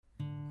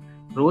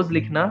रोज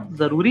लिखना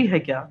जरूरी है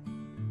क्या?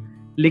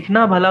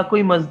 लिखना भला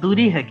कोई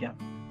मजदूरी है क्या?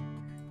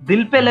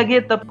 दिल पे लगे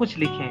तब कुछ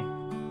लिखें,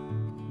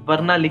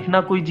 वरना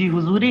लिखना कोई जी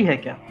हुजूरी है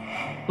क्या?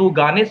 तो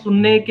गाने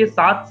सुनने के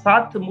साथ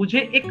साथ मुझे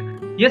एक,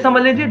 ये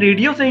समझ लीजिए,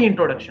 रेडियो से ही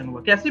इंट्रोडक्शन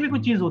हुआ कि ऐसी भी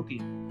कुछ चीज होती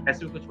है,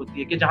 ऐसी भी कुछ होती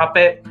है कि जहाँ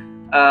पे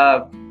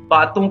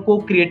बातों को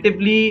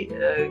क्रिएटिवली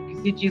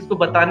किसी चीज को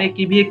बताने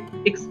की भी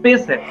एक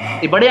स्पेस है।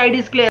 ये बड़े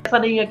आइडियाज के लिए ऐसा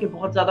नहीं है कि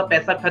बहुत ज्यादा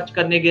पैसा खर्च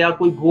करने गया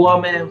कोई गोवा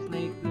में, उसने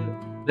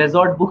एक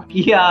रिजॉर्ट बुक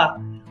किया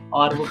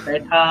और वो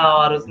बैठा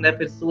और उसने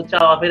फिर सोचा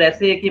और फिर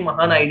ऐसे एक ही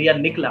महान आइडिया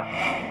निकला।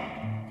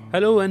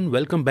 Hello and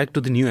welcome back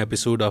to the new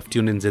episode of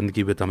Tune in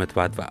जिंदगी with Amit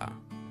Wadhwa.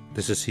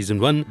 This is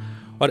season 1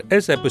 और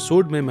इस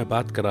एपिसोड में मैं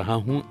बात कर रहा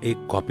हूँ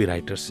एक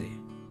कॉपीराइटर से।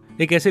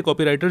 एक ऐसे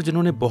कॉपीराइटर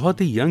जिन्होंने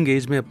बहुत ही यंग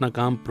एज में अपना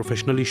काम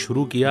प्रोफेशनली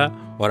शुरू किया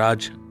और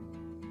आज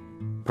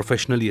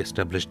प्रोफेशनली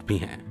एस्टेब्लिश्ड भी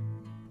हैं।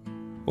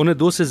 उन्हें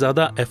 2 से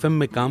ज्यादा FM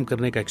में काम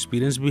करने का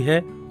एक्सपीरियंस भी है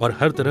और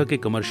हर तरह के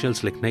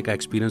कमर्शियल्स लिखने का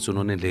एक्सपीरियंस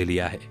उन्होंने ले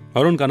लिया है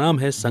और उनका नाम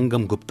है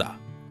संगम गुप्ता।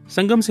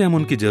 संगम से हम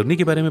उनकी जर्नी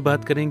के बारे में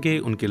बात करेंगे,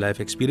 उनकी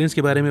लाइफ एक्सपीरियंस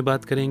के बारे में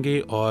बात करेंगे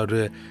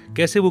और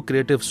कैसे वो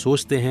क्रिएटिव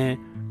सोचते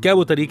हैं, क्या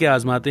वो तरीके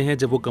आजमाते हैं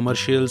जब वो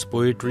कमर्शियल्स,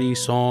 पोएट्री,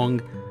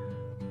 सॉन्ग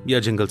या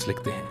जिंगल्स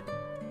लिखते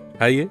हैं।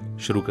 आइए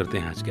शुरू करते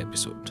हैं आज का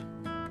एपिसोड।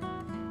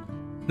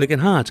 लेकिन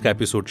हाँ, आज का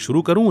एपिसोड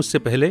शुरू करूं उससे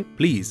पहले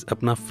प्लीज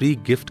अपना फ्री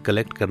गिफ्ट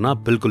कलेक्ट करना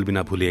बिल्कुल भी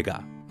ना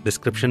भूलिएगा।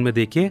 डिस्क्रिप्शन में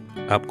देखिए,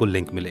 आपको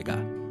लिंक मिलेगा।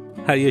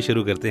 आइए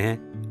शुरू करते हैं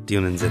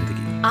ट्यून इन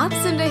जिंदगी। आप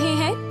सुन रहे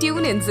हैं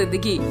tune in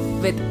Zindagi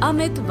with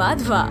Amit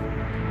Wadhwa.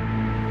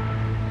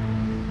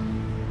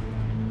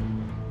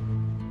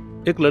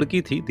 एक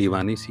लड़की थी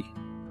दीवानी सी,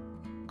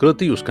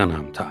 कृति उसका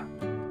नाम था।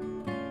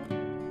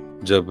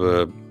 जब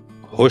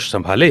होश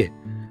संभाले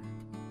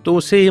तो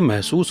उसे ये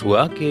महसूस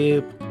हुआ कि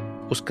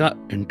उसका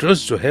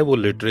इंटरेस्ट जो है वो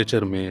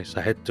लिटरेचर में,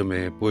 साहित्य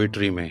में,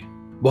 पोएट्री में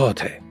बहुत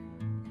है।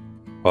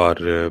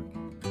 और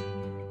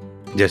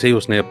जैसे ही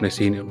उसने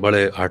अपने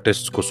बड़े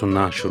आर्टिस्ट को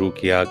सुनना शुरू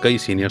किया, कई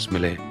सीनियर्स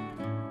मिले।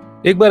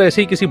 एक बार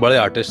ऐसे ही किसी बड़े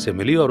आर्टिस्ट से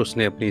मिली और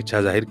उसने अपनी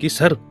इच्छा जाहिर की,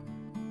 सर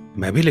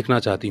मैं भी लिखना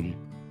चाहती हूं,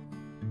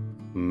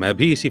 मैं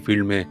भी इसी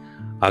फील्ड में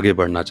आगे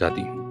बढ़ना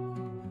चाहती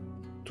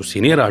हूं। तो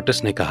सीनियर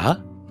आर्टिस्ट ने कहा,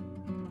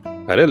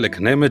 अरे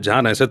लिखने में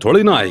जान ऐसे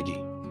थोड़ी ना आएगी।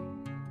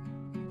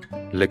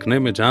 लिखने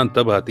में जान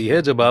तब आती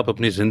है जब आप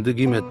अपनी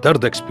जिंदगी में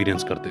दर्द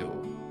एक्सपीरियंस करते हो।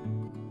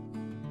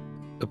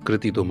 अब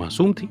कृति तो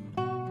मासूम थी।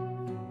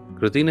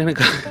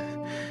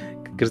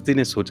 कृति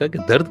ने सोचा कि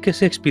दर्द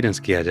कैसे एक्सपीरियंस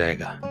किया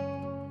जाएगा।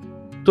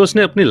 तो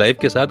उसने अपनी लाइफ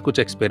के साथ कुछ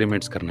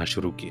एक्सपेरिमेंट्स करना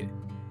शुरू किए।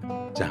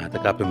 जहां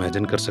तक आप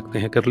इमेजिन कर सकते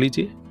हैं कर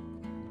लीजिए।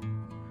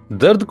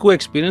 दर्द को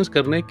एक्सपीरियंस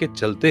करने के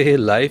चलते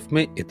लाइफ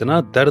में इतना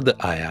दर्द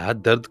आया,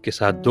 दर्द के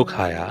साथ दुख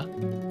आया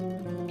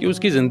कि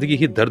उसकी जिंदगी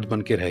ही दर्द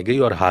बन के रह गई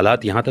और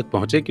हालात यहां तक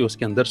पहुंचे कि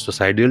उसके अंदर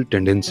सुसाइडल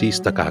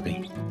टेंडेंसीज तक आ गई।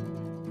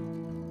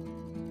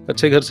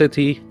 अच्छे घर से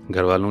थी,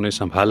 घर वालों ने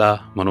संभाला,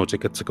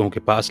 मनोचिकित्सकों के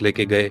पास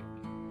लेके गए।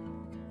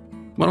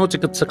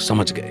 मनोचिकित्सक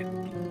समझ गए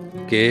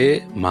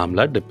कि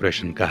मामला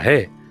डिप्रेशन का है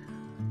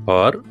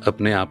और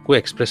अपने आप को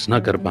एक्सप्रेस ना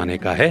कर पाने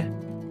का है।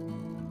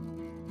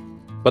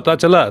 पता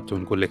चला तो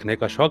उनको लिखने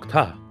का शौक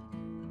था।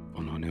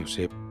 उन्होंने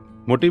उसे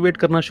मोटिवेट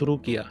करना शुरू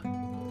किया,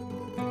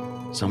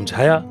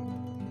 समझाया,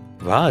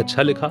 वाह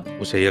अच्छा लिखा।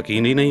 उसे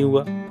यकीन ही नहीं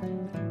हुआ।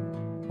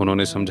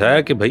 उन्होंने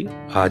समझाया कि भाई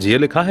आज ये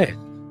लिखा है,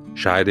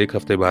 शायद 1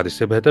 हफ्ते बाद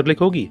इससे बेहतर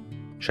लिखोगी,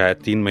 शायद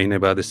 3 महीने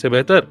बाद इससे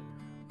बेहतर,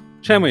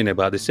 6 महीने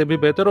बाद इससे भी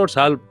बेहतर और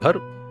साल भर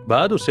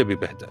बाद उससे भी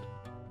बेहतर।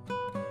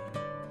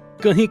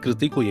 कहीं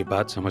कृति को यह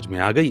बात समझ में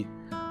आ गई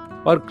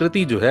और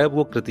कृति जो है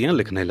वो कृतियां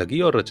लिखने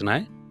लगी और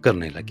रचनाएं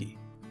करने लगी।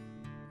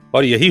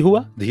 और यही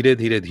हुआ, धीरे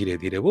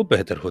धीरे वो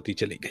बेहतर होती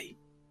चली गई।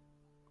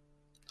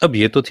 अब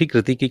ये तो थी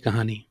कृति की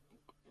कहानी।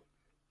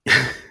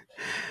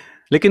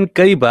 लेकिन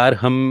कई बार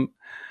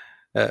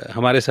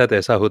हमारे साथ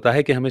ऐसा होता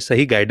है कि हमें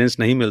सही गाइडेंस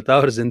नहीं मिलता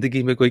और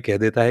जिंदगी में कोई कह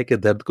देता है कि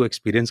दर्द को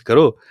एक्सपीरियंस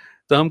करो,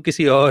 तो हम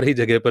किसी और ही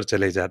जगह पर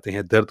चले जाते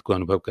हैं दर्द को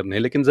अनुभव करने।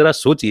 लेकिन जरा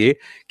सोचिए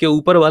कि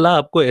ऊपर वाला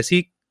आपको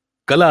ऐसी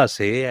कला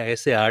से या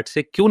ऐसे आर्ट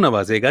से क्यों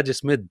नवाजेगा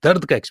जिसमें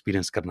दर्द का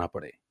एक्सपीरियंस करना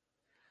पड़े।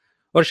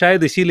 और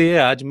शायद इसीलिए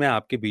आज मैं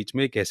आपके बीच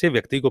में एक ऐसे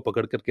व्यक्ति को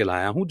पकड़ करके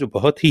लाया हूं जो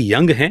बहुत ही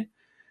यंग हैं,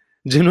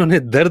 जिन्होंने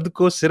दर्द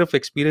को सिर्फ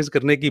एक्सपीरियंस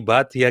करने की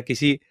बात या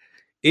किसी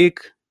एक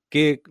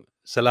के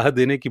सलाह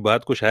देने की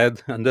बात को शायद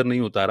अंदर नहीं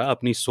उतारा,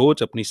 अपनी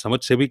सोच, अपनी समझ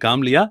से भी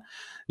काम लिया।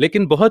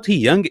 लेकिन बहुत ही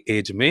यंग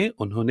एज में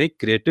उन्होंने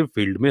क्रिएटिव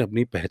फील्ड में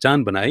अपनी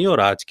पहचान बनाई और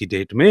आज की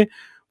डेट में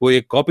वो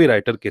एक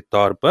कॉपीराइटर के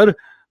तौर पर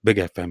बिग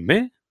FM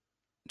में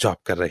जॉब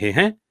कर रहे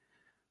हैं।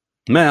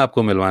 मैं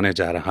आपको मिलवाने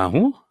जा रहा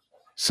हूं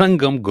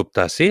संगम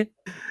गुप्ता से।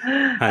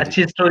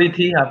 अच्छी स्टोरी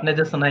थी आपने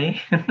जो सुनाई।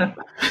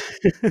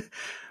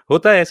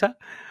 होता है ऐसा,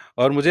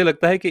 और मुझे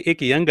लगता है कि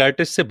एक यंग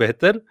आर्टिस्ट से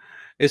बेहतर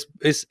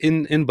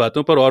इन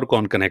बातों पर और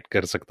कौन कनेक्ट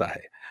कर सकता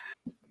है।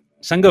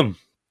 संगम,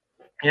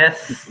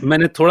 यस,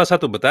 मैंने थोड़ा सा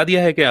तो बता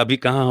दिया है कि अभी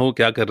कहाँ हो,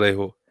 क्या कर रहे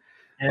हो,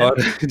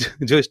 और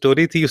जो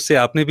स्टोरी थी उससे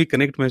आपने भी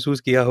कनेक्ट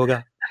महसूस किया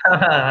होगा।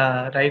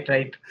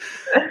 राइट।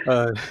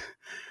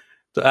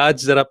 तो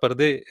आज जरा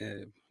पर्दे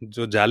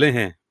जो जाले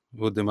हैं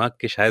वो दिमाग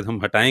के शायद हम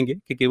हटाएंगे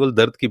कि केवल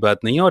दर्द की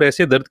बात नहीं है, और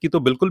ऐसे दर्द की तो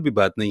बिल्कुल भी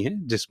बात नहीं है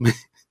जिसमें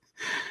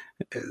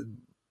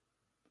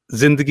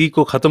जिंदगी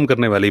को खत्म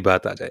करने वाली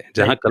बात आ जाए।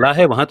 जहां राइट, कला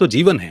है वहां तो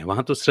जीवन है,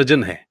 वहां तो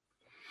सृजन है।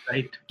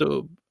 राइट।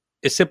 तो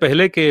इससे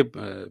पहले कि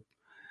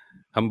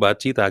हम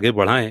बातचीत आगे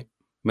बढ़ाएं,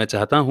 मैं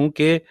चाहता हूं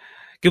कि,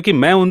 क्योंकि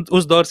मैं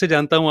उस दौर से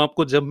जानता हूं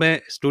आपको, जब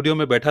मैं स्टूडियो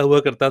में बैठा हुआ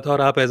करता था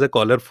और आप एज ए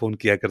कॉलर फोन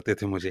किया करते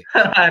थे मुझे।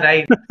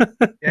 Right,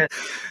 yes.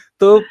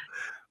 तो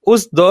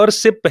उस दौर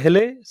से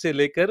पहले से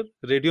लेकर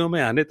रेडियो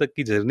में आने तक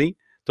की जर्नी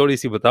थोड़ी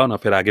सी बताओ ना,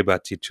 फिर आगे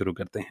बातचीत शुरू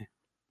करते हैं।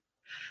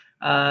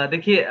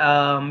 देखिए,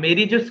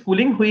 मेरी जो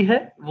स्कूलिंग हुई है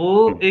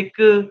वो हम्म।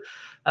 एक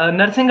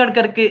नरसिंहगढ़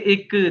करके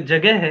एक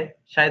जगह है,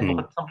 शायद हम्म।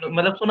 बहुत सब लोग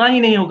मतलब सुना ही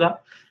नहीं होगा।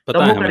 पता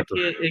है दमोह हमें तो।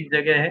 करके एक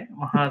जगह है,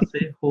 वहां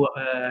से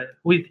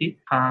हुई थी।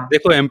 हाँ।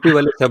 देखो एमपी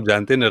वाले सब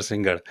जानते हैं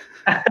नरसिंहगढ़।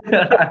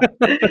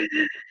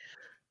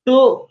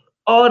 तो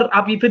और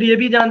आप ये फिर ये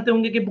भी जानते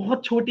होंगे कि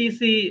बहुत छोटी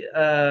सी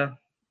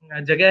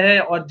जगह है,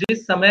 और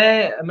जिस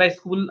समय मैं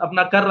स्कूल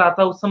अपना कर रहा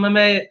था उस समय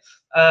में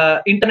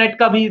इंटरनेट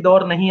का भी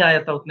दौर नहीं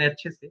आया था उतने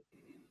अच्छे से।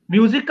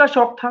 म्यूजिक का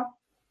शौक था,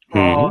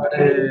 हम्म।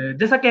 और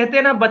जैसा कहते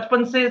हैं ना,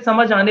 बचपन से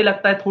समझ आने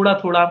लगता है थोड़ा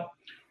थोड़ा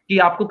कि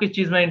आपको किस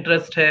चीज में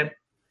इंटरेस्ट है।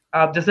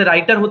 आप जैसे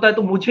राइटर होता है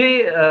तो मुझे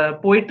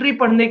पोएट्री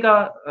पढ़ने का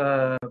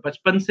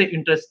बचपन से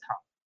इंटरेस्ट था।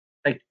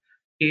 राइट,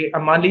 कि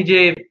अब मान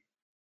लीजिए,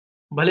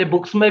 भले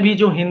बुक्स में भी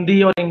जो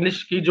हिंदी और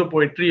इंग्लिश की जो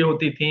पोएट्री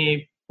होती थी,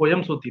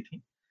 पोएम्स होती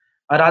थी,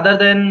 रादर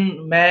देन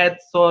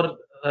मैथ्स और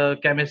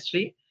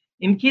केमिस्ट्री,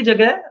 इनकी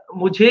जगह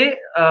मुझे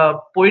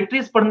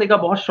पोएट्रीज पढ़ने का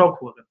बहुत शौक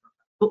हुआ करता था।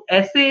 तो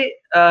ऐसे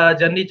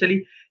जर्नी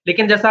चली।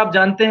 लेकिन जैसा आप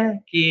जानते हैं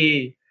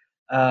कि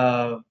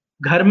अ,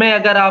 घर में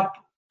अगर आप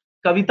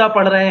कविता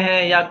पढ़ रहे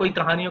हैं या कोई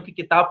कहानियों की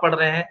किताब पढ़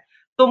रहे हैं,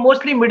 तो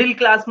मोस्टली मिडिल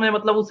क्लास में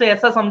मतलब उसे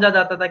ऐसा समझा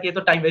जाता था कि ये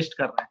तो टाइम वेस्ट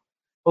कर रहा है।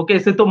 ओके,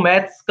 इसे तो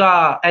मैथ्स का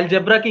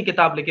अलजेब्रा की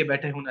किताब लेके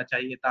बैठे होना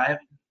चाहिए था,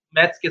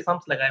 मैथ्स के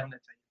सम्स लगाए होने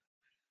चाहिए।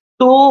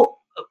 तो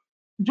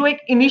जो एक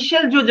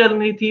इनिशियल जो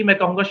जर्नी थी, मैं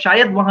कहूँगा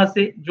शायद वहाँ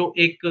से जो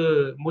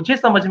एक मुझे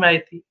समझ में आई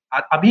थी,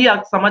 अभी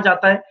समझ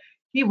आता है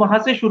कि वहाँ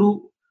से शुरू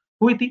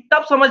हुई थी,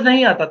 तब समझ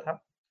नहीं आता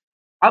था।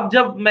 अब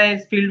जब मैं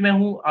इस फील्ड में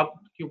हूँ, अब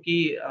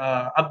क्योंकि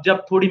अब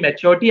जब थोड़ी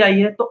मैच्योरिटी आई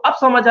है, तो अब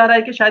समझ आ रहा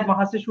है कि शायद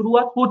वहाँ से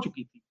शुरुआत हो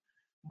चुकी थी।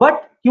 बट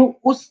क्यों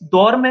उस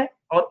दौर में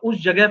और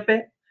उस जगह पे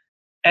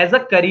एज़ अ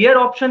करियर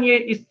ऑप्शन ये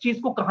इस चीज़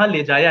को कहाँ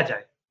ले जाया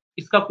जाए,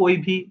 इसका कोई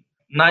भी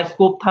ना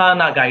स्कोप था,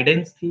 ना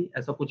गाइडेंस थी,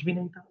 ऐसा कुछ भी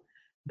नहीं था।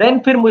 देन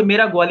फिर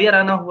मेरा ग्वालियर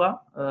आना हुआ।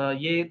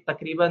 ये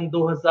तकरीबन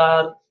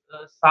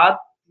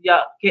 2007 या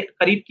के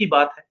करीब की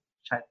बात है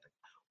शायद तक।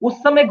 उस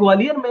समय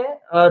ग्वालियर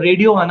में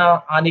रेडियो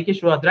आने की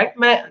शुरुआत, राइट?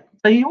 मैं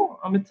सही हूँ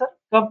अमित सर?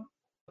 कब?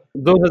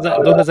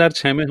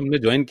 2006 में हमने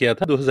ज्वाइन किया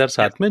था, यस,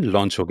 2007 में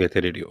लॉन्च हो गए थे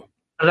रेडियो।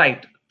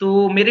 राइट।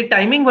 तो मेरी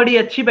टाइमिंग बड़ी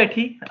अच्छी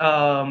बैठी।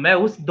 मैं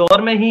उस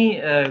दौर में ही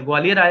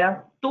ग्वालियर आया,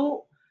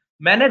 तो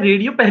मैंने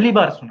रेडियो पहली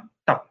बार सुना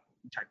तब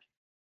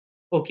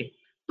जाके। ओके,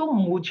 तो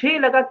मुझे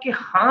लगा कि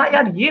हाँ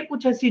यार, ये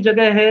कुछ ऐसी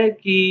जगह है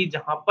कि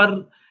जहाँ पर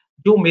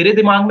जो मेरे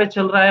दिमाग में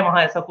चल रहा है,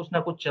 वहाँ ऐसा कुछ ना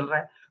कुछ चल रहा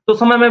है। तो उस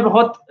समय मैं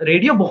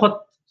रेडियो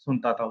बहुत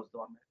सुनता था उस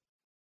दौर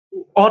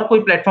में। और कोई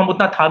प्लेटफ़ॉर्म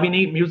उतना था भी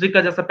नहीं, म्यूज़िक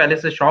का जैसा पहले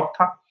से शौक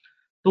था।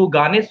 तो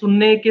गाने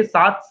सुनने के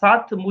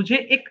साथ-साथ मुझे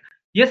एक,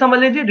 ये समझ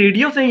लीजिए,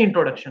 रेडियो से ही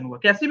इंट्रोडक्शन हुआ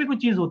कि ऐसी भी कोई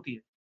चीज़ होती है,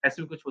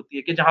 ऐसी भी कुछ होती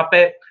है कि जहाँ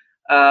पे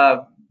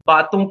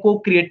बातों को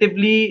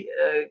क्रिएटिवली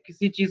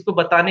किसी चीज़ को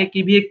बताने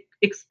की भी एक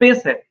एक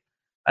स्पेस है।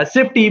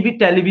 सिर्फ़ टीवी,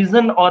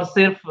 टेलीविज़न और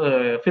सिर्फ़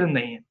फ़िल्म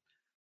नहीं है।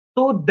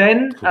 तो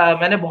देन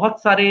मैंने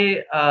बहुत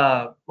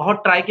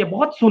ट्राई किया,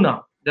 बहुत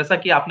सुना। जैसा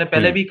कि आपने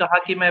पहले हम्म। भी कहा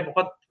कि मैं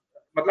बहुत,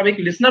 मतलब एक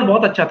लिसनर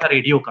बहुत अच्छा था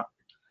रेडियो का।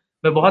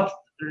 मैं बहुत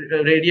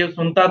रेडियो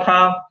सुनता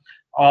था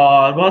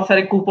और बहुत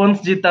सारे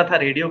कूपन्स जीतता था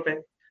रेडियो पे।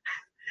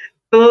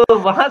 तो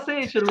वहाँ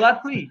से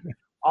शुरुआत हुई,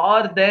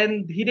 और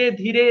देन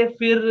धीरे-धीरे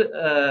फिर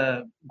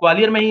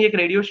ग्वालियर में ही एक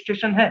रेडियो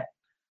स्टेशन है।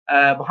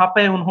 वहाँ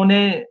पे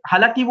उन्होंने,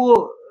 हालाँकि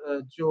वो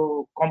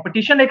जो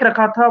कॉम्पिटिशन एक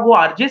रखा था वो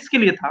आरजेस के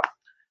लिए था,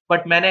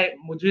 बट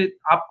मुझे,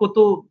 आपको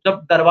तो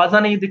जब दरवाज़ा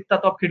नहीं दिखता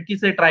तो आप खिड़की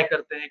से ट्राई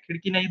करते हैं,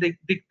 खिड़की नहीं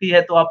दिखती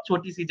है तो आप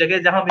छोटी-सी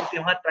जगह जहाँ मिलती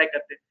है वहाँ ट्राई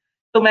करते हैं।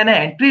 तो मैंने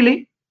एंट्री ली,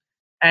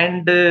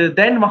 एंड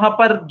देन वहाँ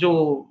पर जो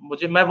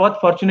मैं बहुत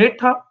फॉर्च्यूनेट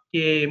था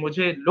कि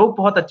मुझे लोग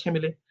बहुत अच्छे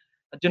मिले,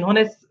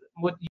 जिन्होंने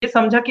ये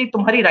समझा कि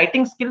तुम्हारी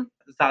राइटिंग स्किल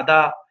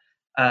ज़्यादा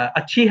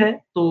अच्छी है,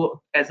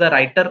 तो एज़ अ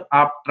राइटर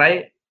आप ट्राई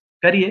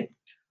करिए।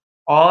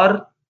 और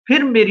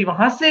फिर मेरी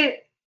वहाँ से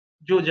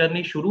जो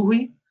जर्नी शुरू हुई,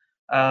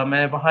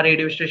 मैं वहाँ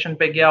रेडियो स्टेशन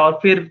पे गया, और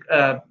फिर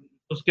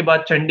उसके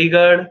बाद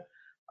चंडीगढ़,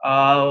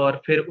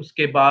 और फिर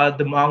उसके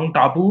बाद माउंट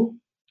आबू,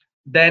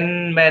 देन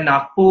मैं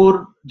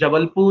नागपुर,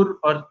 जबलपुर,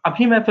 और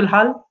अभी मैं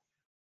फ़िलहाल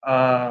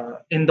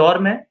इंदौर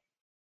में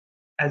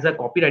एज़ अ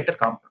कॉपीराइटर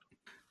काम कर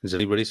रहा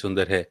जड़ी बड़ी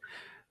सुंदर है।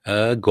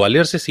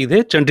 ग्वालियर से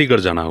सीधे चंडीगढ़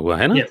जाना हुआ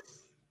है हूँ। ना? यस,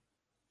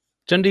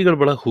 चंडीगढ़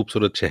बड़ा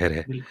खूबसूरत शहर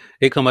है।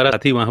 बिल्कुल। एक हमारा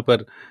साथी वहां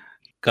पर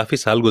काफी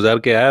साल गुजार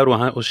के आया और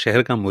वहां उस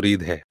शहर का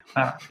मुरीद है।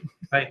 हाँ,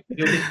 राइट,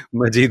 ब्यूटी।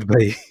 मजीद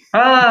भाई।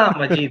 हाँ,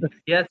 मजीद,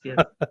 यस,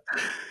 यस,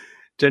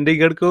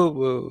 चंडीगढ़ को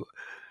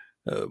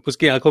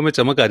उसकी आंखों में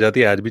चमक आ जाती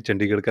है आज भी,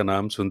 चंडीगढ़ का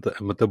नाम सुनता,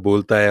 मतलब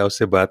बोलता है,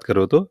 उससे बात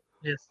करो तो।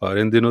 यस। और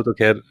इन दिनों तो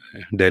खैर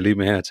दिल्ली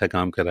में है, अच्छा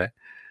काम कर रहा है।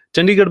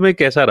 चंडीगढ़ में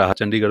कैसा रहा?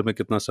 चंडीगढ़ में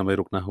कितना समय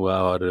रुकना हुआ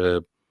और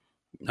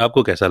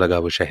आपको कैसा लगा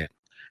वो शहर?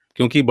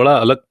 क्योंकि बड़ा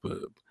अलग,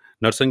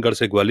 नरसिंहगढ़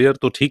से ग्वालियर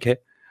तो ठीक है,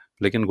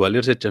 लेकिन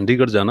ग्वालियर से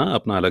चंडीगढ़ जाना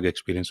अपना अलग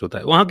एक्सपीरियंस होता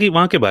है।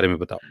 वहाँ के बारे में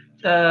बताओ।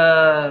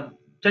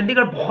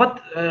 चंडीगढ़ बहुत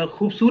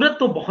खूबसूरत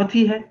तो बहुत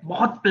ही है,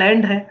 बहुत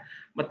प्लान्ड है।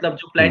 मतलब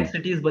जो प्लान्ड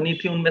सिटीज बनी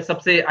थी उनमें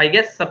सबसे आई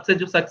गेस सबसे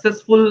जो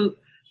सक्सेसफुल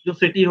जो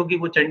सिटी होगी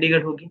वो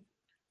चंडीगढ़ होगी।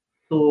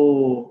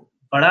 तो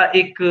बड़ा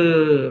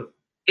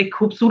एक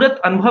खूबसूरत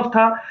अनुभव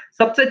था।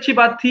 सबसे अच्छी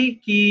बात थी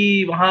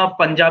कि वहाँ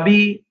पंजाब,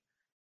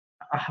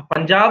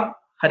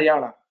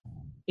 हरियाणा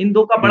इन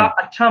 2 का बड़ा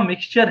अच्छा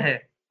मिक्सचर है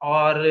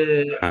और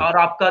हाँ,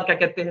 आपका क्या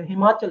कहते हैं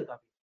हिमाचल का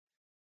भी।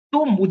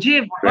 तो मुझे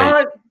राइट।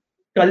 वहाँ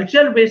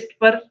कल्चर बेस्ड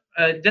पर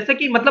जैसे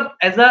कि मतलब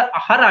as a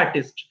her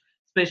artist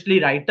specially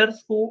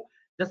writers को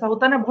जैसा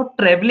होता है ना बहुत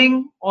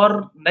ट्रैवलिंग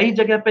और नई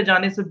जगह पे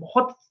जाने से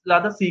बहुत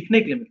ज़्यादा सीखने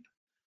के लिए मिलता है।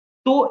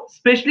 तो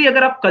स्पेशली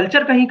अगर आप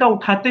कल्चर कहीं का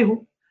उठाते हो,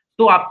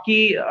 तो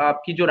आपकी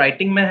आपकी जो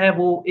राइटिंग में है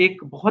वो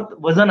एक बहुत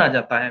वज़न आ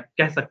जाता है,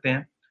 कह सकते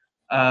हैं।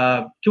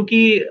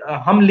 क्योंकि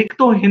हम लिख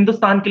तो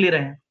हिंदुस्तान के लिए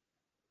रहे हैं,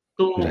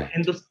 तो राइट।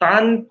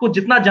 हिंदुस्तान को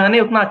जितना जाने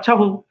उतना अच्छा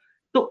हो।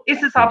 तो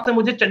इस हिसाब से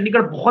मुझे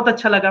चंडीगढ़ बहुत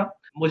अच्छा लगा।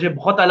 मुझे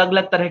बहुत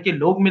अलग-अलग तरह के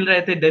लोग मिल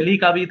रहे थे, दिल्ली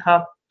का भी था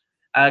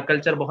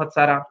कल्चर बहुत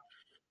सारा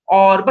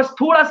और बस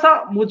थोड़ा-सा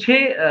मुझे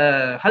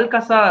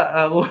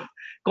हल्का-सा वो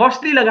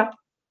कॉस्टली लगा।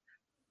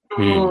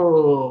 हम्म।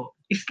 तो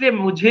इसलिए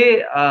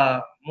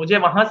मुझे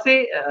वहाँ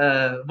से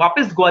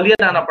वापस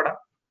ग्वालियर आना पड़ा।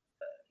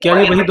 क्या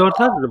ये ग्वालियर वही में दौर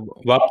था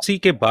वापसी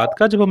के बाद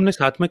का जब हमने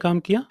साथ में काम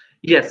किया?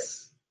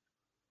 Yes,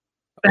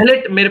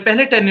 okay. मेरे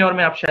पहले टेन्योर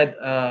में आप शायद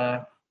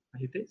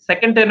नहीं थे।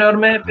 सेकंड टेन्योर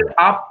में हाँ। फिर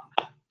आप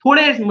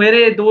थोड़े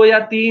मेरे 2 या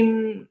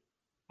 3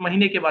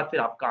 महीने के बाद फिर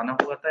आपका आना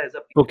हुआ था एज़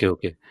अ ओके,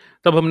 ओके।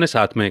 तब हमने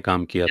साथ में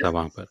काम किया था यस,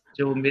 वहाँ पर।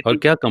 जो और मेरी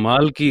क्या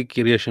कमाल की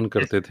क्रिएशन यस,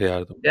 करते थे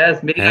यार तुम।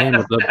 यस मेरी हैं लाइफ़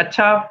का सबसे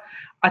मतलब।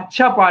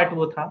 अच्छा पार्ट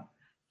वो था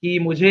कि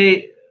मुझे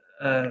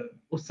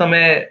उस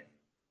समय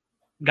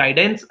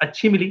गाइडेंस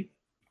अच्छी मिली।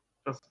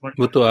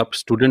 वो तो आप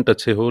स्टूडेंट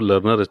अच्छे हो,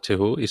 लर्नर अच्छे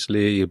हो,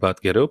 इसलिए ये बात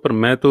कह रहे हो। पर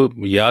मैं तो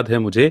याद है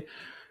मुझे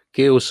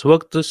कि उस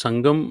वक्त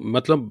संगम,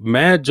 मतलब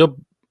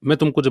मैं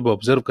तुमको जब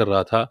ऑब्जर्व कर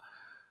रहा था,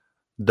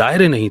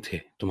 दायरे नहीं थे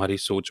तुम्हारी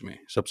सोच में,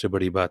 सबसे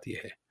बड़ी बात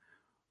यह है।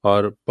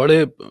 और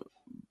बड़े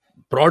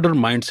ब्रॉडर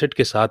माइंडसेट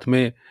के साथ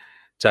में,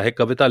 चाहे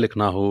कविता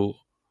लिखना हो,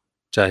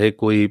 चाहे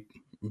कोई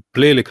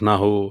प्ले लिखना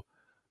हो,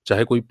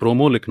 चाहे कोई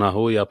प्रोमो लिखना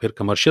हो या फिर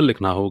कमर्शियल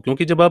लिखना हो,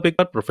 क्योंकि जब आप एक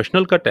बार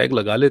प्रोफेशनल का टैग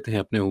लगा लेते हैं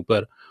अपने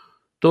ऊपर,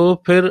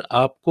 तो फिर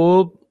आपको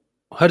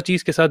हर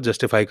चीज के साथ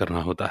जस्टिफाई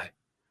करना होता है।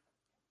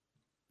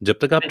 जब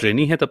तक आप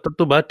ट्रेनी हैं तब तक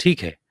तो बात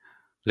ठीक है,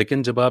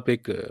 लेकिन जब आप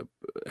एक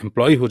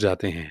एम्प्लॉय हो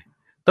जाते हैं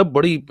तब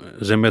बड़ी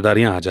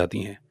जिम्मेदारियां आ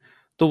जाती हैं।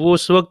 तो वो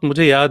उस वक्त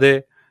मुझे याद है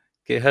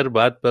कि हर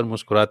बात पर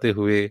मुस्कुराते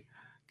हुए,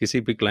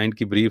 किसी भी क्लाइंट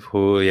की ब्रीफ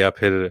हो या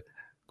फिर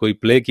कोई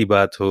प्ले की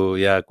बात हो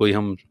या कोई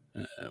हम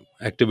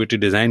एक्टिविटी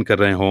डिजाइन कर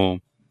रहे हों,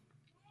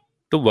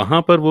 तो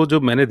वहां पर वो जो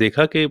मैंने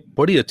देखा कि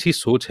बड़ी अच्छी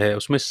सोच है,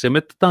 उसमें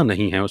सीमितता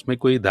नहीं है, उसमें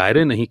कोई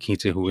दायरे नहीं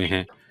खींचे हुए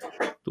हैं।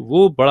 तो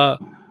वो बड़ा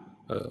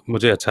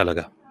मुझे अच्छा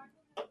लगा।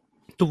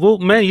 तो वो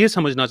मैं ये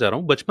समझना चाह रहा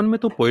हूँ, बचपन में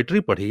तो पोएट्री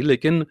पढ़ी,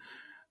 लेकिन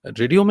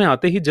रेडियो में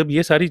आते ही जब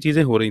ये सारी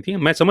चीजें हो रही थी,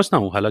 मैं समझता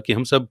हूँ हालांकि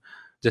हम सब,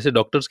 जैसे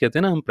डॉक्टर्स कहते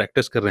हैं ना, हम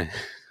प्रैक्टिस कर रहे हैं।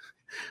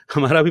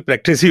 हमारा भी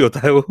प्रैक्टिस ही होता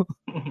है वो।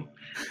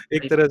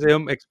 एक तरह से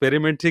हम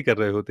एक्सपेरिमेंट ही कर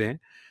रहे होते हैं।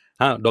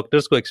 हाँ,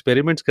 डॉक्टर्स को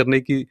एक्सपेरिमेंट्स करने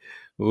की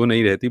वो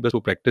नहीं रहती, बस वो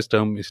प्रैक्टिस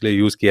टर्म इसलिए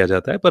यूज किया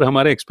जाता है, पर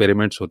हमारे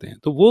एक्सपेरिमेंट्स होते हैं।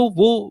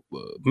 तो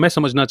मैं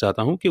समझना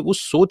चाहता हूँ कि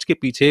उस सोच के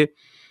पीछे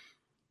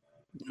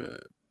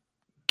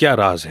क्या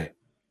राज है।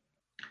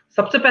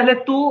 सबसे पहले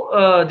तो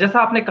जैसा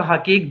आपने कहा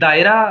कि एक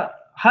दायरा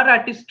हर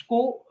आर्टिस्ट को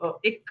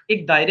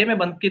एक दायरे में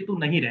बंध के तो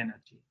नहीं रहना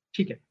चाहिए,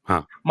 ठीक है?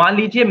 हाँ। मान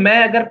लीजिए मैं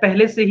अगर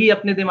पहले से ही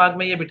अपने दिमाग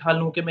में ये बिठा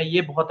लूँ कि मैं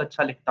ये बहुत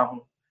अच्छा लिखता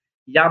हूँ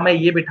या मैं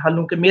ये बिठा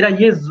लूँ कि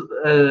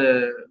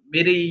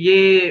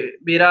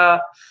मेरा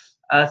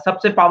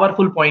सबसे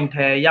पावरफुल पॉइंट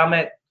है या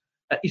मैं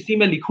इसी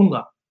में लिखूँगा,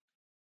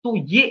 तो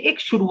ये एक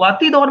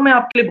शुरुआती दौर में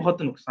आपके लिए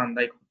बहुत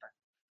नुकसानदायक होता है।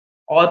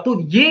 और तो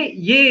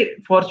ये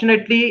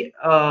फ़ॉर्च्यूनेटली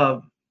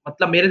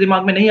मतलब मेरे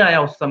दिमाग में नहीं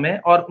आया उस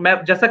समय और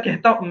मैं जैसा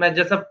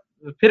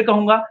फिर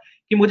कहूँगा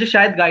कि मुझे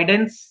शायद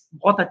गाइडेंस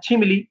बहुत अच्छी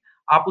मिली।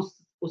 आप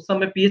उस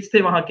समय पीएच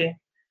थे वहाँ के,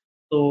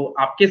 तो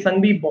आपके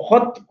संग भी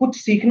बहुत कुछ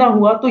सीखना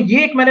हुआ। तो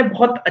ये एक मैंने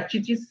बहुत अच्छी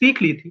चीज़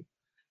सीख ली थी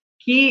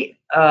कि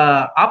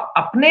आप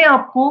अपने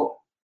आप को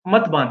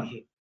मत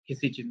बाँधिए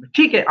किसी चीज़ में।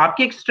 ठीक है,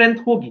 आपकी एक स्ट्रेंथ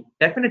होगी,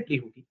 डेफ़िनिटली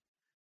होगी।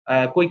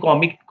 कोई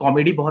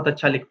कॉमेडी बहुत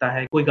अच्छा लिखता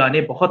है, कोई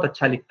गाने बहुत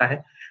अच्छा लिखता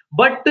है।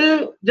 बट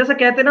जैसा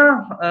कहते हैं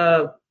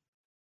ना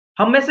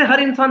हम में से हर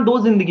इंसान 2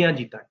 ज़िंदगियाँ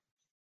जीता है,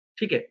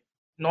 ठीक है?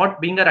 नॉट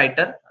बीइंग अ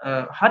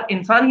राइटर हर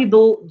इंसान ही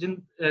 2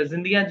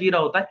 ज़िंदगियाँ जी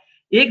रहा होता है।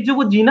 एक जो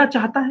वो जीना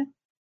चाहता है,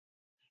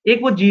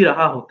 एक वो जी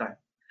रहा होता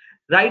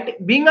है।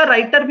 बीइंग अ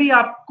राइटर भी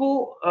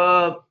आपको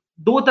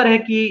 2 तरह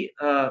की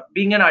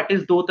बीइंग एन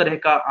आर्टिस्ट 2 तरह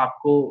का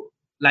आपको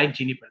लाइफ़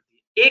जीनी पड़ती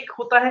है। एक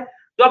होता है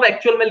जो आप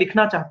एक्चुअल में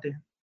लिखना चाहते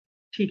हैं,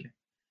 ठीक है?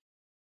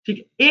 ठीक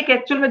है? एक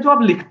एक्चुअल में जो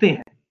आप लिखते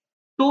हैं।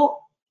 तो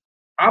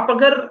आप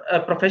अगर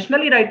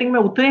प्रोफेशनली राइटिंग में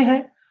उतरे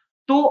हैं,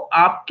 तो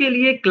आपके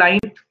लिए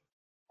क्लाइंट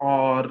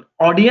और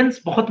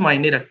ऑडियंस बहुत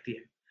मायने रखती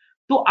है।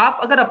 तो आप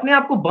अगर अपने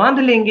आप को बांध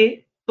लेंगे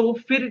तो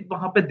फिर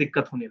वहां पे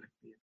दिक्कत होने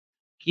लगती है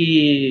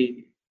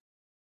कि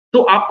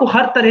तो आपको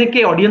हर तरह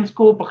के ऑडियंस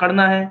को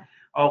पकड़ना है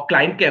और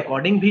क्लाइंट के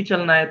अकॉर्डिंग भी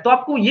चलना है। तो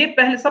आपको ये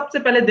पहले सबसे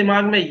पहले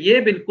दिमाग में ये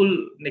बिल्कुल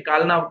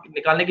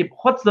निकालने की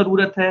बहुत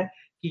ज़रूरत है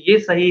कि ये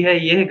सही है,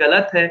 ये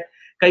गलत है।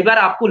 कई बार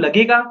आपको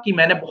लगेगा कि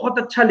मैंने बहुत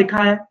अच्छा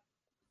लिखा है,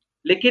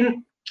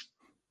 लेकिन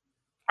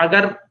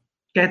अगर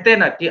कहते हैं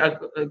ना कि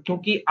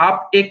क्योंकि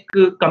आप एक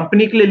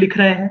कंपनी के लिए लिख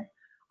रहे हैं,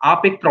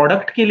 आप एक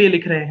प्रोडक्ट के लिए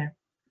लिख रहे हैं।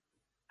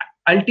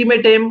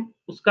 अल्टीमेट एम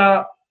उसका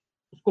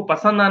उसको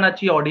पसंद आना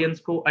चाहिए ऑडियंस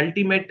को।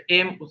 अल्टीमेट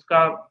एम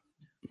उसका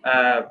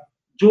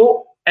जो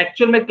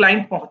एक्चुअल में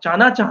क्लाइंट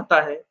पहुंचाना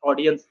चाहता है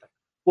ऑडियंस तक,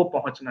 वो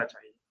पहुंचना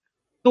चाहिए।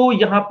 तो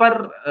यहाँ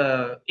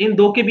पर इन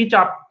दो के बीच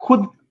आप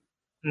खुद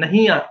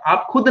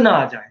ना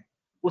आ जाएं,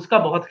 उसका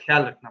बहुत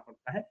ख्याल रखना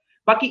पड़ता है।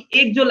 बाकी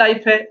एक जो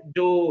लाइफ है,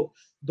 जो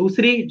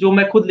दूसरी जो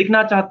मैं खुद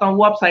लिखना चाहता हूँ,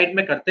 वो आप साइड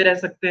में करते रह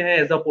सकते हैं,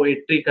 एज अ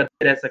पोएट्री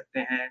करते रह सकते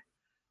हैं।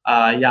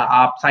 या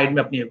आप साइड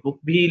में अपनी बुक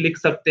भी लिख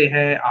सकते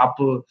हैं। आप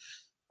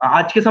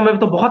आज के समय में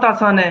तो बहुत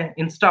आसान है,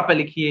 इंस्टा पे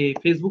लिखिए,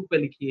 फेसबुक पे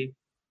लिखिए।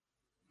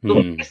 तो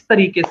इस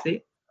तरीके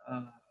से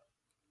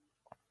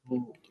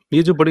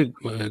ये जो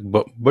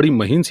बड़ी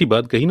महीन सी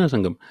बात कही ना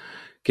संगम,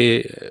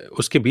 कि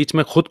उसके बीच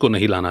में खुद को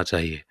नहीं लाना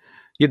चाहिए।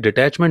 ये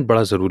डिटैचमेंट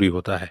बड़ा ज़रूरी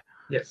होता है।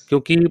 yes.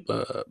 क्योंकि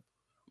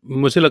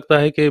मुझे लगता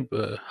है कि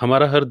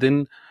हमारा हर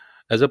दिन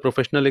एज अ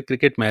प्रोफेशनल एक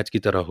क्रिकेट मैच की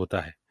तरह होता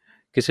है।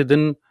 किसी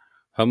दिन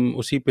हम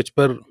उसी पिच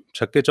पर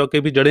छक्के चौके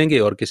भी जड़ेंगे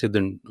और किसी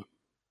दिन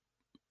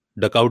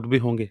डकआउट भी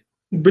होंगे।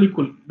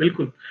 बिल्कुल,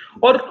 बिल्कुल।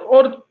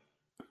 और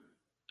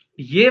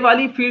ये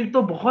वाली फील्ड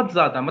तो बहुत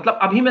ज्यादा, मतलब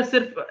अभी मैं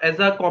सिर्फ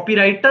एज अ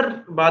कॉपीराइटर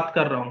बात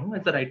कर रहा हूँ,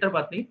 एज अ राइटर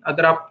बात नहीं।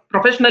 अगर आप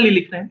प्रोफेशनली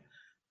लिख रहे हैं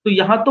तो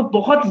यहाँ तो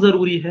बहुत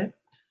जरूरी है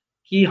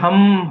कि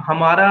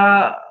हमारा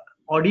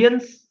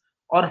ऑडियंस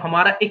और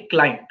हमारा एक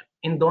क्लाइंट,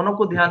 इन दोनों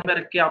को ध्यान में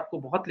रख के आपको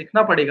बहुत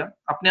लिखना पड़ेगा,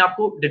 अपने आप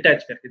को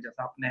डिटैच करके,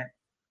 जैसा आपने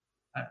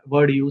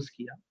वर्ड यूज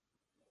किया।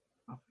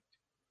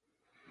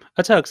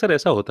 अच्छा, अक्सर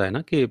ऐसा होता है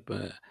ना कि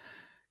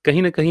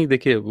कहीं ना कहीं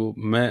देखिए, वो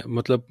मैं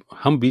मतलब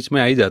हम बीच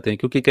में आ ही जाते हैं,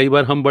 क्योंकि कई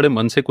बार हम बड़े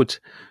मन से कुछ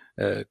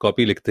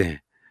कॉपी लिखते हैं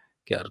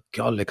कि यार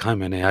क्या लिखा है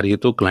मैंने, यार ये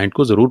तो क्लाइंट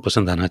को ज़रूर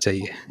पसंद आना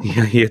चाहिए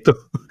या ये तो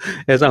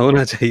ऐसा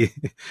होना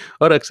चाहिए,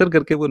 और अक्सर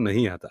करके वो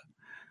नहीं आता।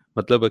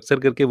 मतलब अक्सर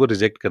करके वो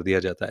रिजेक्ट कर दिया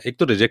जाता है। एक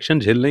तो रिजेक्शन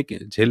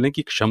झेलने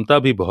की क्षमता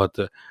भी बहुत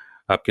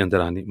आपके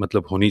अंदर आनी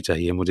मतलब होनी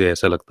चाहिए, मुझे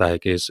ऐसा लगता है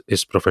कि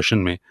इस प्रोफेशन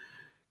में।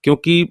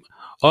 क्योंकि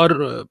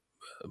और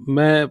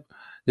मैं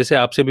जैसे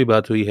आपसे भी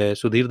बात हुई है,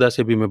 सुधीर दा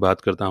से भी मैं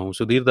बात करता हूँ,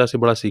 सुधीर दा से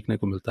बड़ा सीखने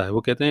को मिलता है।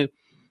 वो कहते हैं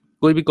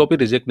कोई भी कॉपी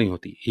रिजेक्ट नहीं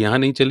होती, यहाँ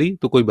नहीं चली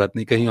तो कोई बात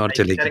नहीं, कहीं और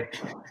चलेगी। Correct,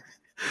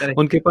 correct.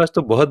 उनके पास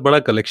तो बहुत बड़ा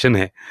कलेक्शन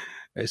है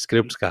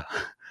स्क्रिप्ट्स का,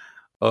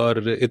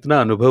 और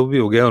इतना अनुभव भी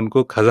हो गया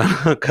उनको,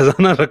 खजाना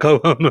खजाना रखा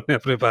हुआ उन्होंने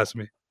अपने पास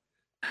में।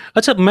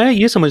 अच्छा, मैं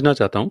ये समझना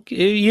चाहता हूँ कि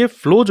ये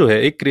फ्लो जो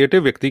है एक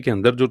क्रिएटिव व्यक्ति के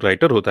अंदर, जो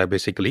राइटर होता है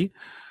बेसिकली,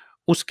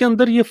 उसके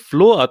अंदर ये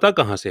फ्लो आता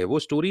कहाँ से है? वो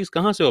स्टोरीज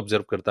कहाँ से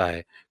ऑब्जर्व करता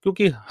है?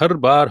 क्योंकि हर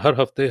बार, हर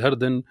हफ्ते, हर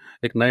दिन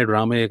एक नए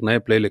ड्रामे, एक नए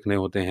प्ले लिखने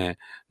होते हैं,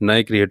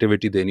 नई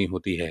क्रिएटिविटी देनी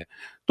होती है।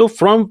 तो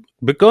from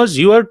because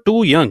you are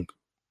too young,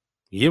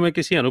 ये मैं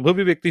किसी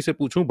अनुभवी व्यक्ति से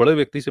पूछूं, बड़े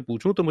व्यक्ति से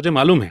पूछूं, तो मुझे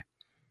मालूम है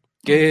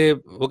कि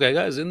वो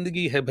कहेगा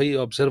जिंदगी है भाई,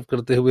 ऑब्जर्व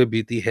करते हुए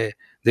बीती है,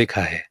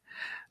 देखा है।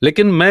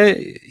 लेकिन मैं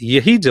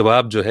यही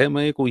जवाब जो है,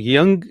 मैं एक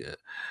यंग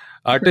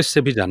आर्टिस्ट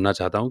से भी जानना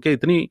चाहता हूं कि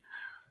इतनी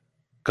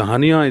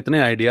कहानियां, इतने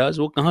आइडियाज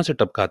वो कहाँ से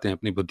टपकाते हैं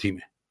अपनी बुद्धि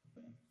में?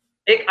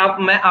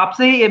 मैं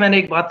आपसे ही ये मैंने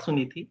एक बात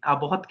सुनी थी, आप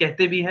बहुत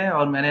कहते भी हैं,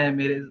 और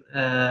मैंने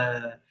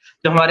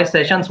जब हमारे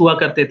सेशंस हुआ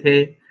करते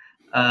थे,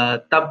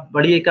 तब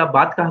बड़ी एक आप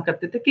बात कहा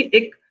करते थे कि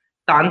एक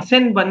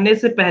तानसेन बनने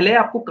से पहले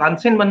आपको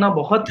कांसेन बनना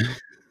बहुत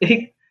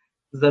एक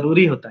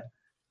जरूरी होता है।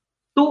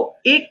 तो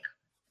एक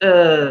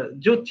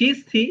जो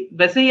चीज थी,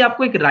 वैसे ही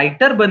आपको एक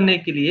राइटर बनने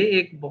के लिए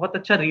एक बहुत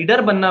अच्छा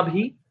रीडर बनना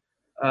भी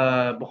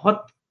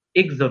बहुत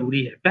एक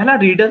जरूरी है। पहला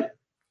रीडर,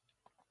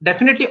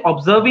 डेफिनेटली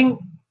ऑब्जर्विंग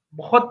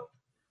बहुत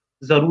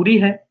जरूरी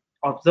है,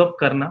 ऑब्जर्व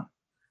करना।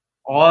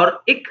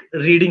 और एक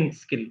रीडिंग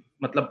स्किल,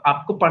 मतलब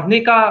आपको पढ़ने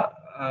का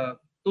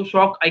तो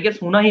शौक आई गेस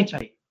होना ही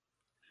चाहिए।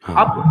 अब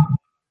हाँ,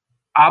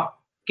 आप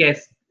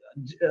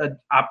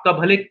आपका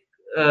भले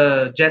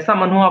जैसा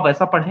मन हो आप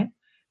वैसा पढ़ें,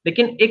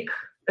 लेकिन एक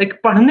एक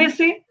पढ़ने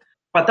से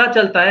पता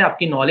चलता है,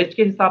 आपकी नॉलेज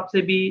के हिसाब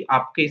से भी,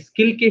 आपके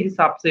स्किल के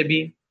हिसाब से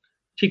भी,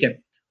 ठीक है।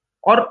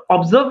 और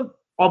ऑब्जर्व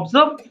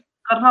ऑब्जर्व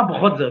करना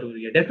बहुत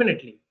जरूरी है,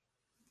 डेफिनेटली।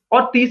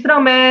 और तीसरा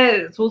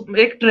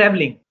एक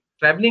ट्रैवलिंग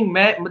ट्रैवलिंग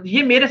मैं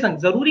ये मेरे संग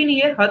जरूरी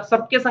नहीं है, हर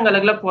सबके संग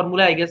अलग अलग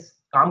फॉर्मूला आई गेस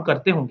काम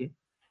करते होंगे।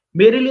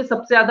 मेरे लिए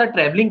सबसे ज्यादा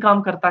ट्रैवलिंग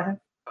काम करता है,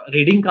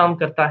 रीडिंग काम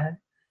करता है,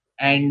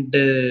 एंड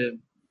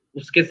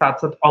उसके साथ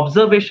साथ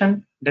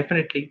ऑब्जर्वेशन,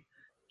 डेफिनेटली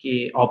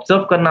कि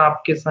ऑब्जर्व करना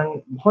आपके संग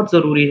बहुत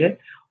जरूरी है।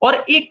 और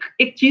एक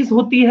एक चीज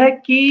होती है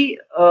कि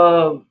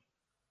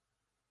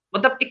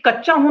मतलब एक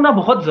कच्चा होना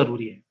बहुत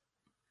जरूरी है।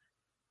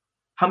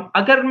 हम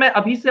अगर मैं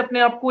अभी से अपने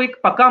आप को एक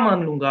पक्का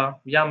मान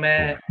लूंगा, या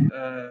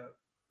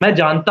मैं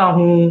जानता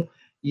हूं,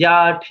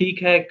 या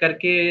ठीक है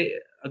करके,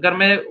 अगर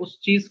मैं उस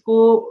चीज को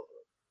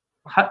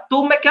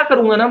तो मैं क्या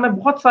करूंगा ना, मैं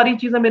बहुत सारी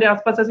चीजें मेरे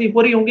आसपास ऐसी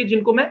हो रही होंगी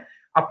जिनको मैं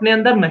अपने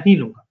अंदर नहीं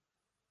लूंगा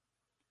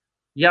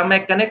या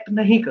मैं कनेक्ट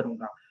नहीं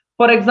करूंगा।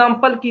 फॉर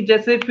एग्जाम्पल कि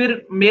जैसे फिर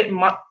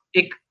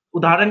एक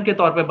उदाहरण के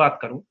तौर पे बात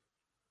करूं,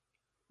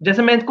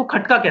 जैसे मैं इसको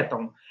खटका कहता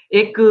हूं।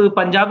 एक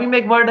पंजाबी में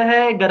एक वर्ड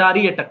है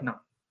गरारी अटकना,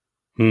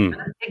 है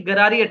ना? एक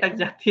गरारी अटक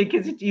जाती है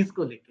किसी चीज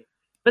को लेके।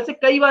 वैसे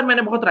कई बार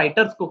मैंने बहुत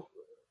राइटर्स को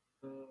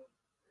अ,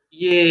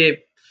 ये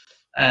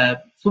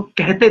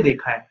कहते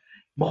देखा है,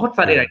 बहुत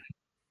सारे हाँ। राइटर,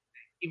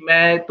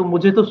 कि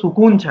मुझे तो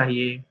सुकून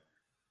चाहिए,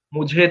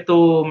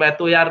 मैं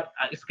तो यार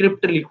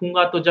स्क्रिप्ट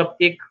लिखूंगा तो जब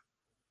एक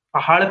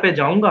पहाड़ पे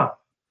जाऊंगा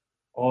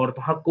और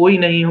वहां कोई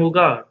नहीं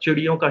होगा,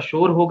 चिड़ियों का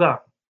शोर होगा,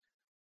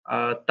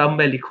 तब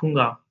मैं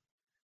लिखूंगा।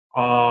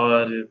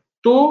 और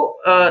तो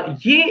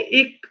ये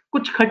एक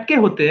कुछ खटके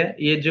होते हैं,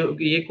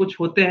 ये कुछ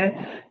होते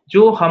हैं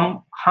जो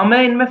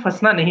हमें इनमें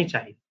फंसना नहीं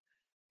चाहिए।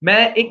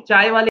 मैं एक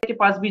चाय वाले के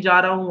पास भी जा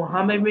रहा हूँ,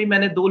 वहां में भी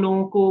मैंने दो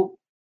लोगों को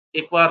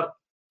एक बार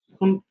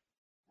सुन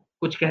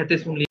कुछ कहते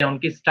सुन लिया,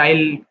 उनकी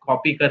स्टाइल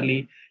कॉपी कर ली,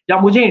 या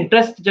मुझे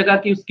इंटरेस्ट जगा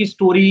कि उसकी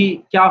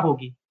स्टोरी क्या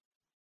होगी।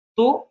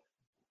 तो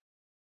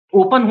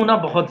ओपन होना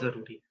बहुत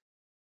जरूरी है।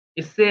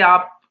 इससे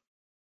आप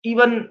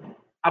इवन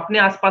अपने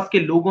आसपास के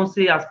लोगों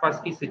से,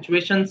 आसपास की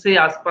सिचुएशन से,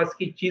 आसपास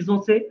की चीजों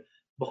से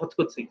बहुत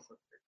कुछ सीख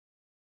सकते हैं,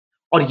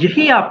 और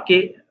यही आपके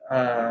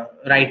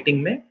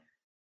राइटिंग में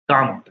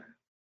काम आता है।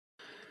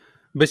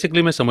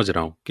 बेसिकली मैं समझ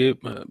रहा हूँ कि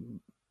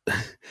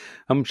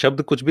हम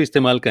शब्द कुछ भी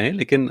इस्तेमाल करें,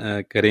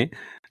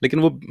 लेकिन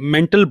वो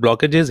मेंटल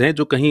ब्लॉकेजेस हैं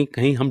जो कहीं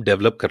कहीं हम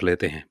डेवलप कर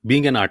लेते हैं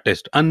being an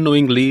artist,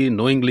 unknowingly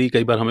knowingly.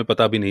 कई बार हमें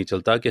पता भी नहीं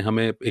चलता कि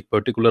हमें एक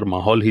पर्टिकुलर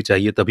माहौल ही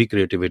चाहिए तभी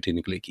क्रिएटिविटी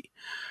निकलेगी।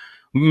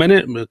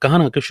 मैंने कहा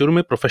ना कि शुरू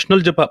में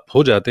प्रोफेशनल जब आप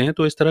हो जाते हैं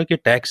तो इस तरह के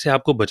टैग से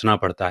आपको बचना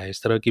पड़ता है,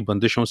 इस तरह की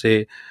बंदिशों से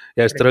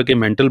या इस तरह के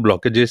मेंटल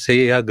ब्लॉकेजेस से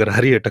या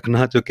गरारी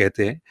अटकना जो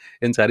कहते हैं,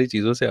 इन सारी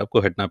चीज़ों से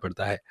आपको हटना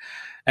पड़ता है।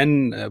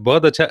 एंड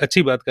बहुत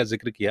अच्छी बात का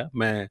जिक्र किया।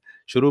 मैं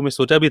शुरू में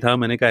सोचा भी था,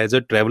 मैंने कहा एज अ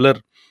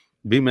ट्रैवलर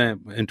भी मैं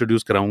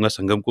इंट्रोड्यूस कराऊंगा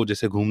संगम को,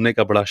 जिसे घूमने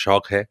का बड़ा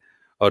शौक है,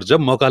 और जब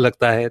मौका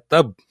लगता है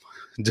तब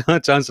जहां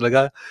चांस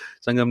लगा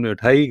संगम ने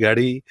उठाई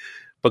गाड़ी,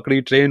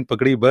 पकड़ी ट्रेन,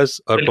 पकड़ी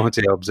बस और बिल्कुल।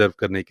 पहुंचे ऑब्जर्व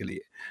करने के लिए।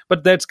 But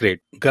that's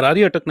great.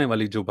 करारी अटकने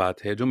वाली जो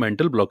बात है, जो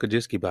मेंटल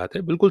ब्लॉकेजेस की बात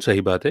है, बिल्कुल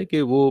सही बात है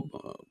कि वो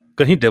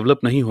कहीं डेवलप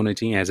नहीं होने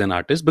चाहिए एज एन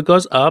आर्टिस्ट,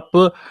 बिकॉज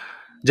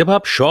जब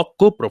आप शौक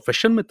को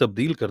प्रोफेशन में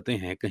तब्दील करते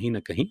हैं कहीं ना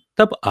कहीं,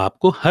 तब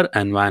आपको हर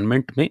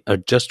एनवायरनमेंट में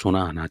एडजस्ट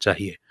होना आना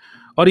चाहिए,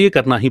 और ये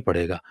करना ही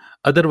पड़ेगा।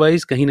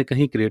 अदरवाइज कहीं ना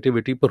कहीं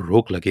क्रिएटिविटी पर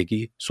रोक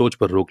लगेगी, सोच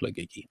पर रोक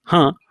लगेगी।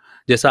 हाँ,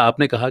 जैसा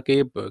आपने कहा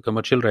कि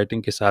कमर्शियल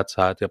राइटिंग के साथ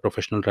साथ या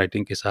प्रोफेशनल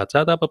राइटिंग के साथ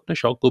साथ आप अपने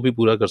शौक को भी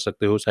पूरा कर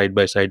सकते हो, साइड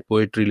बाय साइड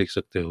पोएट्री लिख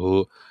सकते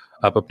हो,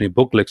 आप अपनी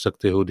बुक लिख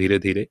सकते हो धीरे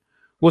धीरे,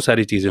 वो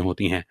सारी चीज़ें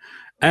होती हैं।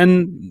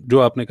 एंड जो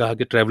आपने कहा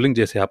कि ट्रैवलिंग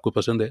जैसे आपको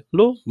पसंद है,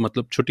 लो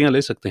मतलब छुट्टियां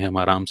ले सकते हैं हम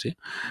आराम से।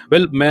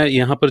 वेल, मैं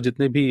यहाँ पर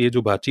जितने भी ये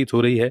जो बातचीत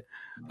हो रही है,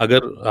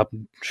 अगर आप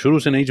शुरू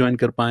से नहीं ज्वाइन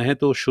कर पाए हैं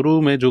तो शुरू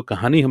में जो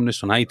कहानी हमने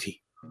सुनाई थी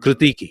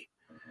कृति की,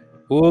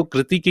 वो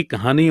कृति की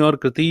कहानी और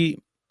कृति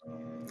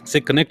से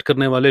कनेक्ट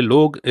करने वाले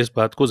लोग इस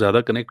बात को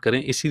ज्यादा कनेक्ट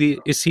करें, इसीलिए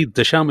इसी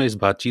दिशा में इस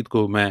बातचीत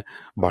को मैं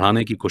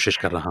बढ़ाने की कोशिश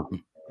कर रहा हूं।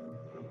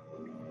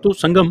 तो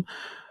संगम,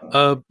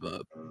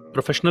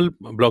 प्रोफेशनल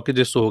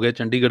ब्लॉकेजेस तो हो गए,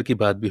 चंडीगढ़ की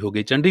बात भी हो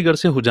गई, चंडीगढ़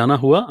से हो जाना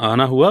हुआ,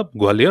 आना हुआ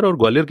ग्वालियर, और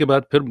ग्वालियर के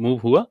बाद फिर मूव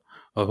हुआ,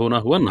 होना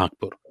हुआ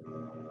नागपुर,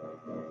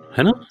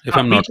 है ना, इफ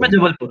हाँ, आई एम नॉट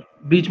रॉन्ग।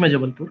 बीच में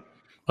जबलपुर।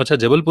 अच्छा,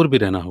 जबलपुर भी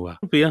रहना हुआ।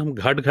 भैया हम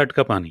घाट घाट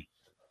का पानी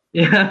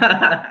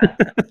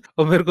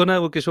और मेरे को ना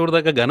वो किशोर दा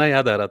का गाना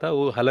याद आ रहा था,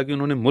 वो हालांकि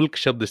उन्होंने मुल्क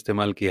शब्द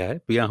इस्तेमाल किया है,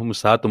 पिया हम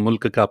सात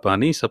मुल्क का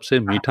पानी सबसे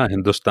मीठा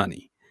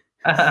हिंदुस्तानी।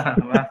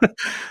 वाह।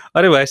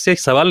 अरे वैसे एक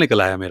सवाल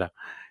निकल आया मेरा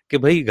कि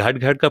भाई घाट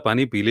घाट का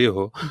पानी पी लिए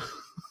हो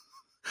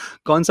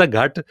कौन सा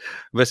घाट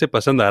वैसे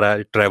पसंद आ रहा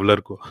है ट्रैवलर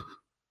को?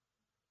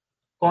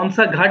 कौन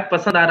सा घाट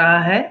पसंद आ रहा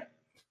है?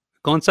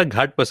 कौन सा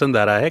घाट पसंद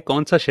आ रहा है,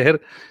 कौन सा शहर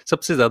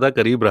सबसे ज्यादा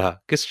करीब रहा,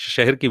 किस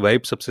शहर की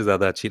वाइब सबसे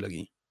ज्यादा अच्छी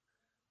लगी?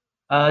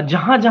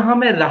 जहां जहां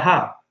मैं रहा,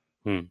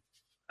 हम्म।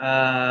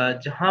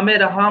 जहां मैं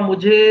रहा,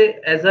 मुझे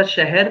एज अ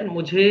शहर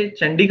मुझे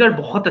चंडीगढ़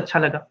बहुत अच्छा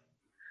लगा।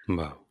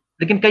 वाह।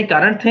 लेकिन कई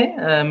कारण थे,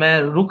 मैं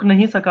रुक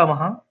नहीं सका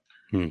वहां।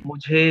 हम्म।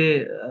 मुझे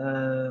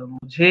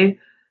मुझे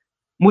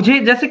मुझे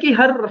जैसे कि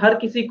हर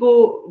किसी को,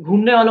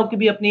 घूमने वालों की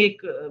भी अपनी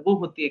एक वो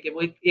होती है कि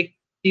वो एक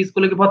चीज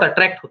को लेकर बहुत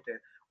अट्रैक्ट होते हैं।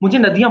 मुझे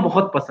नदियां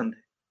बहुत पसंद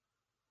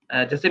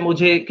है। जैसे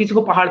मुझे किसी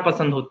को पहाड़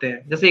पसंद होते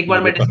हैं, जैसे एक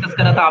बार मुझे मैं डिस्कस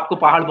कर रहा था आपको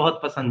पहाड़ बहुत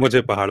पसंद है।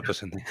 मुझे पहाड़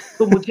पसंद है।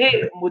 तो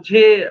मुझे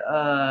मुझे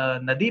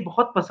नदी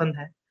बहुत पसंद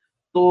है।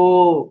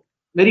 तो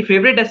मेरी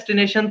फेवरेट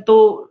डेस्टिनेशन तो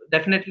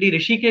डेफिनेटली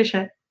ऋषिकेश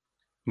है।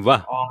 वाह।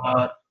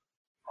 और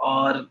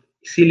और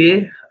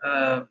इसीलिए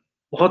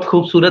बहुत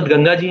खूबसूरत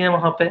गंगा जी हैं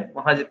वहां पे,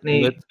 वहां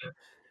जितनी मैं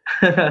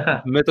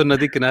मैं तो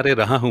नदी किनारे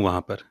रहा हूं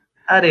वहां पर।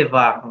 अरे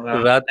वाह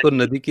वाह। रात को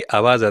नदी की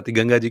आवाज आती,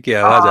 गंगा जी की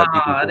आवाज आती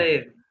थी हाँ, तो अरे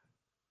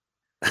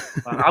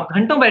वाह, आप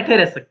घंटों बैठे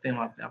रह सकते हैं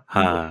वहां पे, आप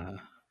घंटों। हाँ,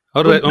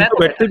 और तो हम मैं तो तो बैठा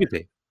बैठते भी रहता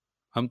थे,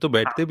 हम तो हूँ।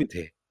 बैठते हाँ, भी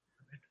थे,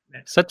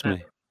 सच मैं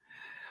में। तो।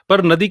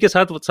 पर नदी के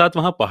साथ साथ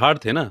वहां पहाड़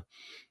थे ना,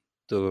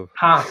 तो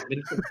हाँ,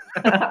 बिल्कुल।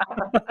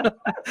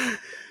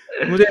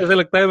 मुझे ऐसा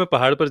लगता है मैं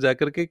पहाड़ पर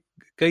जाकर के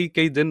कई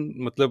कई दिन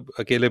मतलब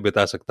अकेले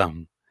बिता सकता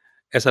हूँ,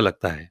 ऐसा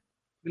लगता है।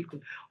 बिल्कुल।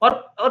 और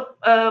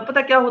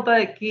पता क्या होता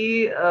है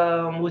कि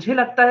मुझे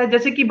लगता है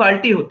जैसे कि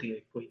बाल्टी होती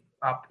है कोई,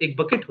 आप एक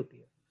बकेट होती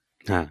है,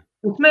 हाँ,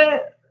 उसमें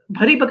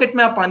भरी बकेट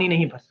में आप पानी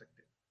नहीं भर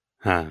सकते,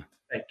 हाँ,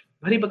 राइट?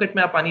 भरी बकेट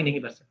में आप पानी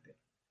नहीं भर सकते।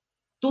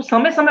 तो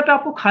समय-समय पे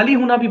आपको खाली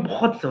होना भी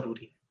बहुत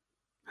ज़रूरी है।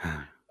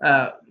 हाँ।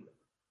 अ,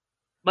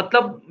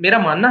 मतलब मेरा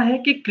मानना है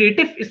कि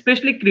क्रिएटिव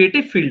स्पेशली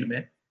क्रिएटिव फ़ील्ड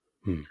में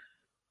हुँ,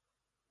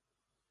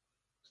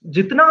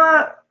 जितना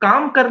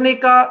काम करने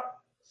का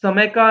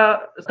समय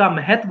का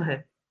महत्व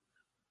है,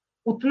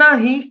 उतना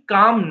ही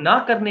काम ना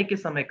करने के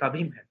समय का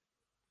भी महत्व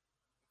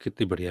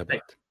कितनी बढ़िया है।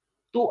 बात।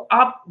 तो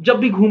आप जब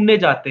भी घूमने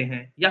जाते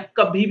हैं या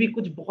कभी भी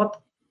कुछ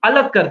बहुत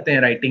अलग करते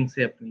हैं राइटिंग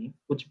से अपनी,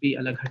 कुछ भी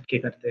अलग हट के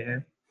करते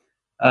हैं।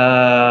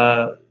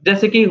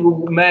 जैसे कि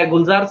मैं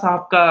गुलज़ार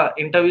साहब का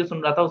इंटरव्यू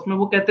सुन रहा था, उसमें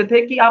वो कहते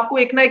थे कि आपको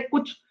एक ना एक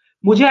कुछ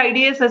मुझे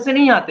आइडियाज़ ऐसे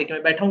नहीं आते कि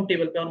मैं बैठा हूँ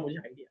टेबल पे और मुझे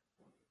आइडिया।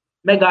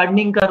 मैं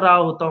गार्डनिंग कर रहा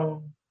होता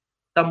हूँ,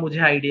 तब मुझे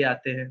आइडिया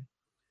आते हैं।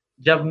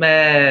 जब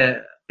मैं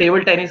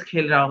टेबल टेनिस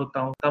खेल रहा होता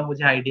हूँ, तब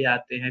मुझे आइडिया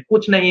आते हैं।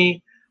 कुछ नहीं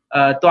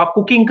तो आप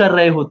कुकिंग कर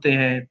रहे होते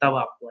हैं, तब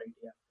आपको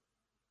आइडिया।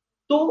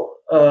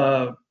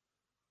 तो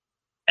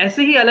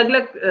ऐसे ही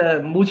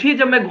अलग-अलग मुझे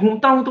जब मैं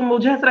घूमता हूँ, तो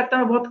मुझे ऐसा लगता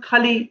है मैं बहुत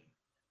खाली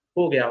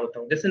हो गया होता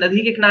हूँ। जैसे नदी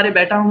के किनारे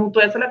बैठा हूँ,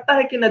 तो ऐसा लगता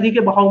है कि नदी के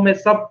बहाव में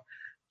सब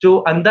जो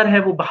अंदर है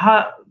वो बहा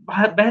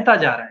बहा बहता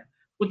जा रहा है।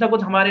 कुछ ना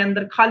कुछ हमारे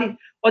अंदर खाली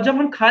और जब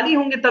हम खाली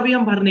होंगे तभी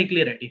हम भरने के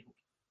लिए रेडी होंगे।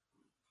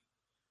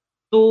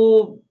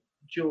 तो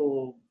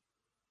जो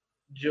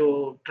जो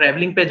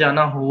ट्रैवलिंग पे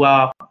जाना हुआ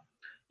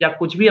या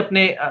कुछ भी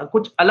अपने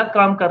कुछ अलग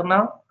काम करना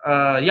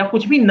या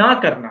कुछ भी ना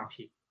करना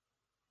भी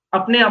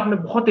अपने आप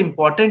में बहुत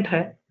इम्पोर्टेंट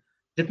है,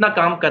 जितना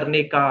काम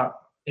करने का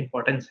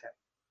इम्पोर्टेंस है।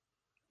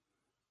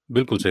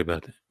 बिल्कुल सही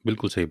बात है,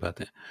 बिल्कुल सही बात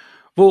है।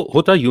 वो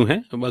होता यूँ है,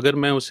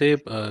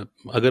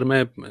 अगर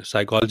मैं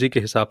साइकोलॉजी के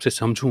हिसाब से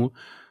समझूँ,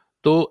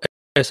 तो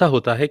ऐसा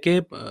होता है कि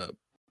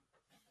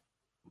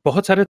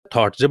बहुत सारे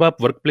थॉट्स जब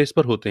आप वर्क प्लेस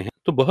पर होते हैं,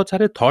 तो बहुत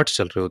सारे थॉट्स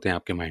चल रहे होते हैं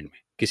आपके माइंड में।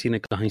 किसी ने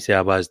कहीं से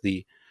आवाज़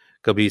दी,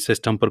 कभी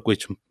सिस्टम पर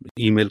कुछ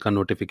ईमेल का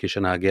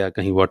नोटिफ़िकेशन आ गया,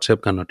 कहीं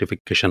व्हाट्सएप का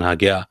नोटिफ़िकेशन आ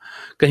गया,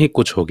 कहीं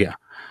कुछ हो गया।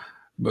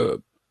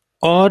 ब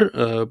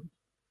और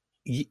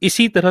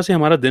इसी तरह से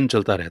हमारा दिन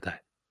चलता रहता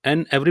है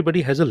and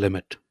everybody has a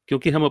limit,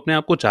 क्योंकि हम अपने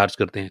आप को चार्ज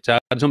करते हैं।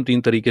 चार्ज हम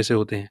 3 तरीके से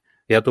होते हैं,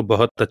 या तो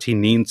बहुत अच्छी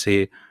नींद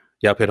से,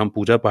 या फिर हम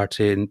पूजा-पाठ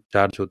से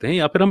चार्ज होते हैं,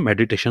 या फिर हम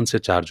मेडिटेशन से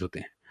चार्ज होते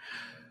हैं।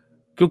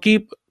 क्योंकि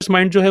इस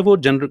माइंड जो है वो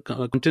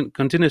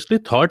कंटिन्यूअसली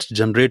थॉट्स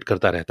जनरेट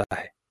करता रहता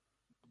है।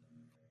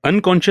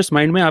 अनकॉन्शियस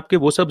माइंड में आपके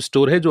वो सब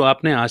स्टोर है जो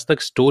आपने आज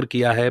तक स्टोर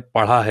किया है,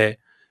 पढ़ा है,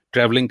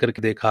 ट्रैवलिंग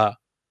करके देखा,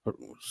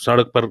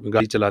 सड़क पर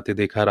गाड़ी चलाते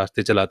देखा,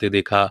 रास्ते चलाते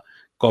देखा,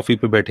 कॉफी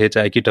पे बैठे,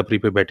 चाय की टपरी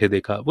पे बैठे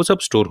देखा, वो सब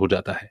स्टोर हो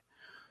जाता है।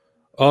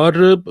 और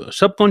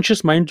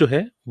सबकॉन्शियस माइंड जो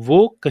है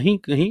वो कहीं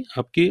कहीं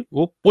आपकी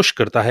वो पुश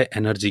करता है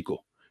एनर्जी को,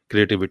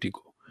 क्रिएटिविटी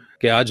को,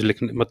 कि आज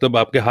लिखने मतलब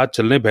आपके हाथ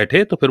चलने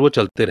बैठे तो फिर वो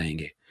चलते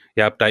रहेंगे,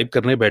 या आप टाइप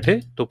करने बैठे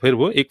तो फिर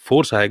वो एक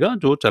फोर्स आएगा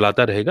जो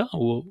चलाता रहेगा,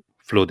 वो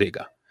फ्लो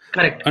देगा।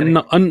 Correct,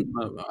 correct.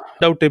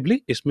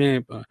 अनडाउटेबली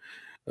इसमें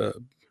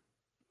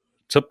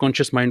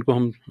सबकॉन्शियस माइंड को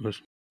हम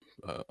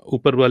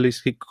ऊपर वाली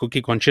इसकी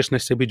क्योंकि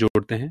कॉन्शियसनेस से भी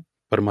जोड़ते हैं,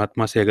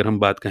 परमात्मा से अगर हम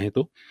बात कहें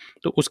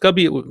तो उसका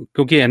भी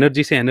क्योंकि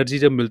एनर्जी से एनर्जी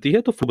जब मिलती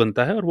है तो फ्लो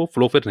बनता है और वो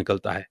फ्लो फिर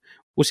निकलता है,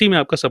 उसी में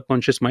आपका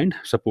सबकॉन्शियस माइंड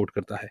सपोर्ट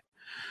करता है।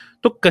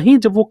 तो कहीं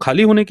जब वो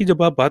खाली होने की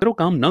जब आप बात करो,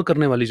 काम न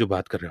करने वाली जो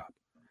बात कर रहे हो आप,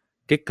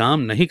 कि काम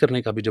नहीं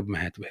करने का भी जब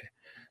महत्व है,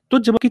 तो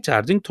जब आपकी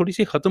चार्जिंग थोड़ी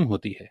सी खत्म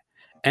होती है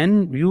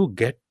एंड यू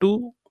गेट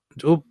टू,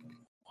 जो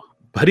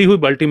भरी हुई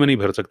बाल्टी में नहीं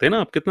भर सकते ना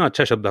आप, कितना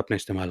अच्छा शब्द आपने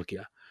इस्तेमाल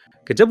किया,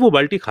 कि जब वो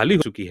बाल्टी खाली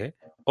हो चुकी है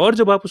और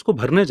जब आप उसको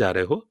भरने जा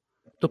रहे हो,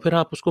 तो फिर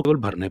आप उसको केवल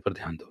भरने पर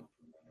ध्यान दो।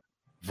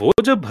 वो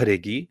जब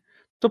भरेगी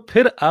तो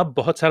फिर आप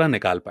बहुत सारा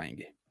निकाल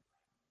पाएंगे।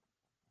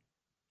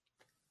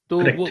 तो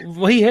वो करेक्ट।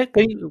 वही है,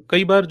 कई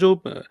कई बार जो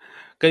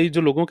कई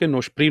जो लोगों के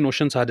प्री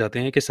नोशंस आ जाते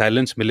हैं कि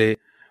साइलेंस मिले,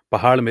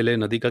 पहाड़ मिले,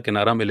 नदी का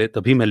किनारा मिले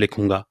तभी मैं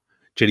लिखूंगा,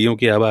 चिड़ियों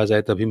की आवाज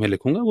आए तभी मैं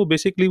लिखूंगा। वो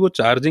बेसिकली वो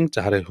चार्जिंग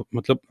चाह रहे हो,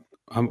 मतलब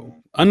हम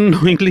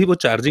अननोइंगली वो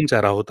चार्जिंग चाह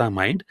रहा होता है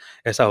माइंड,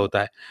 ऐसा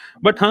होता है।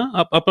 बट हाँ,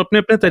 आप अपने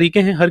अपने तरीके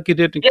हैं हर यस,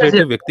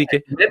 क्रिएटिव व्यक्ति यस।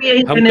 के। मैं भी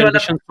यही हम कहने वाला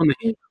था कंडीशन तो नहीं,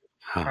 कि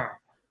हाँ, हाँ,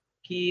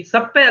 कि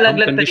सब पे हम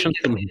अलग-अलग कंडीशन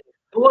तरीके तो से नहीं।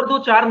 2 और 2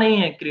 4 नहीं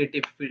है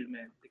क्रिएटिव फील्ड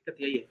में,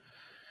 दिक्कत यही है।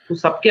 तो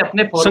सबके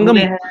अपने फ़ॉर्मूले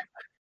संगम, हैं।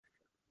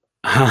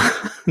 हाँ,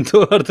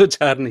 दो और दो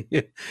चार नहीं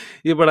है,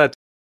 ये बड़ा अच्छा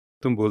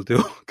तुम बोलते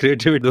हो,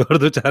 क्रिएटिविटी दो और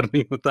दो चार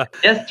नहीं होता।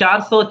 यस,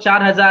 400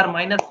 4000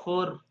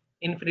 -4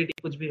 इन्फिनिटी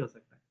कुछ भी हो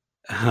सकता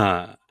है।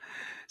 हाँ,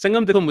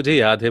 संगम देखो मुझे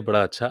याद है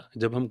बड़ा अच्छा,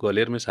 जब हम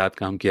ग्वालियर में साथ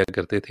काम किया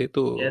करते थे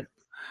तो यस,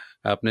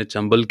 आपने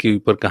चंबल के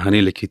ऊपर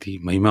कहानी लिखी थी,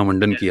 महिमा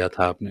मंडन यस। किया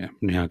था आपने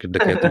अपने यहाँ के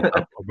डकैतों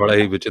का, बड़ा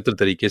ही विचित्र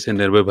तरीके से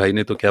निर्भय भाई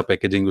ने तो क्या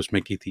पैकेजिंग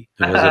उसमें की थी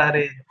गजब की।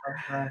 अरे!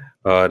 हाँ,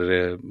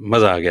 और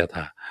मजा आ गया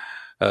था।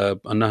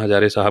 अन्ना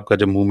हजारे साहब का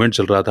जब मूवमेंट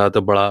चल रहा था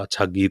तब बड़ा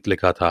अच्छा गीत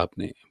लिखा था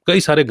आपने, कई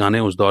सारे गाने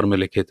उस दौर में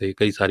लिखे थे,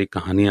 कई सारी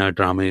कहानियां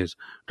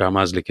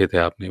ड्रामाज लिखे थे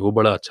आपने, वो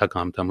बड़ा अच्छा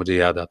काम था, मुझे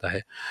याद आता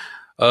है।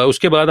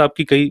 उसके बाद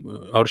आपकी कई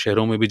और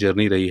शहरों में भी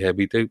जर्नी रही है,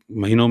 बीते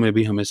महीनों में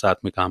भी हमें साथ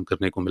में काम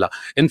करने को मिला।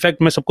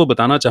 इनफैक्ट मैं सबको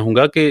बताना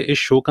चाहूँगा कि इस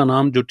शो का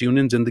नाम जो ट्यून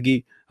इन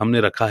ज़िंदगी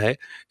हमने रखा है,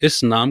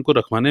 इस नाम को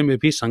रखवाने में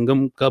भी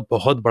संगम का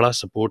बहुत बड़ा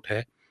सपोर्ट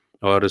है।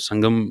 और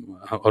संगम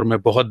और मैं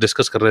बहुत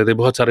डिस्कस कर रहे थे,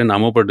 बहुत सारे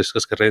नामों पर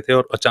डिस्कस कर रहे थे,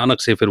 और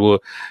अचानक से फिर वो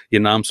ये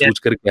नाम सूझ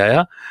करके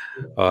आया।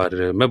 और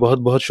मैं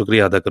बहुत-बहुत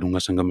शुक्रिया अदा करूँगा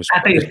संगम इस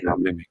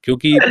मामले में,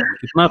 क्योंकि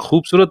इतना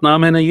खूबसूरत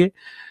नाम है ना ये।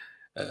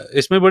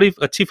 इसमें बड़ी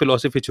अच्छी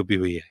फिलॉसफी छुपी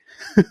हुई है।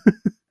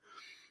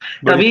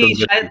 बड़ी कभी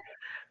फिलोसफी। शायद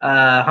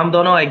हम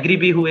दोनों एग्री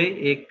भी हुए,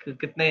 एक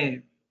कितने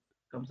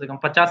कम से कम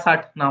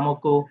 50-60 नामों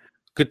को हाँ,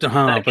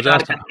 दरकिनार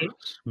 50 करके।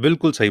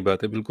 बिल्कुल सही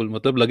बात है, बिल्कुल।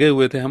 मतलब लगे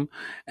हुए थे हम,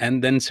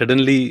 एंड देन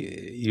सडनली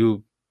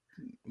यू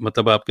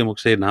मतलब आपके मुख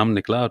से नाम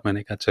निकला और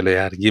मैंने कहा चलो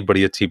यार ये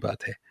बड़ी अच्छी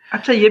बात है।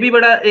 अच्छा, ये भी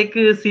बड़ा एक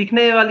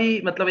सीखने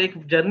वाली मतलब एक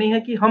जर्नी है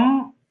कि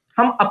हम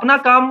अपना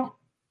काम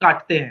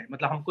काटते हैं,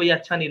 मतलब हमको ये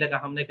अच्छा नहीं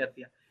लगा, हमने कर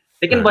दिया।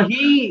 लेकिन हाँ,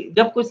 वही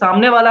जब कोई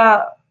सामने वाला,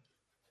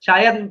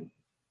 शायद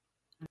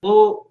वो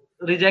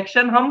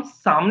रिजेक्शन हम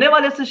सामने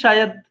वाले से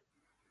शायद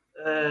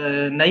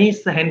नहीं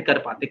सहन कर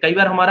पाते। कई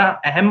बार हमारा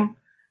अहम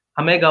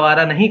हमें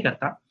गवारा नहीं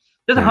करता।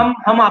 जैसे हाँ,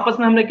 हम आपस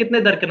में हमने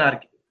कितने दरकिनार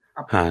किए।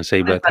 अब हाँ, सही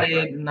इतने बात है।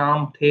 सारे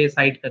नाम थे,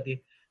 साइड कर दिए।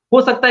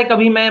 हो सकता है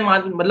कभी मैं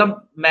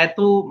मतलब मैं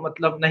तो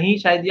मतलब नहीं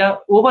शायद, या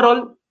ओवरऑल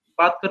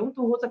बात करूँ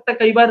तो हो सकता है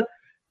कई बार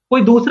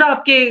कोई दूसरा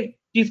आपके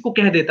चीज़ को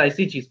कह देता है,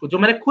 इसी चीज़ को जो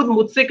मैंने खुद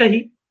मुझसे कही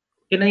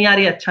कि नहीं यार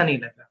ये अच्छा नहीं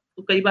लगा।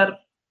 तो कई बार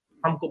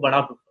हमको बड़ा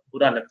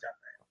बुरा लग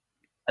जाता है।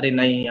 अरे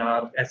नहीं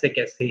यार ऐसे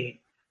कैसे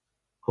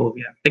हो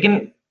गया?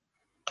 लेकिन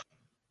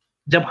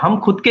जब हम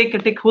खुद के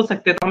क्रिटिक हो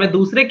सकते हैं तो हमें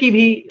दूसरे की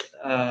भी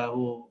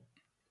वो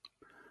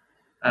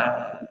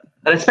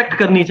रिस्पेक्ट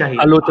करनी चाहिए।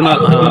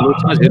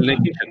 आलोचना झेलने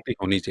की शक्ति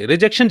होनी चाहिए,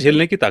 रिजेक्शन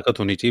झेलने की ताकत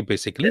होनी चाहिए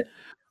बेसिकली।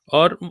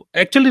 और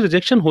एक्चुअली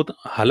रिजेक्शन होता,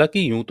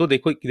 हालांकि यूं तो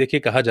देखिए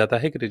कहा जाता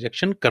है कि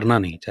रिजेक्शन करना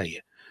नहीं चाहिए,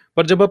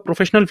 पर जब आप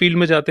प्रोफेशनल फील्ड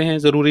में जाते हैं,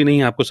 जरूरी नहीं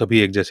है आपको सभी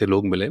एक जैसे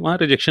लोग मिले, वहां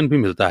रिजेक्शन भी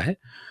मिलता है।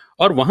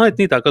 और वहां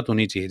इतनी ताकत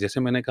होनी चाहिए, जैसे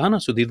मैंने कहा ना,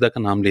 सुधीर दा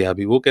का नाम लिया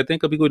अभी, वो कहते हैं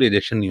कभी कोई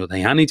रिजेक्शन नहीं होता,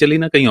 यहाँ नहीं चली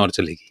ना कहीं और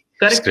चलेगी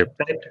करेक्ट, स्क्रिप्ट,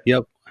 करेक्ट। या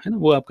है ना,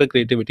 वो आपका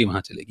क्रिएटिविटी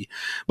वहां चलेगी।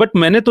 बट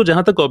मैंने तो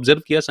जहां तक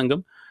ऑब्जर्व किया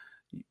संगम,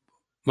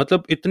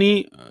 मतलब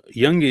इतनी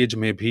यंग एज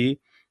में भी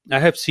आई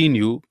हैव सीन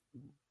यू,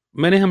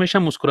 मैंने हमेशा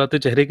मुस्कुराते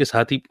चेहरे के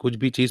साथ ही कुछ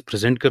भी चीज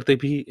प्रेजेंट करते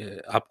भी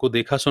आपको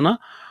देखा सुना।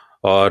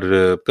 और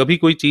कभी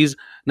कोई चीज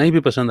नहीं भी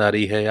पसंद आ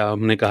रही है, या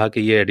हमने कहा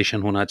कि ये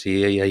एडिशन होना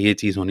चाहिए या ये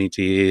चीज होनी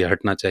चाहिए या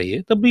हटना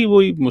चाहिए, तब भी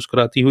वही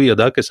मुस्कुराती हुई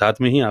अदा के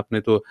साथ में ही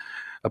आपने तो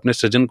अपने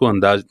सृजन को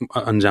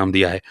अंजाम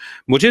दिया है।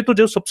 मुझे तो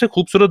जो सबसे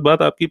खूबसूरत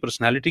बात आपकी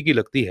पर्सनैलिटी की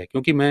लगती है,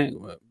 क्योंकि मैं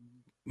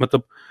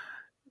मतलब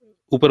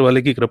ऊपर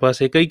वाले की कृपा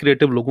से कई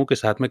क्रिएटिव लोगों के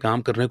साथ में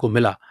काम करने को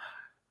मिला।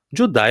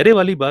 जो दायरे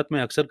वाली बात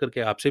मैं अक्सर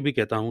करके आपसे भी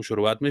कहता हूँ,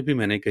 शुरुआत में भी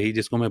मैंने कही,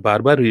 जिसको मैं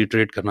बार-बार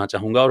रिइटरेट करना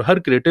चाहूँगा, और हर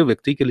क्रिएटिव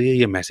व्यक्ति के लिए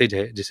ये मैसेज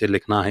है, जिसे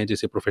लिखना है,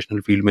 जिसे प्रोफेशनल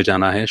फील्ड में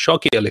जाना है,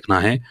 शौकिया लिखना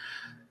है,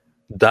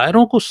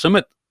 दायरों को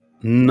सीमित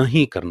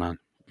नहीं करना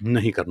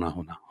नहीं करना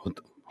होना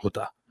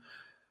होता।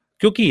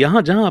 क्योंकि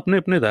यहाँ जहाँ आपने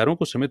अपने दायरों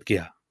को सीमित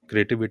किया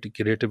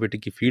क्रिएटिविटी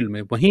की फील्ड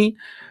में, वहीं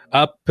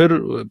आप फिर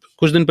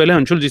कुछ दिन पहले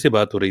अंशुल जी से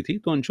बात हो रही थी,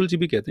 तो अंशुल जी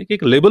भी कहते हैं कि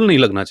एक लेबल नहीं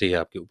लगना चाहिए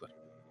आपके ऊपर।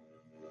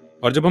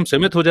 और जब हम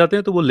सीमित हो जाते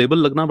हैं तो वो लेबल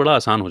लगना बड़ा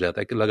आसान हो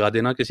जाता है, कि लगा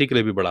देना किसी के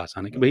लिए भी बड़ा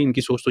आसान है कि भाई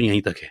इनकी सोच तो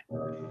यहीं तक है।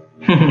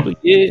 तो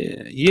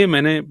ये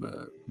मैंने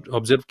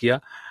ऑब्जर्व किया।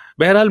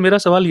 बहरहाल मेरा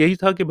सवाल यही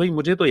था कि भाई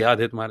मुझे तो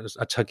याद है तुम्हारा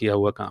अच्छा किया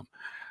हुआ काम,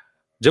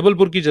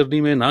 जबलपुर की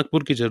जर्नी में,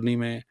 नागपुर की जर्नी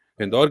में,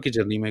 इंदौर की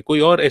जर्नी में, कोई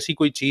और ऐसी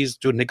कोई चीज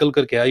जो निकल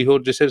करके आई हो,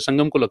 जिसे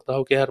संगम को लगता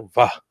हो कि यार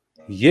वाह,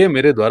 ये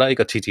मेरे द्वारा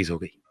एक अच्छी चीज हो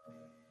गई,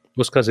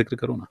 उसका जिक्र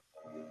करो ना।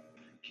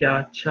 क्या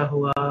अच्छा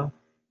हुआ?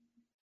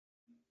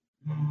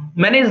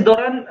 मैंने इस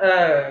दौरान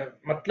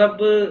मतलब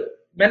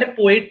मैंने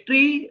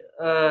पोएट्री,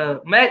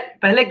 मैं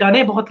पहले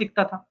गाने बहुत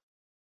लिखता था।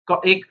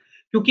 एक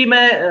क्योंकि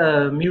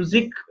मैं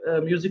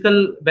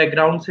म्यूजिकल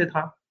बैकग्राउंड से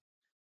था।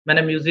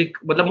 मैंने म्यूजिक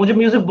मतलब मुझे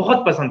म्यूजिक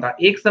बहुत पसंद था।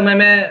 एक समय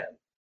में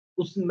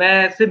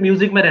मैं सिर्फ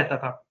म्यूजिक में रहता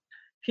था।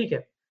 ठीक है?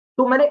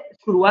 तो मैंने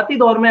शुरुआती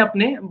दौर में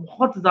अपने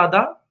बहुत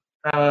ज़्यादा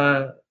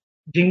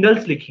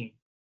जिंगल्स लिखी,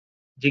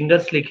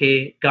 जिंगल्स लिखे,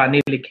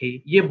 गाने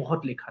लिखे, ये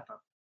बहुत लिखा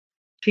था।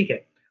 ठीक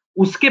है?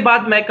 उसके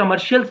बाद मैं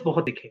कमर्शियल्स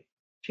बहुत लिखे।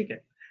 ठीक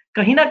है?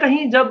 कहीं न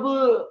कहीं जब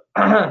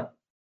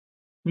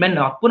मैं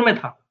नागपुर में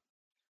था,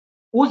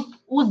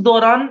 उस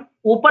दौरान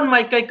ओपन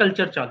माइक का एक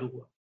कल्चर चालू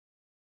हुआ,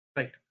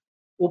 राइट?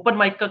 ओपन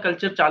माइक का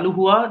कल्चर चालू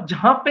हुआ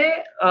जहाँ पे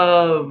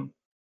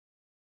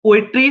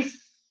पोएट्रीज़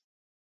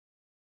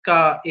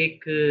का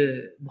एक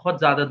बहुत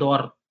ज़्यादा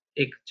दौर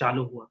एक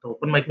चालू हुआ था।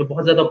 ओपन माइक में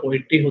बहुत ज़्यादा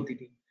पोएट्री होती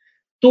थी।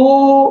 तो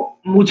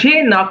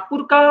मुझे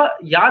नागपुर का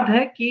याद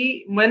है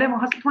कि मैंने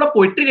वहाँ से थोड़ा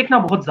पोएट्री लिखना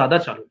बहुत ज़्यादा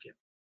चालू किया।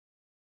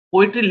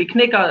 पोएट्री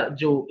लिखने का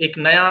जो एक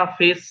नया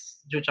फ़ेज़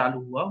जो चालू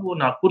हुआ, वो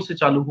नागपुर से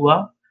चालू हुआ।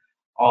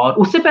 और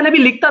उससे पहले भी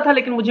लिखता था,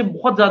 लेकिन मुझे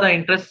बहुत ज़्यादा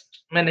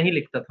इंटरेस्ट मैं नहीं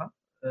लिखता था।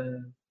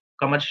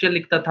 कमर्शियल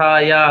लिखता था,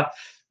 या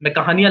मैं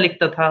कहानियाँ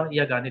लिखता था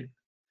या गाने लिखता।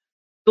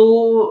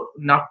 तो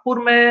नागपुर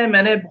में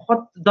मैंने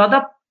बहुत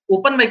ज़्यादा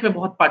ओपन माइक में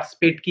बहुत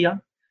पार्टिसिपेट किया,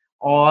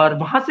 और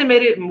वहाँ से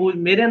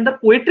मेरे अंदर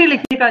पोएट्री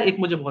लिखने का एक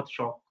मुझे बहुत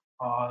शौक।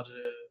 और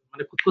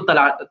मैंने खुद को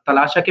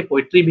तलाशा कि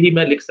पोएट्री भी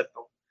मैं लिख सकता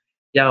हूँ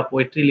या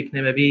पोएट्री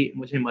लिखने में भी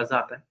मुझे मज़ा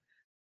आता है।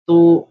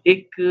 तो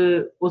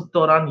एक उस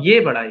दौरान ये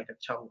बड़ा एक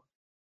अच्छा हुआ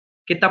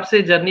कि तब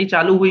से जर्नी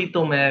चालू हुई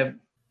तो मैं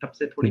तब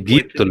से थोड़ी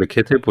गीत पोएट्री तो लिख।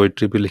 लिखे थे,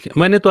 पोएट्री भी लिखे।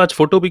 मैंने तो आज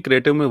फोटो भी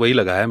क्रिएटिव में वही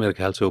लगाया, मेरे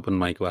ख्याल से ओपन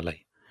माइक वाला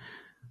ही।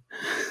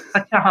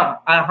 अच्छा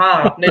हाँ, हाँ,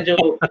 आपने जो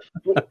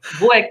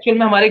वो एक्चुअल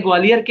में हमारे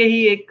ग्वालियर के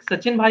ही एक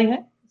सचिन भाई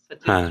हैं,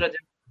 सचिन हाँ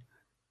सृजन।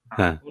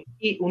 हाँ, हाँ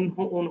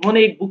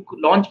उन्होंने एक बुक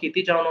लॉन्च की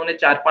थी जहाँ उन्होंने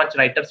 4-5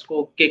 राइटर्स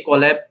को के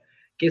कोलैब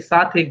के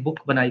साथ एक बुक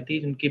बनाई थी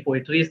जिनकी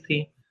पोएट्रीज़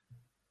थी।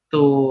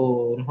 तो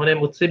उन्होंने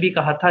मुझसे भी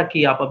कहा था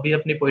कि आप अभी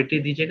अपनी पोएट्री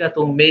दीजिएगा,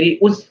 तो मेरी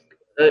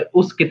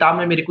उस किताब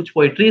में मेरी कुछ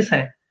पोएट्रीज़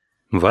हैं।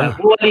 वाह।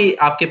 वो वाली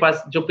आपके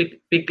पास जो पिक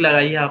पिक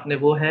लगाई है आपने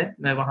वो है,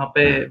 मैं वहाँ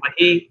पे हाँ।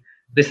 वही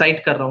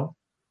रिसाइट कर रहा हूँ,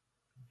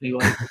 ये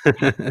वाली।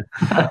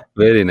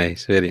 Very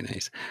nice, very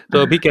nice.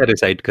 तो अभी क्या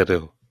रिसाइट कर रहे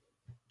हो?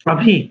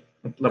 अभी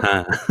मतलब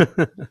हाँ।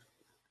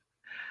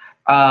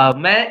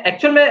 मैं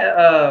एक्चुअल में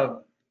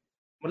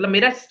मतलब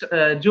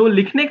मेरा जो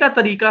लिखने का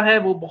तरीका है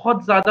वो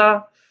बहुत ज़्यादा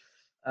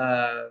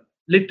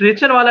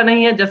लिटरेचर वाला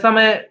नहीं है, जैसा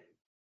मैं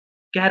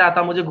कह रहा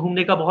था मुझे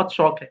घूमने का बहुत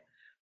शौक है।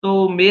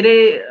 तो मेरे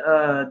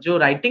जो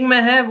राइटिंग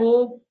में है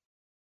वो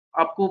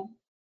आपको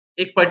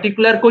एक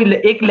पर्टिकुलर कोई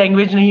एक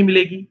लैंग्वेज नहीं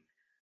मिलेगी,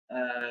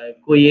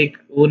 कोई एक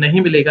वो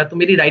नहीं मिलेगा। तो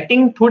मेरी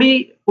राइटिंग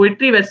थोड़ी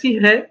पोएट्री वैसी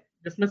है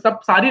जिसमें सब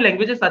सारी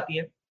लैंग्वेजेस आती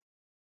हैं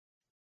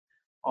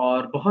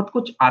और बहुत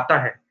कुछ आता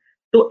है।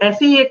 तो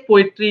ऐसी ही एक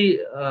पोएट्री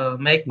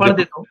मैं एक पढ़ देखो,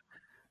 देता हूँ।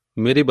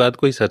 मेरी बात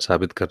को ही सच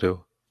साबित कर रहे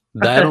हो,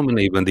 दायरों में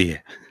नहीं बंधी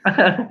है।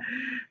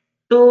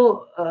 तो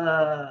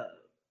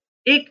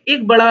एक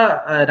एक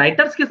बड़ा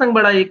राइटर्स के संग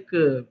बड़ा एक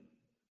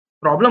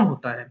प्रॉब्लम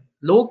होता है।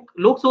 लोग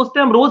लोग सोचते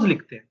हैं हम रोज़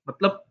लिखते हैं,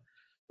 मतलब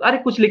अरे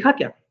कुछ लिखा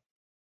क्या?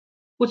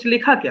 कुछ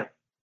लिखा क्या?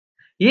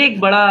 ये एक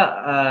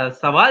बड़ा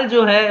सवाल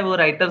जो है वो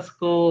राइटर्स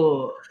को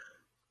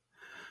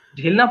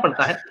झेलना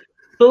पड़ता है।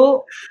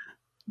 तो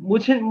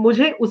मुझे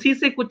मुझे उसी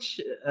से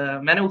कुछ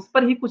मैंने उस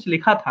पर ही कुछ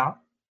लिखा था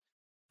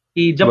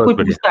कि जब बहुत कोई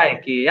बढ़िया। पूछता है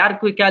कि यार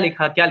कोई क्या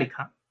लिखा, क्या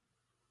लिखा?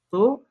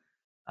 तो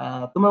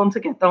तो मैं उनसे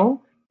कहता हूँ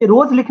कि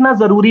रोज़ लिखना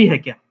ज़रूरी है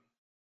क्या?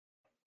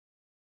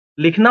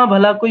 लिखना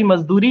भला कोई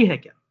मज़दूरी है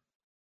क्या?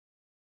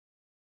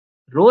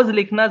 रोज़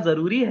लिखना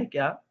ज़रूरी है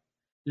क्या?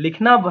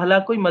 लिखना भला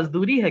कोई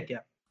मज़दूरी है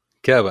क्या?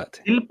 क्या बात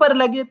है। दिल पर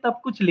लगे तब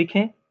कुछ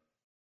लिखें,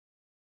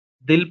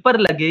 दिल पर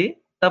लगे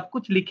तब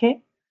कुछ लिखें,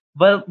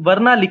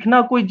 वरना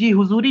लिखना कोई जी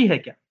हुज़ूरी है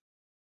क्या?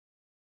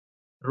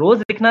 रोज़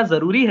लिखना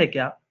ज़रूरी है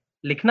क्या?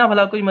 लिखना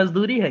भला कोई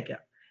मज़दूरी है क्या?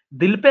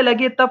 दिल पे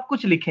लगे तब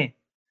कुछ लिखें,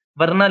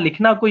 वरना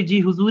लिखना कोई जी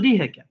हुज़ूरी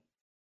है क्या?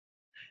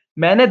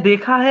 मैंने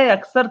देखा है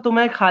अक्सर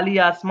तुम्हें खाली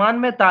आसमान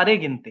में तारे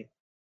गिनते।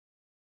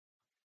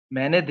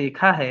 मैंने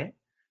देखा है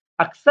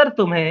अक्सर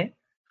तुम्हें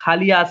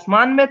खाली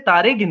आसमान में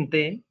तारे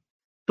गिनते,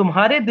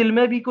 तुम्हारे दिल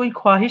में भी कोई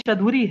ख्वाहिश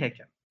अधूरी है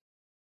क्या?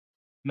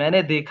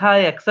 मैंने देखा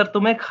है अक्सर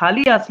तुम्हें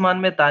खाली आसमान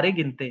में तारे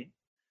गिनते,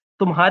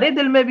 तुम्हारे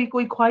दिल में भी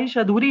कोई ख्वाहिश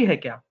अधूरी है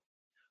क्या?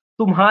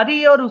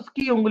 तुम्हारी और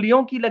उसकी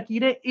उंगलियों की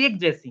लकीरें एक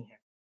जैसी हैं।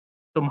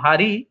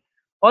 तुम्हारी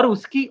और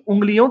उसकी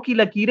उंगलियों की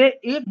लकीरें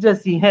एक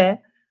जैसी हैं,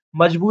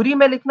 मजबूरी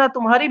में लिखना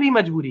तुम्हारी भी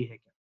मजबूरी है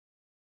क्या?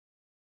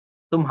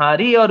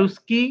 तुम्हारी और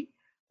उसकी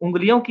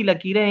उंगलियों की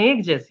लकीरें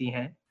एक जैसी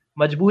हैं,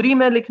 मजबूरी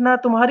में लिखना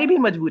तुम्हारी भी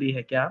मजबूरी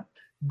है क्या?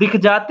 दिख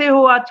जाते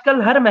हो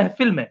आजकल हर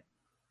महफिल में,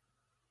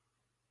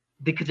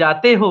 दिख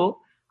जाते हो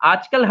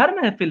आजकल हर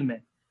महफिल में,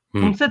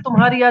 हम्म। तुमसे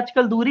तुम्हारी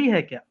आजकल दूरी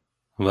है क्या?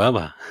 वाह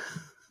वाह।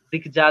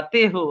 दिख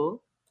जाते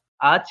हो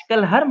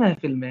आजकल हर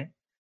महफिल में,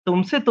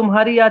 तुमसे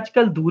तुम्हारी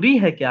आजकल दूरी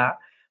है क्या?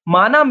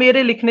 माना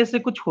मेरे लिखने से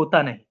कुछ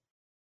होता नहीं,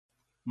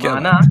 क्या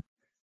माना बात।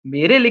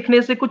 मेरे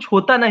लिखने से कुछ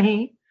होता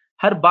नहीं,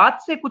 हर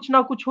बात से कुछ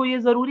ना कुछ हो ये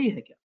ज़रूरी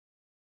है क्या?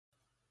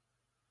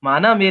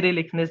 माना मेरे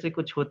लिखने से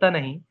कुछ होता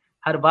नहीं,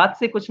 हर बात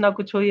से कुछ ना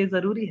कुछ हो ये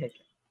ज़रूरी है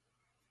क्या?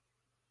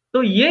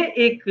 तो ये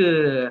एक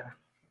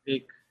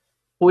एक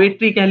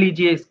पोएट्री कह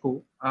लीजिए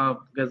इसको,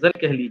 आप गज़ल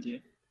कह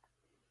लीजिए,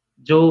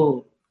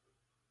 जो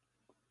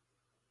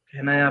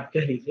कहना है आप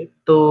कह लीजिए।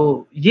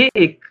 तो ये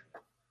एक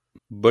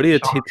बड़ी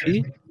अच्छी शौक थी,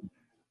 है।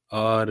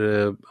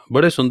 और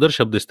बड़े सुंदर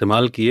शब्द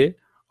इस्तेमाल किए,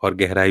 और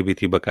गहराई भी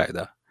थी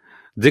बकायदा।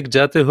 दिख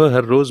जाते हो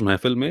हर रोज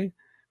महफिल में,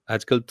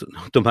 आजकल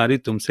तुम्हारी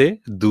तुमसे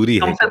दूरी है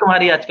तुमसे क्या?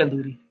 तुम्हारी आजकल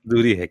दूरी।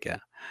 दूरी है क्या?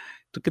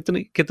 तो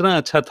कितना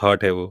अच्छा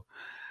थॉट है वो।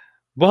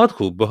 बहुत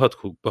खूब, बहुत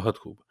खूब, बहुत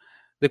खूब।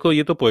 देखो,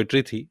 ये तो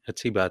पोएट्री थी,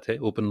 अच्छी बात है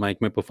ओपन माइक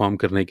में परफॉर्म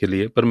करने के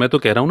लिए, पर मैं तो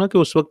कह रहा हूँ ना कि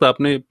उस वक्त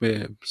आपने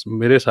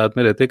मेरे साथ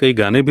में रहते कई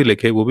गाने भी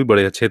लिखे, वो भी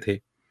बड़े अच्छे थे।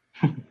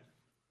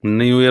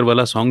 न्यू ईयर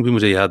वाला सॉन्ग भी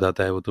मुझे याद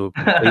आता है, वो तो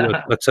कई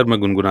अक्सर मैं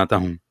गुनगुनाता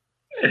हूँ।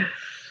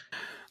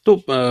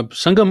 तो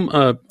संगम,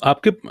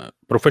 आपके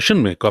प्रोफेशन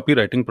में, कॉपी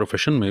राइटिंग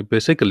प्रोफेशन में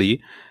बेसिकली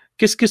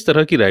किस किस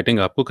तरह की राइटिंग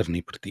आपको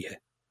करनी पड़ती है?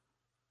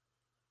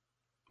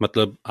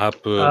 मतलब अ,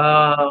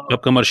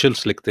 आप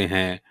कमर्शियल्स लिखते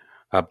हैं,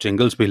 आप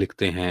जिंगल्स भी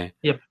लिखते हैं,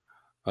 यप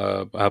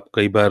आप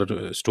कई बार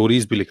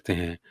स्टोरीज भी लिखते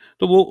हैं,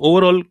 तो वो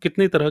ओवरऑल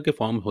कितने तरह के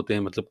फॉर्म होते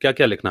हैं? मतलब क्या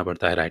क्या लिखना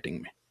पड़ता है राइटिंग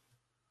में?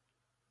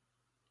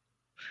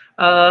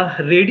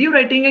 रेडियो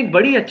राइटिंग एक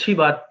बड़ी अच्छी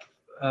बात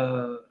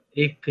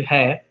एक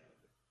है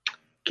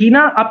कि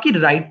ना आपकी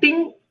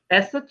राइटिंग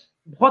ऐसा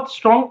बहुत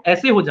स्ट्रांग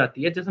ऐसे हो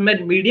जाती है, जैसे मैं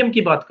मीडियम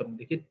की बात करूँ,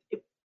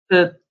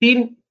 देखिए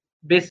 3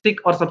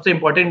 बेसिक और सबसे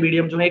इम्पोर्टेंट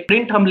मीडियम जो है, एक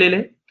प्रिंट हम ले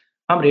लें,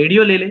 हम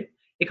रेडियो ले लें,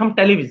 एक हम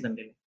टेलीविज़न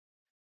ले लें।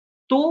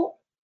 तो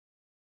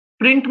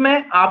प्रिंट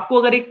में आपको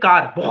अगर एक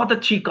कार, बहुत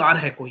अच्छी कार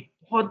है कोई,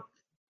 बहुत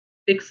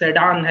एक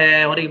सेडान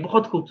है और एक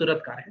बहुत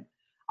खूबसूरत कार है,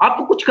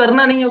 आपको कुछ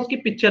करना नहीं है, उसकी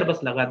पिक्चर बस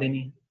लगा देनी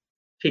है,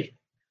 ठीक है।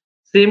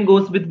 Same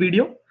goes with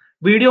video,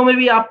 video में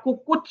भी आपको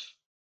कुछ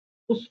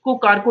उसको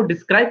कार को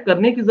डिस्क्राइब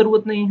करने की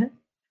ज़रूरत नहीं है।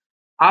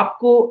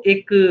 आपको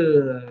एक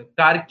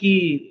कार की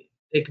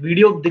एक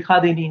वीडियो दिखा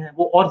देनी है,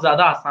 वो और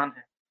ज़्यादा आसान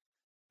है।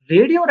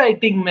 रेडियो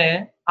राइटिंग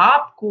में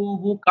आपको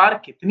वो कार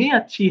कितनी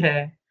अच्छी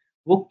है,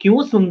 वो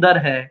क्यों सुंदर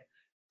है,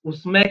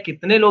 उसमें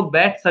कितने लोग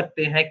बैठ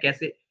सकते हैं,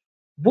 कैसे,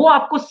 वो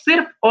आपको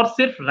सिर्फ़ और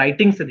सिर्फ़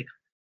राइटिंग से दिखा,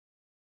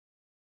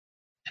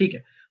 ठीक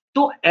है।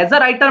 तो एज़ अ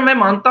राइटर मैं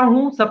मानता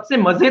हूँ सबसे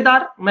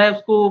मज़ेदार, मैं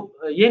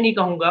उसको ये नहीं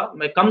कहूँगा,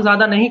 मैं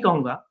कम-ज़्यादा नहीं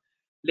कहूँगा,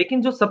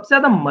 लेकिन जो सबसे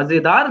ज़्यादा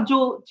मज़ेदार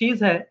जो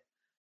चीज़ है,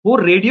 वो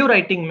रेडियो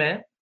राइटिंग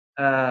में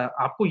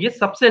आपको ये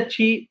सबसे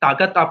अच्छी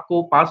ताकत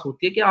आपको पास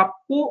होती है कि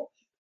आपको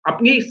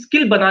अपनी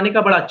स्किल बनाने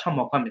का बड़ा अच्छा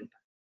मौका मिलता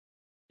है,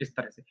 इस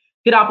तरह से।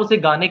 फिर आप उसे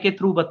गाने के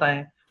थ्रू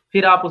बताएँ,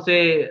 फिर आप उसे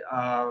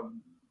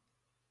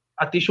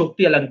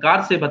अतिशयोक्ति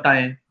अलंकार से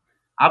बताएँ,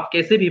 आप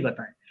कैसे भी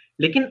बताएँ।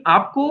 लेकिन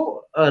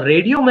आपको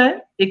रेडियो में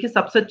एक ये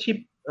सबसे अच्छी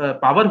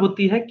पावर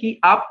होती है कि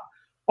आप,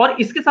 और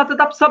इसके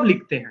साथ-साथ आप सब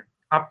लिखते हैं।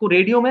 आपको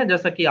रेडियो में,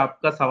 जैसा कि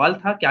आपका सवाल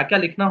था, क्या-क्या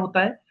लिखना होता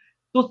है,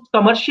 तो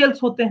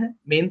कमर्शियल्स होते हैं,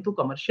 मेन तो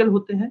कमर्शियल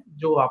होते हैं,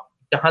 जो आप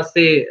जहाँ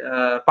से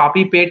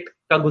पापी पेट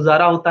का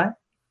गुज़ारा होता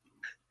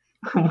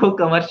है। वो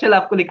कमर्शियल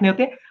आपको लिखने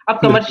होते हैं। अब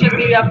कमर्शियल बिल्कुल।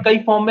 के लिए आप कई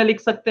फॉर्म में लिख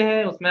सकते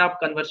हैं, उसमें आप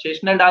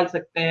कन्वर्सेशनल डाल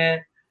सकते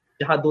हैं,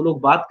 जहाँ 2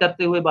 लोग बात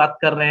करते हुए बात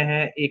कर रहे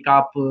हैं, एक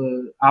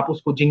आप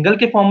उसको जिंगल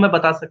के फॉर्म में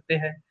बता सकते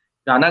हैं,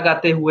 गाना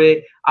गाते हुए,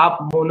 आप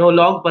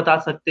मोनोलॉग बता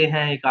सकते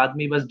हैं, एक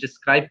आदमी बस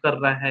डिस्क्राइब कर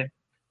रहा है।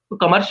 तो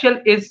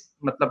कमर्शियल इज़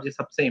मतलब ये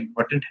सबसे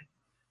इम्पोर्टेंट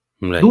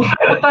है। राइट।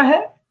 दूसरा होता है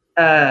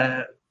अ,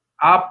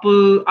 आप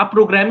आप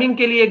प्रोग्रामिंग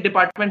के लिए एक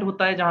डिपार्टमेंट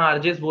होता है जहाँ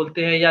आरजेस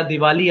बोलते हैं, या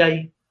दिवाली आई,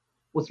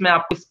 उसमें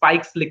आप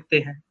स्पाइक्स लिखते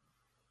हैं।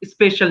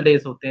 स्पेशल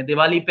डेज़ होते हैं।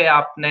 दिवाली पे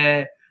आपने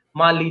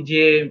मान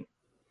लीजिए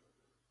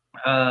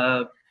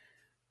अ,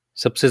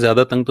 सबसे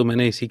ज़्यादा तंग तो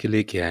मैंने इसी के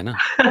लिए किया है ना।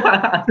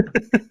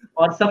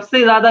 और सबसे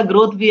ज़्यादा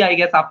ग्रोथ भी आई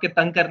गेस आपके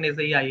तंग करने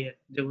से ही आई है,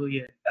 जो हुई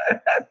है।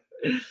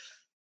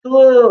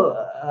 तो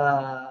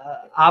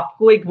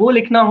आपको एक वो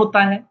लिखना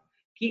होता है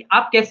कि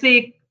आप कैसे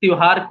एक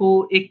त्योहार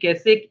को, एक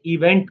कैसे एक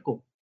इवेंट को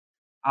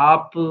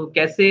आप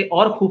कैसे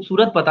और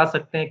खूबसूरत बता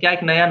सकते हैं, क्या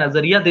एक नया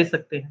नज़रिया दे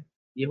सकते हैं,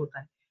 ये होता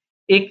है।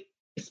 एक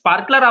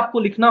स्पार्कलर आपको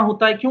लिखना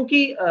होता है,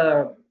 क्योंकि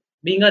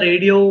बीइंग अ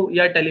रेडियो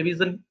या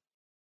टेलीविज़न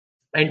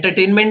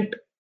एंटरटेनमेंट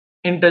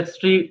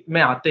इंडस्ट्री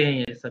में आते हैं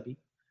ये सभी।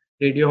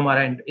 रेडियो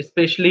हमारा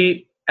स्पेशली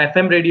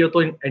एफएम रेडियो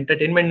तो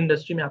एंटरटेनमेंट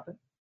इंडस्ट्री में आता है।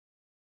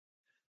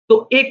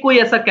 तो एक कोई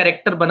ऐसा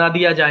कैरेक्टर बना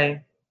दिया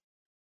जाए,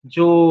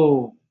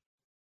 जो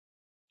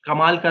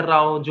कमाल कर रहा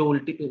हो, जो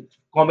उल्टी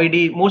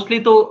कॉमेडी, मोस्टली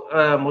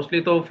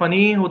तो फनी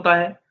ही होता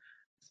है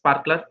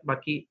स्पार्कलर।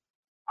 बाकी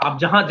आप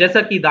जहाँ,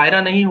 जैसा कि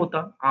दायरा नहीं होता,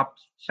 आप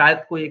शायद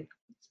कोई एक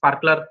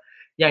स्पार्कलर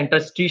या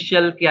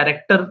इंटरस्टिशियल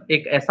कैरेक्टर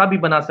एक ऐसा भी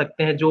बना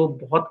सकते हैं जो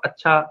बहुत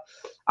अच्छा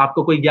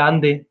आपको कोई ज्ञान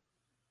दे,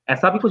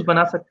 ऐसा भी कुछ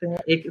बना सकते हैं।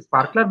 एक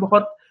स्पार्कलर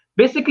बहुत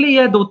बेसिकली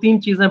यह 2-3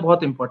 चीज़ें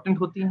बहुत इम्पोर्टेंट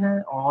होती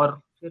हैं, और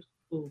फिर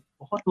तो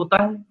बहुत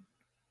होता है।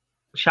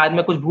 शायद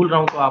मैं कुछ भूल रहा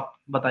हूँ तो आप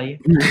बताइए?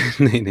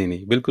 नहीं, नहीं,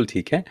 नहीं, बिल्कुल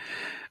ठीक है।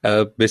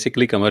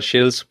 Basically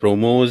commercials,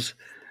 promos,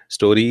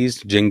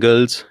 stories,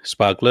 jingles,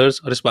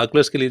 sparklers, और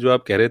स्पार्कलर्स के लिए जो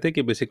आप कह रहे थे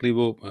कि बेसिकली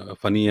वो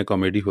फ़नी या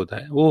कॉमेडी होता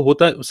है, वो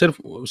होता है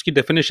सिर्फ़, उसकी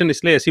डेफ़िनेशन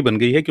इसलिए ऐसी बन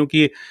गई है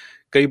क्योंकि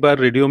कई बार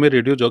रेडियो में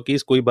रेडियो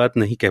जॉकीज़ कोई बात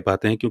नहीं कह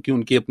पाते हैं क्योंकि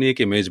उनकी अपनी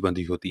एक इमेज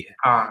बंधी होती है।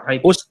 हाँ,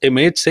 राइट। उस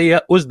इमेज से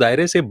या उस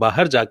दायरे से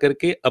बाहर जाकर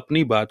के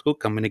अपनी बात को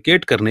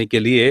कम्युनिकेट करने के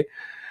लिए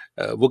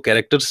वो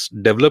कैरेक्टर्स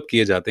डेवलप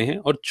किए जाते हैं,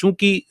 और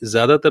चूंकि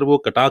ज्यादातर वो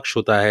कटाक्ष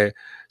होता है,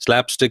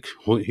 स्लैपस्टिक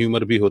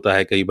ह्यूमर भी होता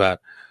है कई बार,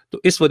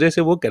 तो इस वजह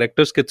से वो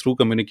कैरेक्टर्स के थ्रू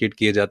कम्युनिकेट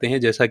किए जाते हैं,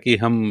 जैसा कि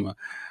हम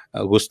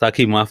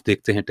गुस्ताखी माफ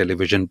देखते हैं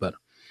टेलीविजन पर,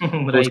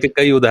 तो उसके राइट।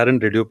 कई उदाहरण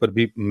रेडियो पर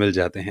भी मिल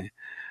जाते हैं।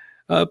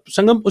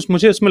 संगम, उस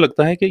मुझे इसमें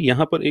लगता है कि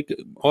यहाँ पर एक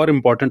और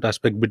इम्पॉर्टेंट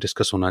एस्पेक्ट भी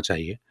डिस्कस होना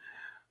चाहिए।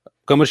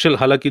 कमर्शियल,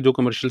 हालांकि जो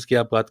कमर्शियल्स की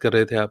आप बात कर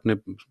रहे थे, आपने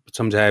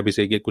समझाया भी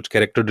सही कि कुछ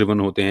कैरेक्टर ड्रिवन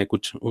होते हैं,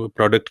 कुछ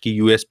प्रोडक्ट की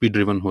यूएसपी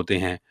ड्रिवन होते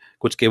हैं,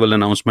 कुछ केवल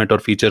अनाउंसमेंट और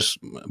फीचर्स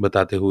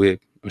बताते हुए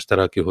इस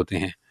तरह के होते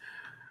हैं।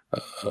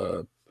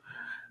 अ,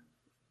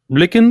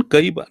 लेकिन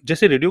कई बार,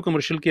 जैसे रेडियो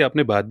कमर्शियल की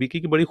आपने बात भी की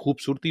कि बड़ी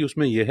खूबसूरती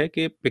उसमें यह है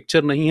कि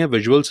पिक्चर नहीं है,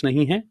 विजुअल्स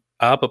नहीं है,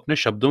 आप अपने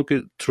शब्दों के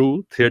through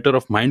theatre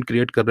of mind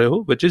create कर रहे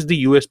हो, which is the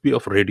USP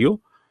of radio,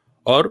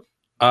 और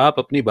आप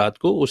अपनी बात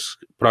को, उस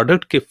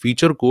प्रोडक्ट के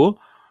फीचर को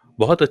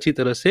बहुत अच्छी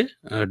तरह से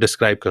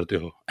डिस्क्राइब करते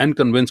हो एंड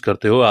कन्विंस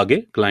करते हो आगे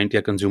क्लाइंट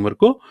या कंज्यूमर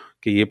को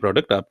कि ये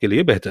प्रोडक्ट आपके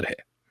लिए बेहतर है।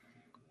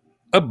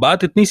 अब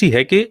बात इतनी सी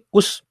है कि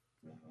उस,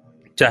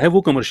 चाहे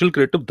वो कमर्शियल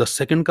क्रिएटिव 10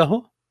 सेकंड का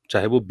हो,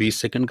 चाहे वो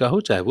 20 सेकंड का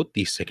हो, चाहे वो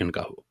 30 सेकंड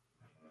का हो,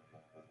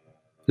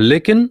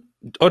 लेकिन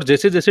और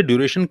जैसे जैसे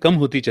ड्यूरेशन कम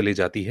होती चली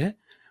जाती है,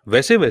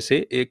 वैसे वैसे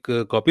एक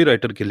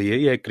कॉपीराइटर के लिए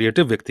या एक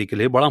क्रिएटिव व्यक्ति के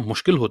लिए बड़ा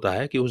मुश्किल होता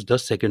है कि उस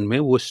 10 सेकंड में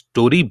वो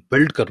स्टोरी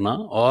बिल्ड करना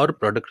और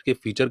प्रोडक्ट के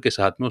फीचर के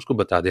साथ में उसको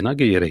बता देना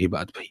कि ये रही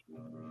बात भाई।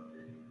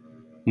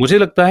 मुझे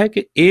लगता है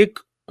कि एक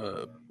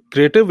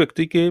क्रिएटिव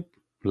व्यक्ति के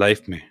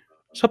लाइफ में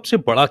सबसे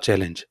बड़ा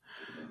चैलेंज,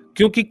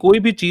 क्योंकि कोई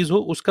भी चीज हो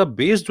उसका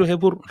बेस जो है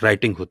वो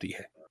राइटिंग होती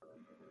है।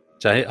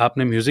 चाहे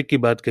आपने म्यूजिक की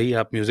बात कही,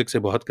 आप म्यूजिक से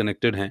बहुत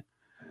कनेक्टेड हैं,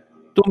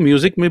 तो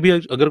म्यूजिक में भी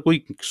अगर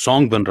कोई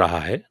सॉन्ग बन रहा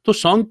है तो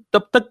सॉन्ग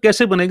तब तक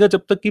कैसे बनेगा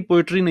जब तक कि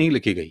पोएट्री नहीं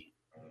लिखी गई,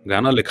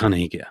 गाना लिखा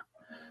नहीं गया।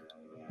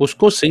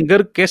 उसको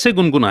सिंगर कैसे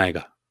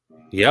गुनगुनाएगा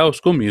या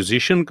उसको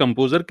म्यूजिशियन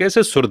कंपोजर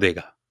कैसे सुर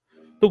देगा,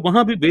 तो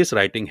वहां भी बेस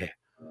राइटिंग है।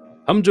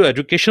 हम जो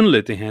एजुकेशन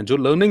लेते हैं, जो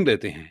लर्निंग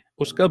लेते हैं,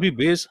 उसका भी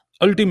बेस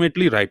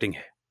अल्टीमेटली राइटिंग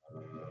है।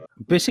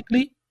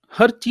 बेसिकली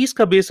हर चीज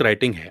का बेस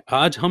राइटिंग है।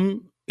 आज हम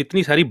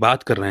इतनी सारी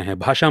बात कर रहे हैं,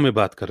 भाषा में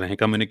बात कर रहे हैं,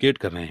 कम्युनिकेट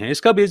कर रहे हैं,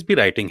 इसका बेस भी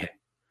राइटिंग है।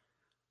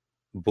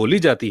 बोली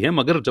जाती है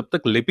मगर जब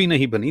तक लिपि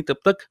नहीं बनी तब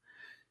तक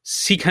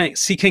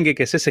सीखेंगे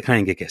कैसे,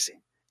 सिखाएंगे कैसे।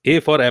 ए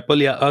फॉर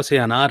एप्पल या अ से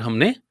अनार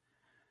हमने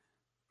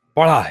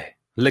पढ़ा है,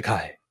 लिखा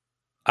है,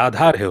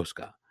 आधार है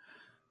उसका।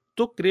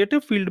 तो क्रिएटिव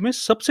फील्ड में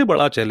सबसे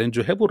बड़ा चैलेंज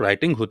जो है वो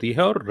राइटिंग होती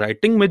है। और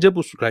राइटिंग में जब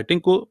उस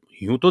राइटिंग को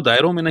यूं तो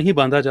दायरों में नहीं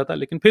बांधा जाता,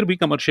 लेकिन फिर भी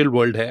कमर्शियल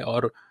वर्ल्ड है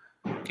और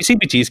किसी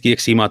भी चीज की एक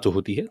सीमा तो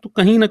होती है, तो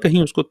कहीं ना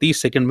कहीं उसको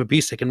 30 सेकंड में,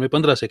 20 सेकंड में,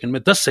 15 सेकंड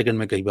में, 10 सेकंड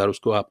में कई बार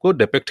उसको आपको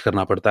डिपिक्ट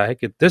करना पड़ता है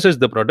कि this is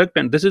the product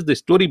and this is the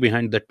story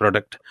behind that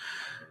product,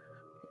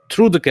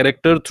 through the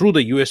character, through the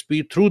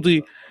USP,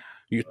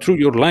 through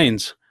your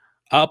lines.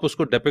 आप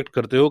उसको डिपिक्ट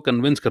करते हो,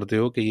 कन्विंस करते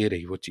हो कि ये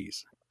रही वो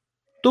चीज।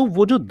 तो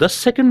वो जो 10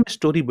 सेकंड में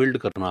स्टोरी बिल्ड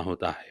करना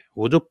होता है,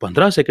 वो जो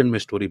 15 सेकंड में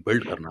स्टोरी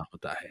बिल्ड करना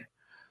होता है,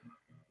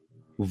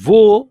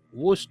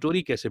 वो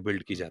स्टोरी कैसे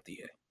बिल्ड की जाती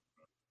है?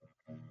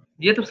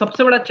 ये तो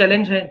सबसे बड़ा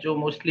चैलेंज है जो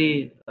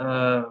मोस्टली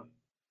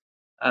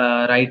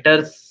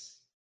राइटर्स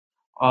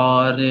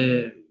और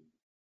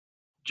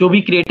जो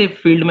भी क्रिएटिव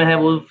फील्ड में है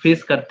वो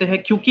फेस करते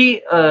हैं,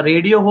 क्योंकि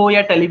रेडियो हो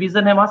या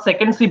टेलीविजन है, वहां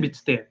सेकंड्स ही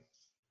बिचते हैं।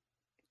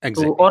 तो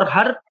एग्जैक्टली।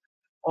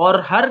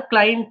 और हर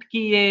क्लाइंट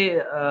की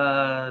ये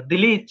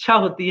दिली इच्छा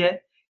होती है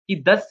कि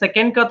 10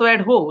 सेकंड का तो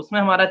ऐड हो, उसमें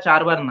हमारा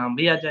 4 बार नाम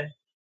भी आ जाए,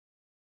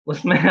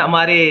 उसमें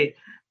हमारे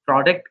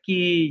प्रोडक्ट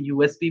की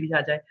यूएसपी भी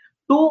आ जाए।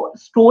 तो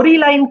स्टोरी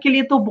लाइन के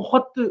लिए तो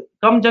बहुत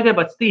कम जगह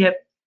बचती है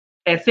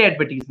ऐसे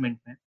एडवर्टाइजमेंट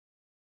में।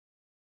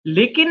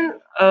 लेकिन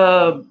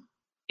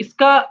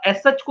इसका एज़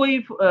सच कोई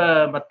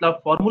मतलब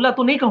फ़ॉर्मूला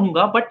तो नहीं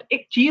कहूँगा, बट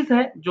एक चीज़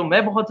है जो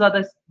मैं बहुत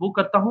ज़्यादा वो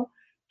करता हूँ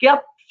कि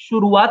आप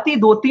शुरुआती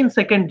 2-3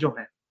 सेकंड जो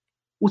हैं,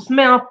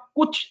 उसमें आप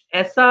कुछ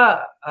ऐसा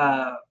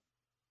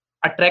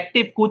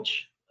अट्रैक्टिव,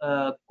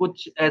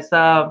 कुछ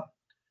ऐसा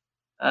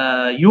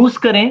यूज़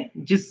करें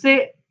जिससे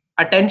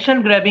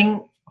अटेंशन ग्रैबिंग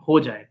हो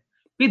जाए।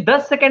 फिर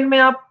 10 सेकंड में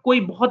आप कोई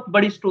बहुत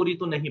बड़ी स्टोरी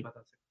तो नहीं बता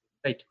सकते,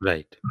 राइट?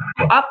 राइट।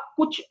 तो आप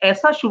कुछ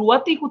ऐसा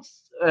शुरुआती कुछ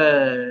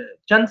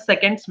चंद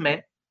सेकंड्स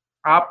में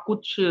आप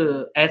कुछ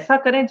ऐसा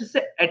करें जिससे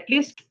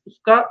एटलीस्ट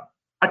उसका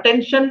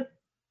अटेंशन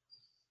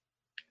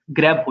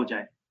ग्रैब हो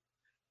जाए,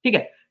 ठीक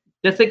है?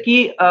 जैसे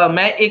कि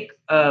मैं एक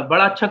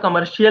बड़ा अच्छा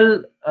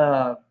कमर्शियल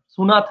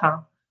सुना था।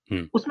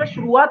 उसमें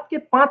शुरुआत के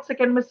 5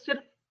 सेकंड में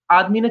सिर्फ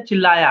आदमी ने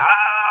चिल्लाया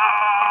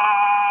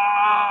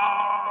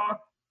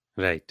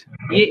राइट।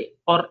 ये,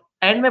 और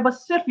एंड में बस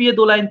सिर्फ ये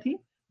 2 लाइन थी।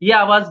 ये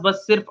आवाज बस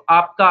सिर्फ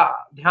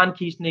आपका ध्यान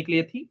खींचने के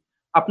लिए थी।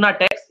 अपना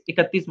टैक्स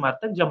 31 मार्च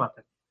तक जमा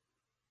करें।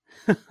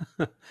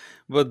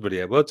 बहुत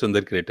बढ़िया, बहुत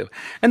सुंदर creative.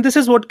 And this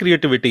is what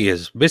creativity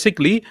is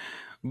basically,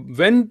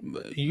 when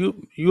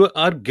you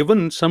are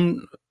given some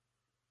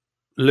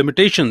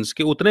limitations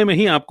कि उतने में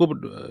ही आपको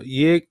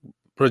ये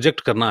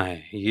प्रोजेक्ट करना है,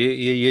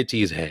 ये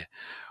चीज है,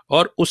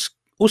 और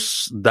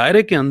उस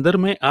दायरे के अंदर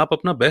में आप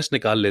अपना बेस्ट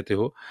निकाल लेते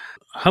हो।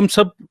 हम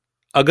सब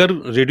अगर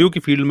रेडियो की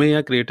फील्ड में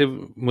या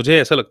क्रिएटिव, मुझे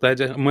ऐसा लगता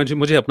है,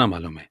 मुझे अपना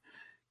मालूम है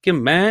कि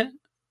मैं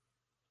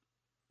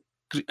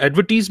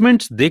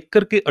एडवर्टीजमेंट्स देख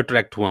करके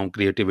अट्रैक्ट हुआ हूं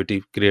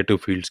क्रिएटिव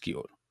फील्ड्स की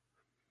ओर।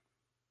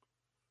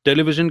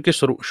 टेलीविजन के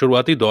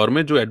शुरुआती दौर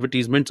में जो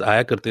एडवर्टीजमेंट्स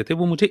आया करते थे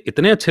वो मुझे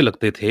इतने अच्छे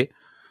लगते थे।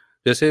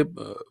 जैसे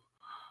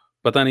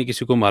पता नहीं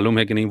किसी को मालूम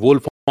है कि नहीं, वोल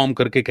फॉर्म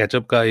करके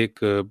केचप का एक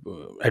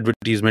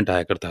एडवर्टीजमेंट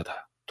आया करता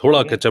था।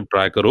 थोड़ा केचप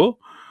ट्राई करो,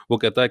 वो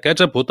कहता है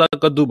केचप होता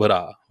कद्दू भरा,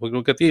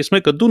 वो कहती है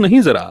इसमें कद्दू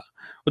नहीं जरा।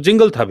 वो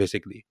जिंगल था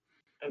बेसिकली,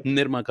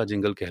 निरमा का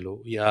जिंगल कह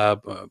लो या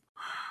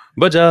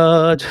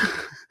बजाज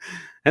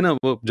है ना।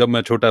 वो जब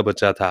मैं छोटा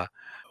बच्चा था,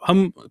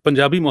 हम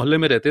पंजाबी मोहल्ले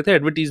में रहते थे,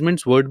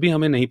 एडवर्टीजमेंट्स वर्ड भी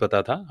हमें नहीं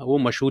पता था। वो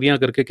मशहूरियां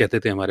करके कहते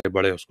थे हमारे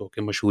बड़े उसको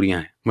कि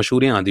मशहूरियां हैं,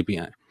 मशहूरियां आदि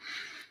पियां हैं।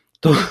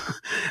 तो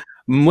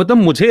मतलब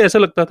मुझे ऐसा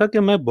लगता था कि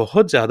मैं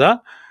बहुत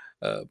ज्यादा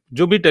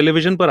जो भी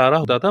टेलीविजन पर आ रहा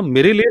होता था,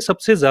 मेरे लिए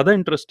सबसे ज्यादा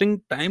इंटरेस्टिंग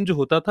टाइम जो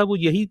होता था वो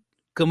यही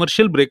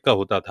कमर्शियल ब्रेक का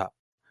होता था।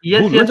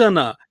 भूल न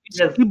जाना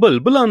इसकी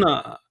बलबलाना,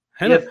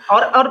 है ना।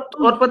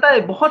 और पता है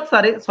बहुत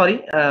सारे, सॉरी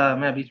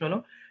मैं बीच में लो,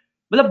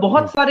 मतलब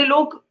बहुत सारे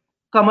लोग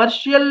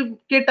कमर्शियल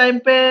के टाइम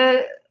पे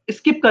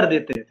स्किप कर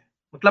देते थे।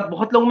 मतलब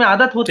बहुत लोगों में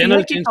आदत होती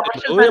है कि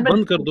कमर्शियल टाइम में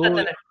बंद कर दो।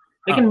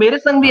 लेकिन मेरे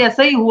संग भी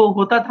ऐसा ही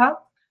होता था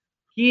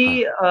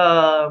कि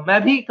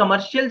मैं भी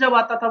कमर्शियल जब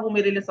आता था वो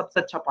मेरे लिए सबसे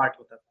अच्छा पार्ट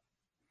होता था।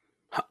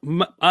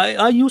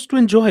 I used to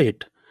enjoy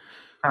it,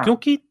 हाँ।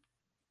 क्योंकि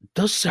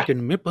 10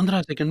 सेकंड में,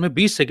 15 सेकंड में,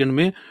 20 सेकंड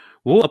में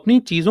वो अपनी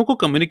चीजों को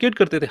कम्युनिकेट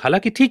करते थे।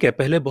 हालांकि ठीक है,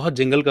 पहले बहुत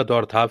जिंगल का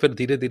दौर था, फिर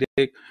धीरे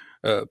धीरे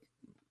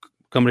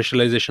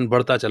कमर्शियलाइजेशन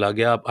बढ़ता चला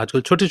गया। अब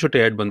आजकल छोटे छोटे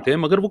ऐड बनते हैं,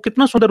 मगर वो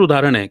कितना सुंदर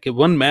उदाहरण है कि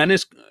one man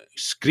is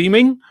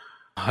screaming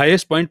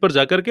highest point पर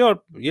जाकर के,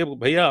 और ये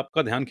भैया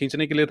आपका ध्यान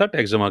खींचने के लिए था,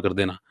 टैक्स जमा कर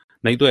देना,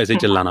 नहीं तो ऐसे ही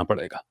चिल्लाना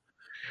पड़ेगा।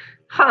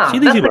 हाँ,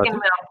 सीधी 10 सी बात सेकंड है।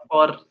 में आप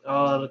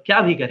और क्या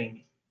भी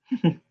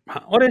करेंगे।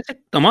 हाँ, और ऐसे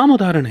तमाम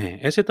उदाहरण हैं,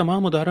 ऐसे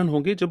तमाम उदाहरण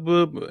होंगे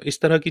जब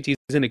इस तरह की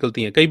चीजें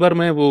निकलती हैं। कई बार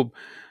मैं वो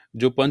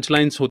जो पंच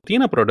लाइन्स होती है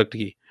ना प्रोडक्ट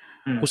की,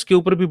 हुँ। उसके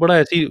ऊपर भी बड़ा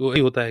ऐसी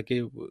वही होता है कि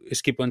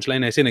इसकी पंच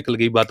लाइन ऐसे निकल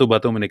गई, बातों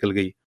बातों में निकल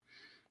गई,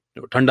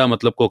 ठंडा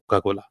मतलब कोका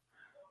कोला।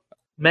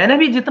 मैंने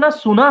भी जितना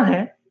सुना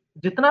है,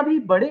 जितना भी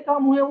बड़े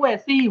काम हुए वो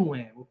ऐसे ही हुए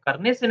हैं, वो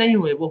करने से नहीं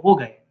हुए, वो हो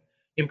गए।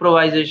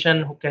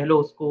 इम्प्रोवाइज़ेशन कह लो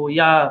उसको,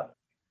 या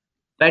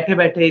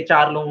बैठे-बैठे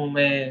 4 लोगों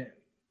में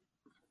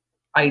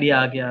आइडिया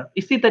आ गया।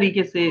 इसी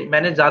तरीके से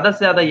मैंने ज़्यादा से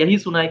ज़्यादा यही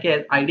सुना है कि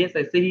आइडियाज़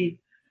ऐसे ही,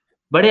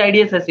 बड़े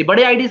आइडियाज़ ऐसे,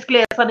 बड़े आइडियाज़ के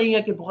लिए ऐसा नहीं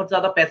है कि बहुत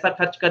ज़्यादा पैसा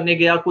खर्च करने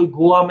गया, कोई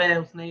गोवा में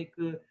उसने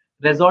एक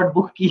रिज़ॉर्ट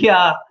बुक किया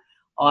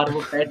और वो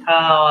बैठा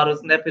और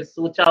उसने फिर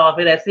सोचा और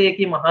फिर ऐसे एक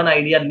ही महान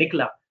आइडिया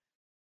निकला।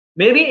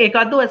 मेबी 1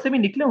 आध 2 ऐसे भी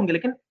निकले होंगे,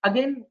 लेकिन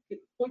अगेन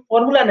कोई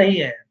फ़ॉर्मूला नहीं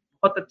है।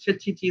 बहुत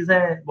अच्छी-अच्छी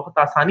चीज़ें बहुत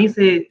आसानी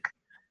से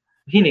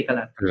भी निकल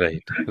आती हैं।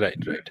 Right,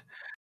 right, right.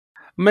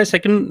 मैं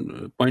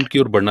सेकंड पॉइंट की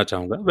ओर बढ़ना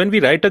चाहूंगा। When we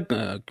write a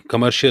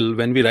commercial,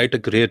 when we write a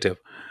creative,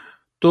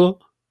 तो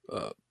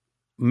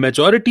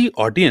मेजॉरिटी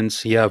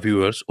ऑडियंस या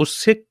व्यूअर्स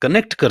उससे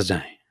कनेक्ट कर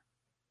जाएं,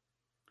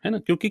 है ना?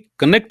 क्योंकि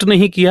कनेक्ट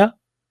नहीं किया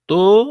तो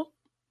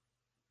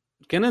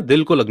क्या ना,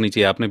 दिल को लगनी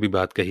चाहिए। आपने भी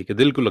बात कही कि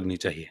दिल को लगनी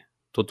चाहिए,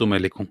 तो मैं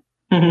लिखूं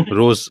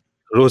रोज,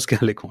 रोज क्या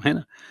लिखूं, है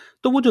ना?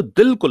 तो वो जो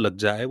दिल को लग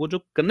जाए, वो जो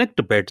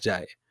कनेक्ट बैठ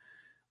जाए,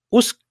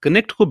 उस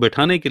कनेक्ट को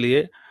बैठाने के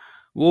लिए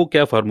वो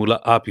क्या फार्मूला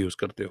आप यूज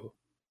करते हो?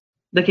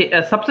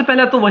 देखिए सबसे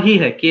पहला तो वही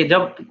है कि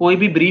जब कोई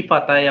भी ब्रीफ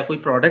आता है या कोई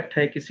प्रोडक्ट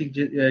है किसी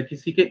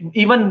के,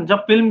 इवन जब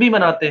फ़िल्म भी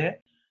बनाते हैं,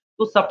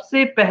 तो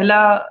सबसे पहला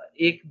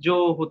एक जो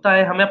होता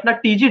है, हमें अपना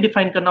टीजी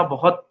डिफाइन करना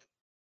बहुत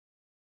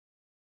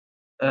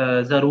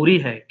ज़रूरी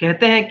है।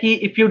 कहते हैं कि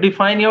if you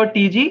define your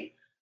TG,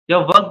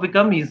 your work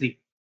become easy.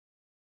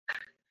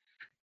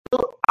 तो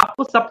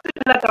आपको सबसे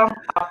पहला काम,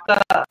 आपका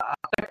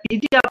आपका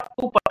टीजी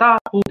आपको पता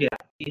हो गया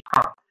कि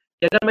हाँ,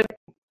 कि अगर मैं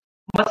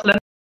मसलन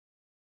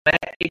मैं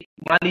एक,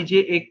 मान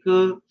लीजिए एक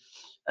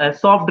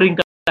सॉफ्ट ड्रिंक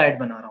का ऐड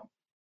बना रहा हूँ,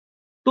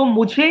 तो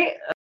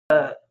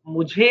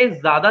मुझे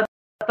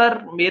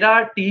ज़्यादातर मेरा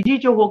टीजी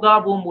जो होगा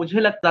वो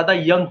मुझे ज़्यादा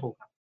यंग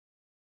होगा,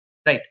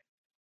 राइट?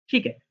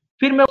 ठीक है।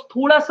 फिर मैं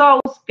थोड़ा-सा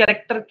उस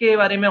कैरेक्टर के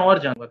बारे में और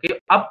जानूँगा कि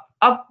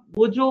अब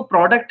वो जो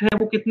प्रोडक्ट है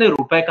वो कितने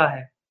रुपए का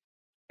है,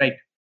 राइट?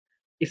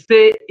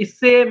 इससे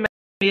इससे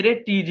मेरे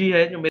टीजी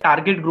है, जो मेरा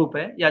टारगेट ग्रुप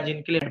है या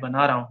जिनके लिए मैं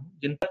बना रहा हूँ,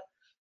 जिन तक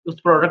उस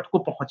प्रोडक्ट को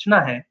पहुँचना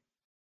है,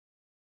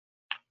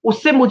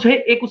 उससे मुझे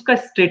एक उसका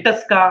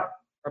स्टेटस का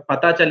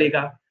पता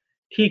चलेगा,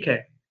 ठीक है?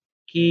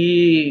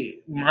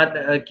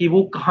 कि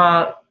वो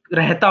कहाँ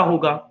रहता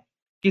होगा,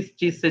 किस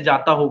चीज़ से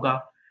जाता होगा,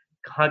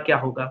 कहाँ क्या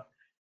होगा।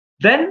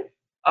 देन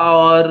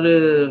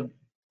और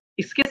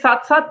इसके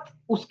साथ-साथ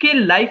उसके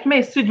लाइफ़ में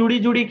इससे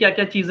जुड़ी-जुड़ी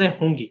क्या-क्या चीज़ें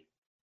होंगी,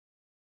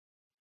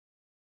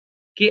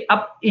 कि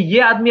अब ये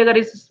आदमी अगर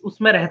इस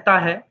उसमें रहता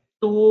है,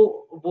 तो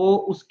वो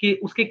उसके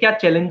उसके क्या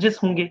चैलेंजेस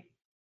होंगे,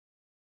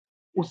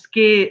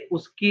 उसके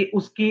उसकी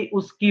उसकी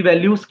उसकी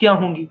वैल्यूज़ क्या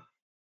होंगी,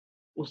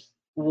 उस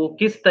वो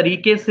किस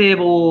तरीके से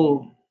वो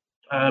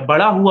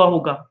बड़ा हुआ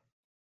होगा।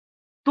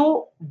 तो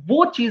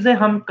वो चीज़ें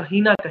हम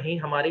कहीं न कहीं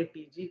हमारे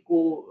टीजी को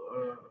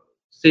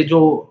से जो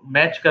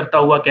मैच करता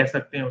हुआ कह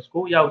सकते हैं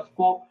उसको, या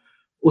उसको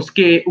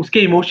उसके उसके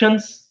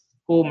इमोशंस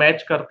को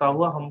मैच करता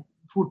हुआ हम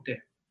ढूँढते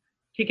हैं,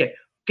 ठीक है?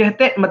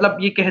 कहते मतलब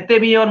ये कहते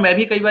भी हैं और मैं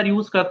भी कई बार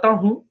यूज़ करता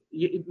हूँ,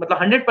 ये मतलब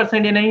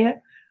 100% ये नहीं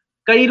है।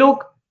 कई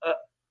लोग अ,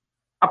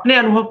 अपने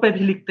अनुभव पे भी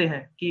लिखते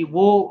हैं कि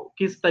वो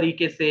किस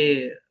तरीके से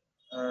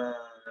अ,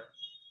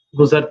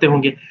 गुज़रते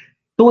होंगे।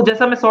 तो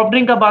जैसा मैं सॉफ्ट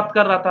ड्रिंक का बात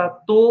कर रहा था,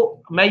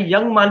 तो मैं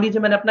यंग, मान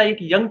लीजिए मैंने अपना एक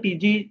यंग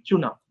टीजी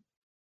चुना,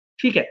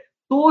 ठीक है?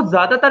 तो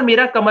ज़्यादातर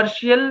मेरा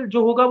कमर्शियल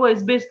जो होगा वो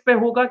इस बेस पे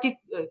होगा कि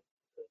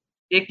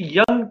एक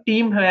यंग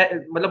टीम है,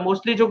 मतलब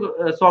मोस्टली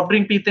जो सॉफ्ट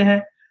ड्रिंक पीते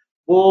हैं,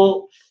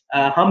 वो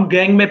हम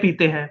गैंग में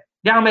पीते हैं,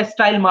 या मैं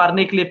स्टाइल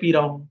मारने के लिए पी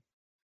रहा हूँ,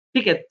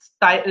 ठीक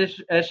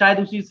है? शायद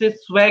उसी से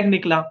स्वैग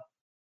निकला,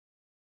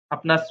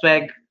 अपना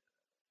स्वैग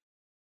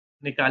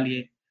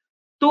निकालिए।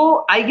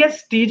 तो आई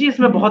गेस टीजी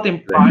इसमें बहुत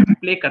राइट, पार्ट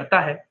प्ले करता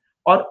है,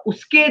 और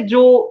उसके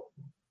जो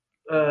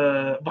अ,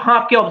 वहाँ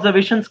आपके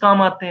ऑब्जर्वेशंस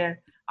काम आते हैं।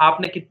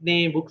 आपने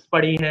कितनी बुक्स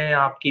पढ़ी हैं,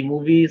 आपकी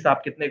मूवीज़,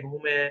 आप कितने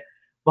घूमे हैं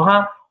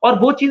वहाँ, और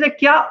वो चीज़ें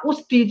क्या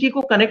उस टीजी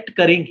को कनेक्ट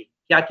करेंगी,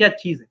 क्या-क्या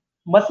चीज़ है।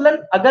 मसलन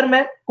अगर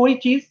मैं कोई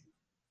चीज़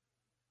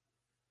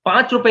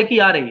 ₹5 की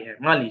आ रही है,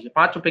 मान लीजिए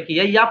 ₹5 की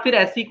है, या फिर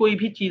ऐसी कोई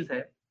भी चीज़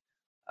है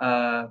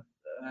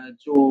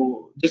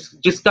जो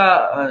जिसका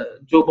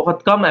जो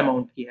बहुत कम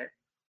अमाउंट की है,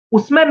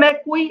 उसमें मैं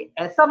कोई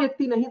ऐसा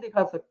व्यक्ति नहीं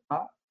दिखा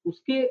सकता,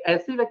 उसके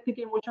ऐसे व्यक्ति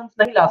के इमोशंस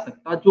नहीं ला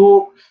सकता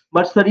जो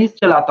मर्सिडीज़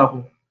चलाता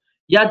हो,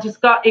 या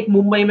जिसका एक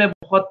मुंबई में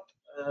बहुत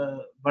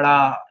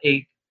बड़ा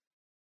एक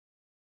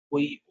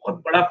कोई बहुत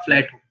बड़ा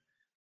फ्लैट हो,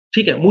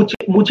 ठीक है,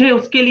 मुझे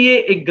उसके लिए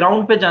एक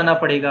ग्राउंड पे जाना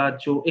पड़ेगा,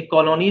 जो एक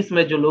कॉलोनीज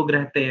में जो लोग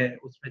रहते हैं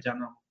उसमें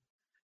जाना हो।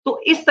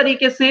 तो इस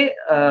तरीके से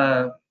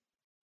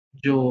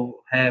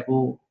जो है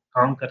वो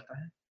काम करता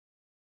है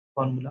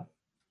फॉर्मूला।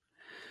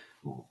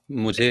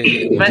 मुझे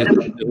मैं मुझे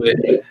सुनते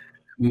हुए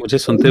मुझे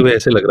सुनते हुए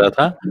ऐसे लग रहा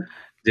था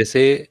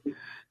जैसे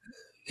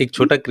एक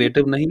छोटा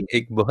क्रिएटिव नहीं,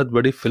 एक बहुत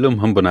बड़ी फ़िल्म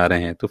हम बना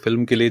रहे हैं। तो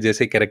फ़िल्म के लिए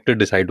जैसे कैरेक्टर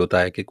डिसाइड होता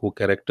है कि वो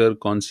कैरेक्टर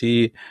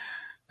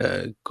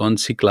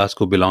कौन-सी क्लास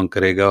को बिलॉन्ग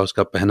करेगा,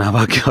 उसका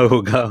पहनावा क्या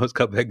होगा,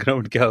 उसका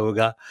बैकग्राउंड क्या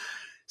होगा।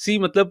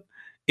 मतलब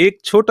एक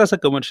छोटा-सा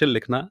कमर्शियल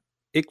लिखना,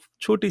 एक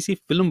छोटी-सी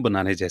फ़िल्म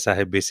बनाने जैसा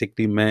है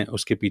बेसिकली मैं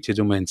उसके पीछे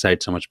जो मैं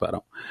इनसाइट समझ पा रहा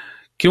हूँ।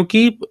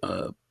 क्योंकि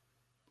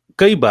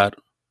कई बार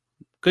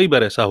कई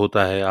बार ऐसा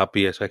होता है, आप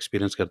भी ऐसा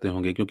एक्सपीरियंस करते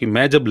होंगे क्योंकि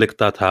मैं जब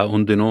लिखता था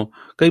उन दिनों,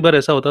 कई बार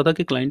ऐसा होता था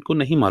कि क्लाइंट को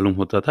नहीं मालूम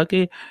होता था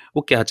कि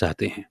वो क्या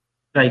चाहते हैं,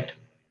 राइट,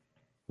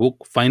 वो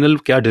फाइनल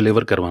क्या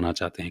डिलीवर करवाना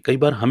चाहते हैं। कई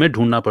बार हमें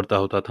ढूँढना पड़ता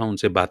होता था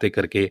उनसे बातें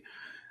करके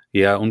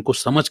या उनको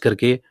समझ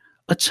करके,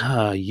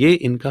 अच्छा ये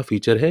इनका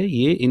फीचर है,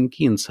 ये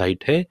इनकी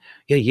इनसाइट है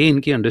या ये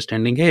इनकी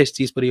अंडरस्टैंडिंग है, इस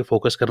चीज़ पर ये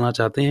फ़ोकस करना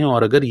चाहते हैं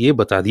और अगर ये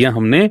बता दिया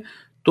हमने,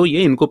 तो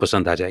ये इनको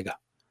पसंद आ जाएगा।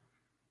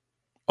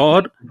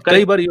 और कई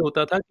करेक्ट, बार ये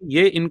होता था कि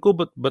ये इनको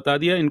बता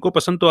दिया, इनको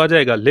पसंद तो आ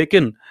जाएगा,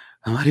 लेकिन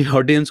हमारी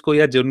ऑडियंस को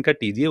या जो उनका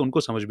टीजी है,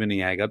 उनको समझ में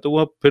नहीं आएगा। तो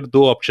वो फिर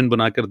 2 ऑप्शन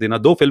बनाकर देना,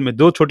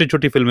 2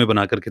 छोटी-छोटी फ़िल्में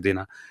बना कर के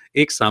देना।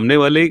 एक सामने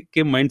वाले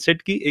के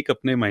माइंडसेट की, एक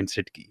अपने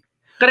माइंडसेट की।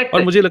 करेक्ट और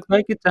है। मुझे लगता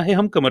है कि चाहे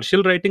हम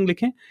कमर्शियल राइटिंग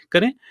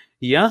करें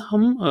या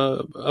हम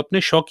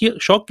अपने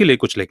शौक के लिए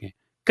कुछ लिखें,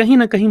 कहीं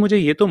न कहीं मुझे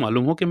ये तो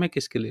मालूम हो कि मैं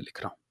किसके लिए लिख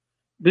रहा हूँ।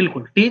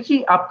 बिल्कुल,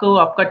 टीजी आपको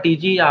आपका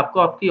टीजी या आपको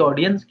आपकी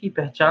ऑडियंस की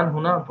पहचान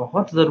होना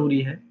बहुत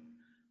ज़रूरी है।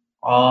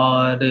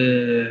 और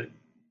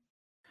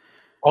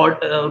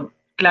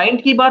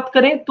क्लाइंट की बात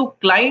करें तो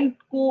क्लाइंट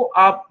को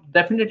आप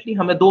डेफ़िनेटली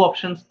हमें 2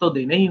 ऑप्शंस तो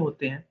देने ही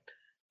होते हैं।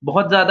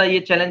 बहुत ज़्यादा ये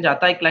चैलेंज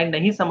आता है, क्लाइंट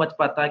नहीं समझ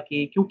पाता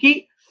कि क्योंकि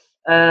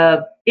अ,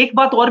 एक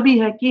बात और भी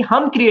है कि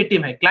हम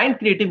क्रिएटिव हैं, क्लाइंट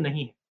क्रिएटिव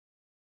नहीं है।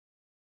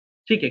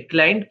 ठीक है,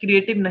 क्लाइंट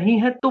क्रिएटिव नहीं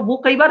है तो वो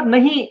कई बार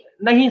नहीं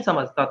नहीं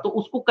समझता, तो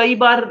उसको कई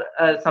बार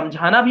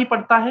समझाना भी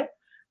पड़ता है,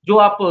 जो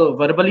आप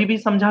वर्बली भी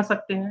समझा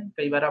सकते हैं,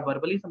 कई बार आप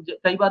वर्बली समझे,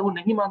 कई बार वो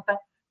नहीं मानता है।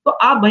 तो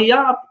आप भैया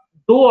आप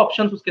 2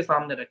 ऑप्शंस उसके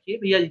सामने रखिए,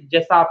 भैया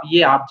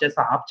आप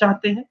जैसा आप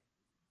चाहते हैं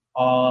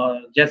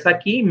और जैसा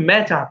कि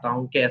मैं चाहता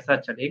हूँ कि ऐसा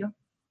चलेगा,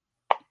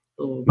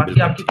 तो बाकी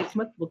बिल्कुल। आपकी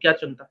किस्मत वो क्या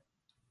चुनता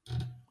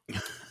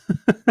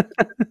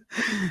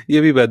ये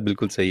भी बात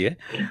बिल्कुल सही है।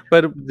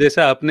 पर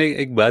जैसा आपने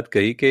एक बात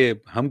कही कि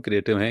हम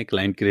क्रिएटिव हैं,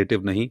 क्लाइंट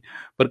क्रिएटिव नहीं,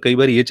 पर कई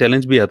बार ये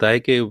चैलेंज भी आता है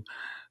कि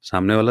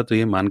सामने वाला तो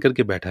ये मान कर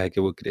के बैठा है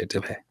कि वो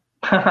क्रिएटिव है।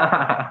 है।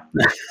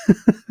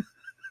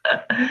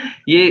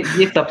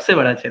 ये सबसे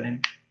बड़ा चैलेंज।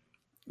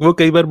 वो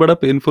कई बार बड़ा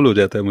पेनफुल हो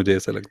जाता है, मुझे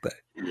ऐसा लगता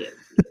यस, यस,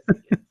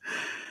 है।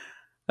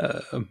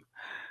 यस।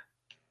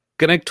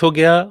 कनेक्ट हो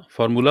गया,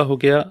 फॉर्मूला हो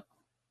गया,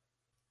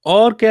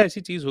 और क्या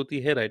ऐसी चीज़ होती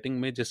है राइटिंग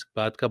में जिस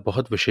बात का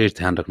बहुत विशेष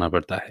ध्यान रखना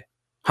पड़ता है?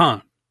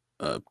 हाँ,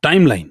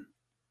 टाइमलाइन।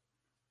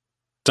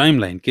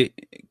 टाइमलाइन कि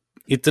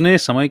इतने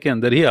समय के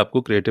अंदर ही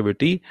आपको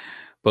क्रिएटिविटी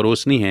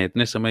परोसनी है,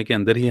 इतने समय के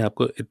अंदर ही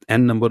आपको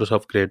एन नंबर्स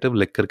ऑफ क्रिएटिव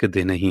लिख करके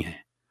देने ही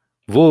हैं।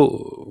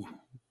 वो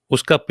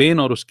उसका पेन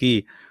और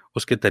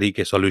उसके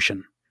तरीके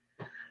सॉल्यूशन।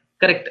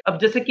 करेक्ट। अब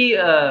जैसे कि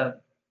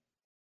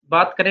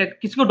बात करें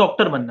किसी को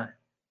डॉक्टर बनना है,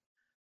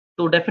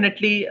 तो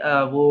डेफ़िनेटली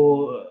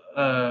वो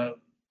अ,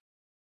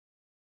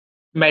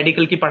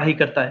 मेडिकल की पढ़ाई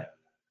करता है,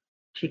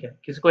 ठीक है?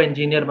 किसी को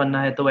इंजीनियर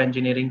बनना है, तो वो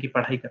इंजीनियरिंग की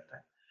पढ़ाई करता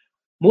है।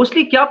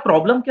 मोस्टली क्या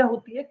प्रॉब्लम क्या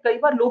होती है, कई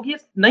बार लोग ये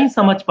नहीं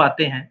समझ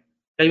पाते हैं,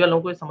 कई बार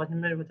लोगों को ये समझ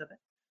में हो जाता है।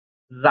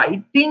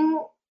 राइटिंग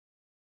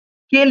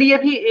के लिए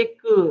भी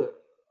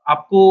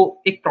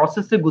आपको एक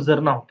प्रोसेस से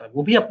गुज़रना होता है,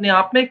 वो भी अपने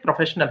आप में एक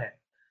प्रोफ़ेशनल है।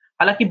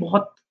 हालाँकि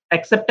बहुत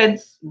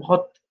एक्सेप्टेंस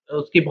बहुत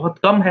उसकी बहुत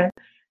कम है।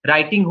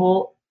 राइटिंग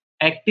हो,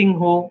 एक्टिंग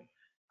हो,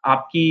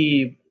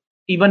 आपकी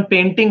इवन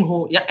पेंटिंग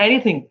हो या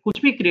एनीथिंग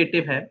कुछ भी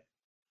क्रिएटिव है,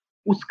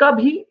 उसका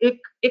भी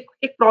एक एक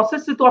एक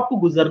प्रोसेस से तो आपको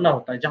गुज़रना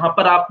होता है, जहाँ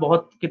पर आप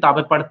बहुत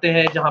किताबें पढ़ते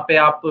हैं, जहाँ पे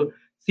आप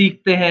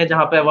सीखते हैं,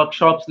 जहाँ पे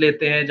वर्कशॉप्स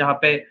लेते हैं, जहाँ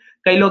पे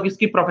कई लोग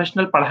इसकी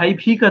प्रोफ़ेशनल पढ़ाई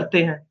भी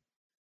करते हैं,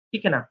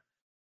 ठीक है ना?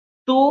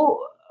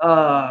 तो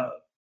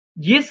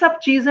ये सब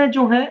चीज़ें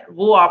जो हैं,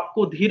 वो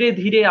आपको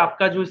धीरे-धीरे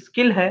आपका जो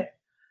स्किल है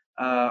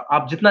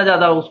आप जितना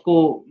ज़्यादा उसको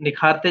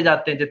निखारते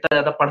जाते हैं, जितना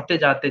ज़्यादा पढ़ते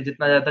जाते हैं,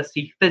 जितना ज़्यादा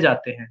सीखते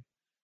जाते हैं,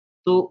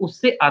 तो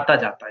उससे आता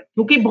जाता है।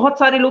 क्योंकि बहुत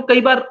सारे लोग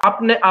कई बार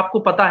आपको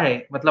पता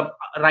है मतलब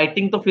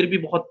राइटिंग तो फिर भी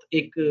बहुत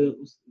एक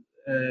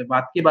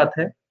बात की बात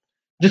है।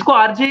 जिसको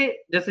आरजे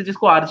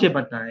जिसको आरजे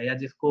बनना है या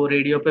जिसको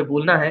रेडियो पे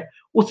बोलना है,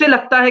 उसे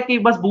लगता है कि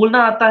बस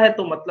बोलना आता है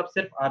तो मतलब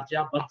सिर्फ़ आरजे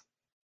आप बन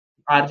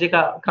आरजे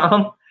का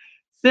काम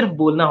सिर्फ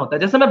बोलना होता है।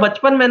 जैसे मैं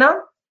बचपन में ना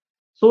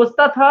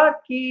सोचता था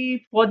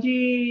कि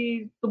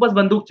फौजी तो बस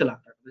बंदूक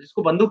चलाता है।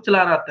 जिसको बंदूक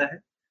चलाना आता है,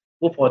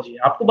 वो फौजी है।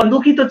 आपको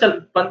बंदूक ही तो चल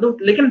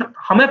बंदूक लेकिन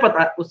हमें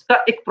पता है उसका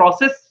एक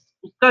प्रोसेस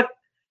उसका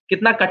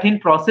कितना कठिन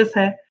प्रोसेस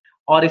है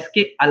और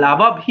इसके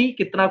अलावा भी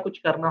कितना कुछ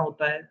करना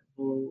होता है,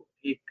 वो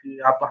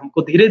एक आप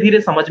हमको धीरे धीरे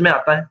समझ में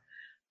आता है।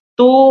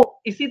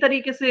 तो इसी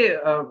तरीके से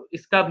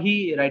इसका भी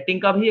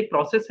राइटिंग का भी एक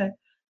प्रोसेस है,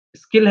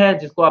 स्किल है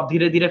जिसको आप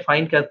धीरे-धीरे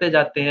फाइन करते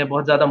जाते हैं,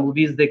 बहुत ज़्यादा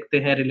मूवीज़ देखते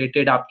हैं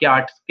रिलेटेड आपके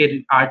आर्ट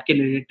के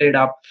रिलेटेड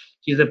आप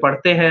चीज़ें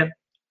पढ़ते हैं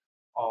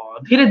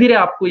और धीरे-धीरे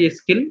आपको ये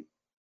स्किल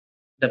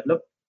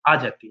डेवलप आ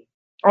जाती है।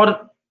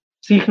 और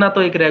सीखना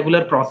तो एक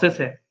रेगुलर प्रोसेस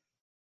है,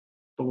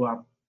 तो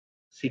आप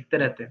सीखते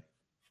रहते हैं।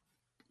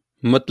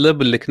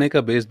 मतलब लिखने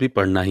का बेस भी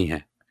पढ़ना ही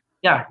है।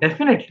 या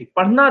डेफ़िनेटली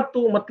पढ़ना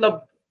तो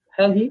मतलब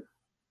है ही।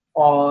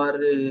 और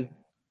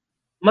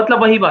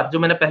मतलब वही बात जो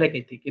मैंने पहले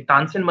कही थी कि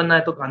तानसेन बनना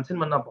है तो तानसेन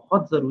बनना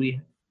बहुत ज़रूरी है।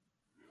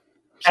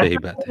 सही ऐसा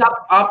बात नहीं कि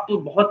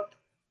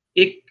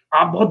है।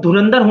 आप बहुत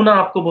धुरंधर होना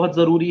आपको बहुत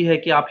ज़रूरी है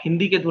कि आप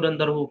हिंदी के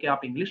धुरंधर हो, कि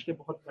आप इंग्लिश के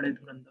बहुत बड़े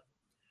धुरंधर हो।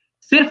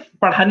 सिर्फ़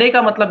पढ़ने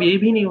का मतलब ये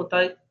भी नहीं होता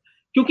है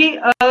क्योंकि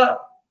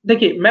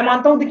देखिए मैं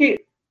मानता हूँ देखिए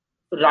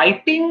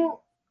राइटिंग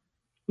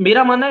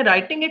मेरा मानना है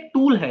राइटिंग एक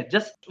टूल है,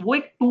 जस्ट वो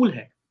एक टूल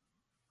है।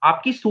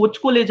 आपकी सोच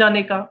को ले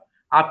जाने का,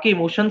 आपके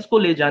इमोशंस को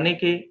ले जाने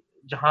के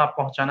जहाँ आप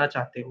पहुँचाना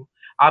चाहते हो,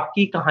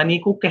 आपकी कहानी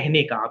को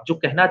कहने का, आप जो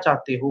कहना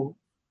चाहते हो,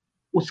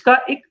 उसका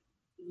एक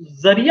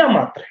ज़रिया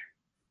मात्र है,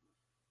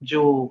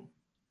 जो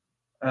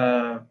अ,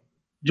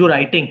 जो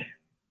राइटिंग है,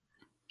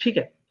 ठीक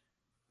है?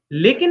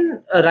 लेकिन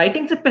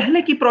राइटिंग से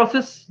पहले की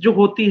प्रोसेस जो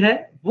होती है,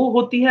 वो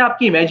होती है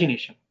आपकी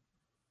इमेजिनेशन।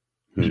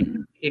 ठीक हुँ,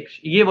 है? एक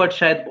ये वर्ड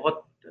शायद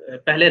बहुत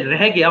पहले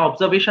रह गया,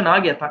 ऑब्जर्वेशन आ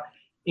गया था।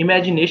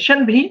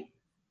 इमेजिनेशन भी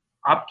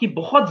आपकी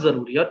बहुत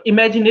ज़रूरी है और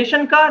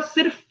इमेजिनेशन का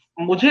सिर्फ़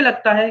मुझे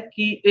लगता है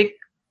कि एक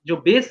जो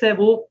बेस है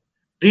वो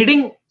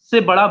रीडिंग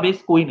से बड़ा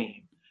बेस कोई नहीं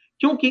है।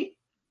 क्योंकि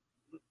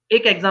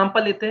एक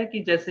एग्ज़ाम्पल लेते हैं कि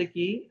जैसे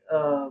कि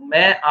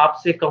मैं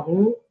आपसे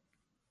कहूँ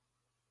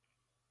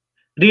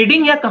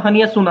रीडिंग या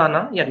कहानियाँ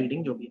सुनाना या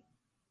रीडिंग जो भी है,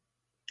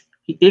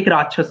 कि एक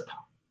राक्षस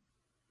था,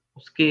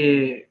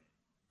 उसके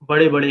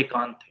बड़े-बड़े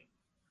कान थे,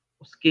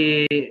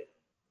 उसके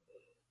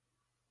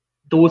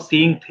 2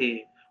 सींग थे,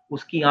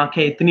 उसकी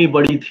आँखें इतनी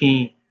बड़ी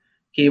थीं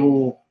कि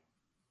वो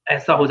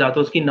ऐसा हो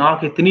जाता, उसकी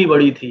नाक इतनी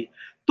बड़ी थी।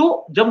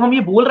 तो जब हम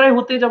ये बोल रहे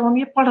होते हैं, जब हम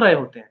ये पढ़ रहे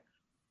होते हैं,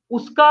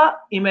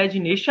 उसका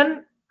इमेजिनेशन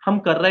हम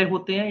कर रहे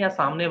होते हैं या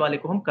सामने वाले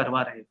को हम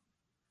करवा रहे हैं।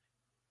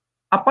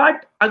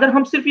 अपार्ट अगर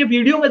हम सिर्फ़ ये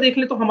वीडियो में देख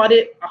लें तो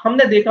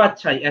हमने देखा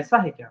अच्छा ऐसा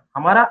है क्या?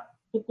 हमारा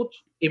तो कुछ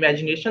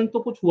इमेजिनेशन तो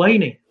कुछ हुआ ही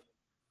नहीं।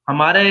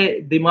 हमारे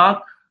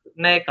दिमाग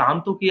ने काम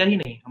तो किया ही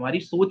नहीं। हमारी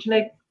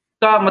सोचने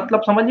का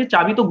मतलब समझिए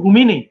चाबी तो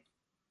घूमी नहीं।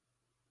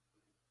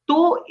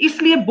 तो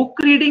इसलिए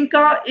बुक रीडिंग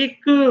का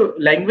एक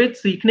लैंग्वेज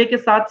सीखने के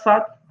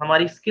साथ-साथ,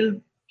 हमारी स्किल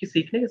की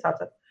सीखने के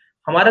साथ-साथ,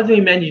 हमारा जो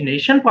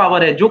इमेजिनेशन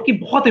पावर है, जो कि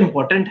बहुत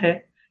इम्पोर्टेंट है,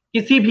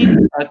 किसी भी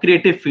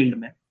क्रिएटिव फ़ील्ड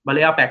में।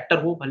 भले आप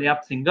एक्टर हो, भले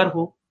आप सिंगर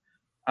हो,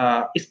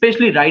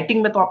 स्पेशली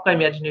राइटिंग में तो आपका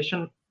इमेजिनेशन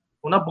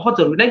होना बहुत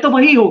ज़रूरी नहीं तो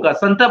वही होगा,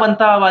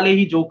 संता-बंता वाले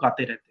ही जोक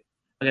आते रहते हैं।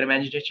 अगर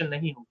इमेजिनेशन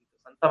नहीं होगी,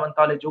 तो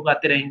संता-बंता वाले जोक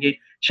आते रहेंगे,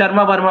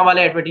 शर्मा-वर्मा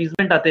वाले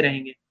एडवर्टाइज़मेंट आते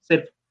रहेंगे,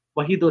 सिर्फ़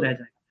वही तो रह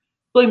जाएगा।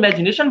 तो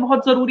इमेजिनेशन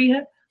बहुत ज़रूरी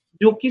है,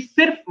 जो कि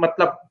सिर्फ़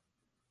मतलब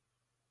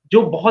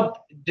जो बहुत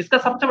जिसका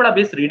सबसे बड़ा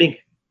बेस रीडिंग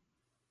है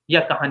या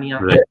कहानियाँ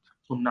राइट,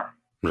 सुनना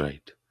है,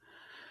 राइट।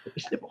 तो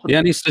इसलिए बहुत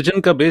यानी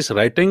सृजन का बेस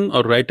राइटिंग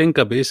और राइटिंग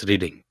का बेस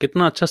रीडिंग।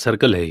 कितना अच्छा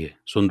सर्कल है ये,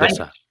 सुंदर राइट,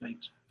 सा। राइट,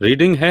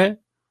 रीडिंग है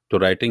तो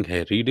राइटिंग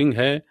है, रीडिंग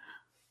है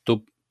तो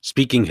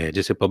स्पीकिंग है,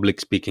 जिसे पब्लिक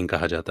स्पीकिंग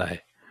कहा जाता है।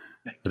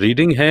 राइट।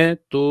 रीडिंग है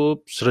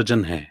तो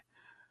सृजन है,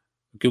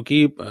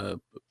 क्योंकि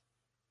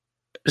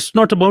it's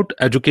not about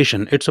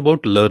education, it's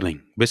about learning.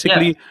 Yes,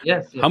 basically yes,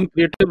 yes. हम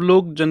क्रिएटिव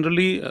लोग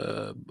जनरली,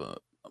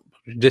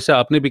 जैसे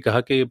आपने भी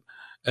कहा कि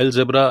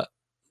अलजेब्रा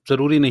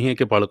ज़रूरी नहीं है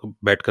कि पढ़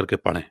बैठ कर के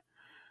पढ़ें।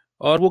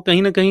 और वो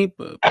कहीं न कहीं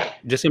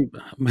जैसे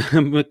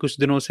मैं कुछ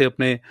दिनों से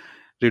अपने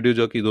रेडियो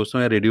जॉकी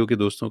दोस्तों या रेडियो के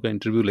दोस्तों का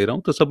इंटरव्यू ले रहा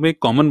हूँ, तो सब में एक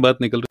कॉमन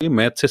बात निकल रही है,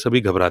 मैथ से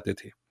सभी घबराते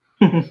थे।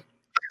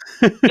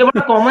 ये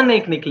बड़ा कॉमन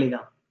एक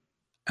निकलेगा,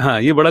 हाँ,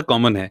 ये बड़ा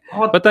कॉमन है।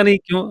 बहुत पता नहीं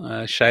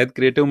क्यों, शायद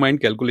क्रिएटिव माइंड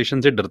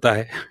कैलकुलेशन से डरता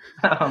है।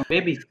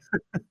 मेबी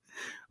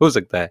हो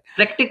सकता है। तो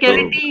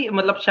प्रैक्टिकैलिटी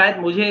मतलब शायद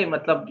मुझे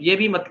मतलब ये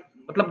भी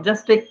मतलब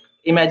जस्ट एक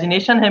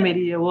इमेजिनेशन है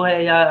मेरी ये वो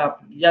है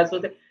या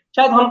सोचे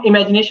शायद हम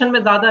इमेजिनेशन में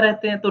ज़्यादा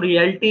रहते हैं तो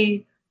रियलिटी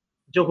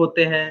जो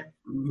होते हैं,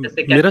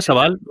 जैसे मेरा कैलकुलेशन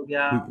सवाल, हो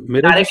गया,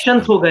 मेरा जो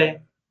डायरेक्शंस हो गए,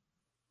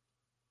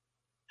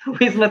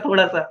 तो इसमें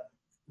थोड़ा-सा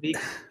वीक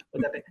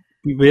हो जाते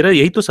हैं। मेरा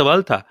यही तो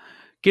सवाल था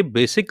कि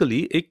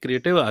बेसिकली एक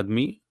क्रिएटिव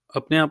आदमी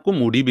अपने आप को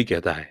मूडी भी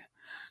कहता है।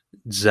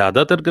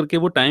 ज़्यादातर करके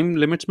वो टाइम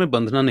लिमिट्स में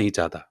बंधना नहीं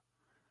चाहता।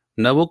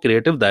 ना वो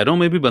क्रिएटिव दायरों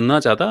में भी बंधना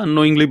चाहता,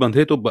 अननोइंगली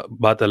बंधे तो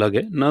बात अलग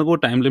है। ना वो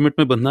टाइम लिमिट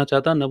में बंधना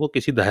चाहता, ना वो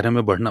किसी दायरे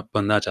में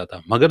बंधना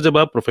चाहता। मगर जब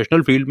आप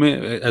प्रोफेशनल फील्ड में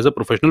एज अ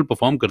प्रोफेशनल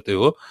परफॉर्म करते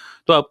हो,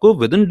 तो आपको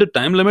with in the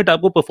time limit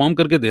आपको परफॉर्म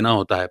करके देना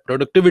होता है,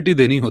 प्रोडक्टिविटी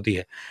देनी होती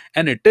है।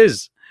 एंड इट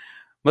इज,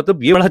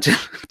 मतलब ये बड़ा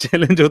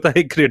चैलेंज होता है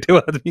एक क्रिएटिव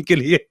आदमी के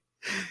लिए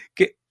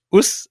कि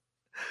उस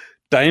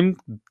टाइम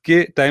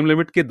टाइम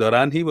लिमिट के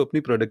दौरान ही वो अपनी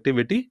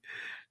प्रोडक्टिविटी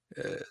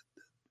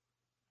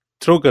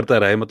थ्रो करता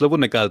रहे, मतलब वो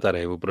निकालता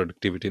रहे, वो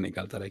प्रोडक्टिविटी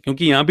निकालता रहे,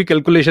 क्योंकि यहाँ भी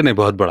कैलकुलेशन है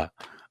बहुत बड़ा।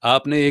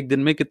 आपने एक दिन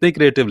में कितने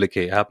क्रिएटिव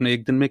लिखे, आपने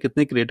एक दिन में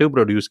कितने क्रिएटिव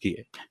प्रोड्यूस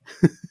किए।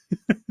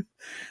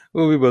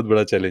 वो भी बहुत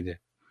बड़ा चैलेंज है।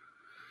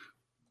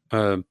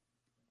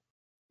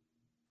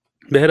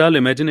 बहरहाल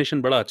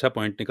इमेजिनेशन बड़ा अच्छा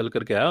पॉइंट निकल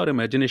करके आया, और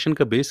इमेजिनेशन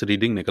का बेस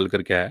रीडिंग निकल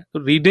करके आया। तो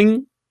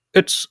reading,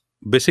 it's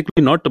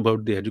basically not about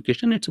the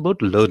education, it's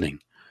about learning.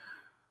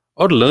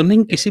 और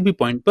लर्निंग किसी भी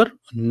पॉइंट पर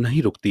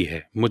नहीं रुकती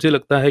है। मुझे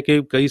लगता है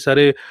कि कई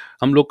सारे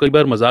हम लोग कई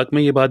बार मजाक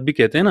में ये बात भी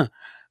कहते हैं ना,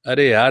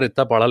 अरे यार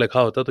इतना पढ़ा लिखा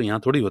होता तो यहाँ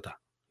थोड़ी होता,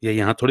 या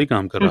यहाँ थोड़ी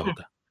काम कर रहा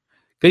होता।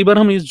 कई बार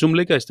हम इस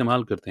जुमले का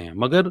इस्तेमाल करते हैं,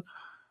 मगर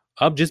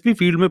आप जिस भी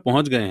फील्ड में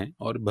पहुंच गए हैं,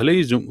 और भले ही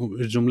इस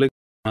जुमले का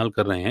इस्तेमाल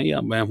कर रहे हैं,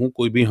 या मैं हूं,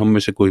 कोई भी, हम में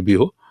से कोई भी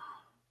हो,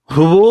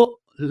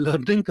 वो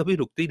लर्निंग कभी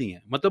रुकती नहीं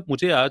है। मतलब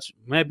मुझे आज,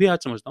 मैं भी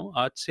आज समझता हूँ,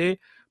 आज से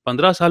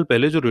 15 साल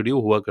पहले जो रेडियो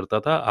हुआ करता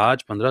था,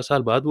 आज 15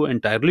 साल बाद वो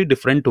एंटायरली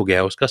डिफरेंट हो गया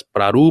है। उसका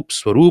प्रारूप,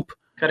 स्वरूप,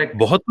 करेक्ट,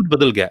 बहुत कुछ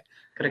बदल गया है।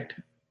 करेक्ट।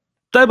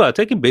 तय बात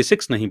है कि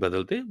बेसिक्स नहीं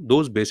बदलते,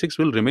 those basics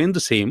will remain the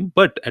same,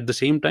 but at the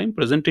same time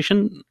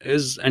presentation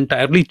is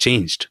entirely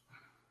changed.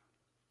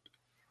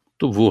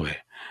 तो वो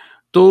है।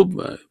 तो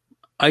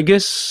आई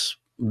गेस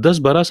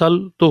 10-12 साल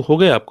तो हो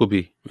गए आपको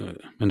भी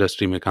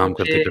इंडस्ट्री में काम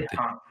करते मुझे, करते।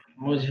 हाँ,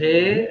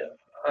 मुझे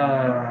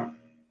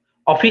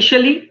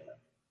ऑफिशियली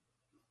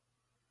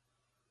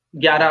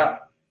 11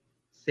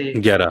 से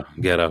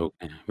 11 हो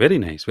गए हैं। Very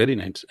nice, very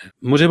nice.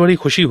 मुझे बड़ी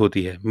खुशी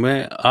होती है,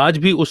 मैं आज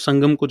भी उस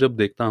संगम को जब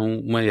देखता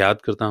हूँ, मैं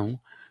याद करता हूँ,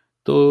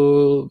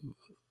 तो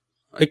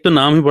एक तो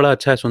नाम ही बड़ा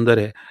अच्छा है, सुंदर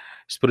है,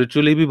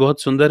 स्पिरिचुअली भी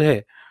बहुत सुंदर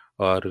है,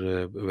 और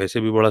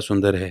वैसे भी बड़ा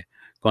सुंदर है,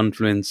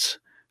 कॉन्फ्लुएंस,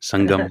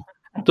 संगम।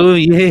 तो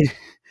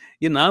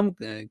ये नाम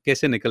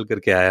कैसे निकल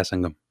करके आया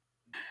संगम?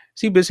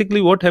 सी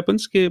बेसिकली व्हाट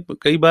हैपेंस कि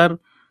कई बार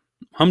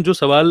हम जो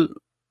सवाल,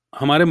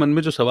 हमारे मन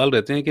में जो सवाल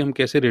रहते हैं कि हम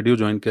कैसे रेडियो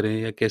ज्वाइन करें,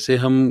 या कैसे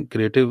हम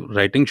क्रिएटिव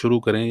राइटिंग शुरू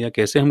करें, या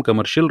कैसे हम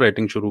कमर्शियल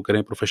राइटिंग शुरू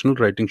करें, प्रोफेशनल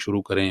राइटिंग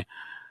शुरू करें,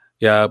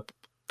 या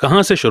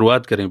कहाँ से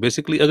शुरुआत करें।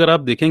 बेसिकली अगर आप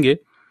देखेंगे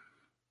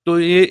तो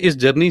ये इस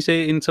जर्नी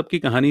से, इन सब की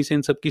कहानी से,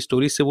 इन सब की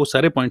स्टोरी से वो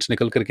सारे पॉइंट्स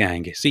निकल करके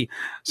आएंगे। सी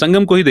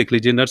संगम को ही देख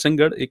लीजिए,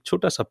 नरसिंहगढ़ एक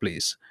छोटा सा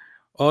प्लेस,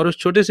 और उस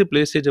छोटे से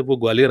प्लेस से जब वो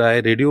ग्वालियर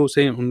आए, रेडियो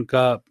से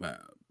उनका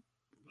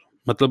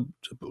मतलब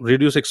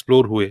रेडियो से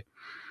एक्सप्लोर हुए,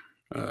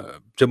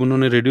 जब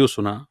उन्होंने रेडियो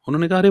सुना,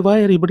 उन्होंने कहा अरे वाह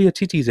यार, ये बड़ी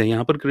अच्छी चीज़ है,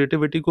 यहाँ पर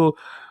क्रिएटिविटी को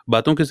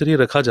बातों के जरिए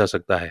रखा जा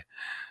सकता है।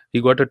 He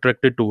got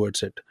attracted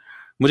towards it.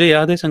 मुझे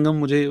याद है संगम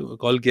मुझे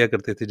कॉल किया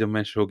करते थे जब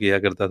मैं शो किया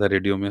करता था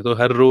रेडियो में, तो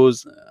हर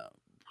रोज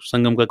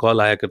संगम का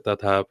कॉल आया करता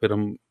था। फिर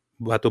हम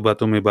बातों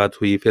बातों में बात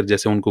हुई, फिर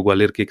जैसे उनको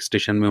ग्वालियर के एक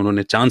स्टेशन में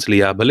उन्होंने चांस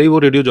लिया, भले ही वो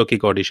रेडियो जॉकी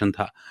का ऑडिशन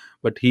था,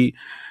 बट ही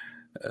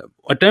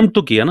अटेम्प्ट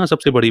तो किया ना।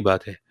 सबसे बड़ी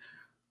बात है,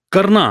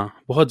 करना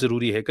बहुत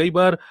जरूरी है। कई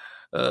बार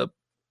अ,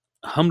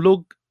 हम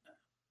लोग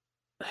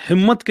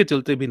हिम्मत के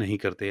चलते भी नहीं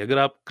करते। अगर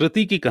आप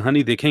कृति की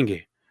कहानी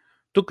देखेंगे,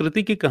 तो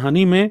कृति की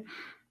कहानी में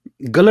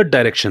गलत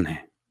डायरेक्शन है।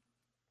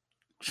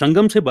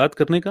 संगम से बात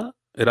करने का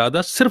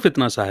इरादा सिर्फ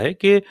इतना सा है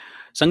कि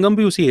संगम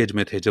भी उसी एज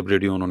में थे जब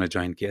रेडियो उन्होंने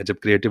ज्वाइन किया, जब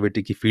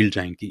क्रिएटिविटी की फील्ड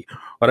ज्वाइन की।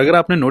 और अगर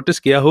आपने नोटिस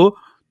किया हो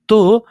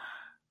तो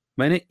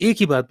मैंने एक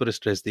ही बात पर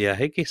स्ट्रेस दिया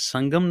है कि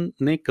संगम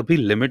ने कभी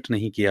लिमिट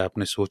नहीं किया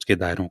अपने सोच के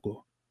दायरों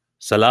को।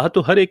 सलाह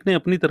तो हर एक ने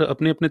अपनी तरह,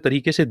 अपने अपने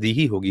तरीके से दी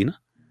ही होगी ना।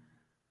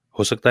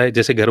 हो सकता है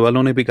जैसे घर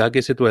वालों ने भी कहा कि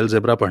इसे तो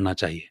अलजेब्रा पढ़ना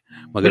चाहिए,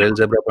 मगर बिल्कुल।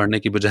 अलजेब्रा पढ़ने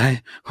की बजाय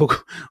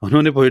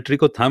उन्होंने पोएट्री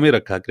को थामे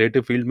रखा,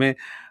 क्रिएटिव फील्ड में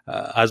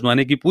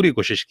आजमाने की पूरी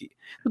कोशिश की।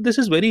 तो this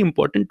is very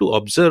important to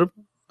observe.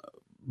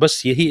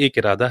 बस यही एक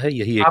इरादा है,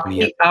 यही एक आपकी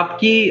नियत।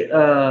 आपकी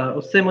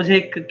उससे मुझे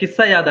एक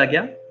किस्सा याद आ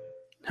गया।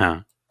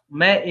 हाँ।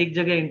 मैं एक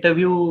जगह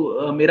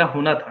इंटरव्यू मेरा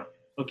होना था,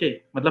 ओके,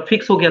 मतलब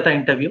फिक्स हो गया था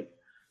इंटरव्यू।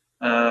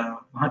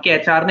 वहाँ के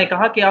एचआर ने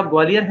कहा कि आप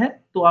ग्वालियर हैं,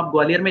 तो आप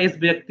ग्वालियर में इस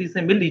व्यक्ति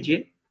से मिल लीजिए,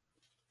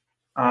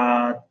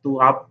 तो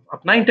आप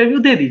अपना इंटरव्यू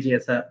दे दीजिए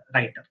एज़ अ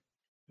राइटर।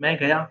 मैं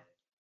गया,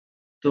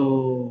 तो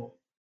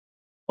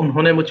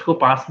उन्होंने मुझको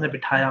पास में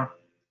बिठाया,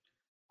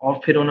 और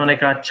फिर उन्होंने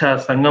कहा, अच्छा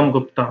संगम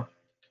गुप्ता।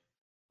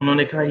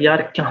 उन्होंने कहा,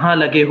 यार कहाँ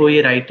लगे हो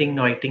ये राइटिंग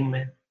वाइटिंग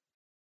में?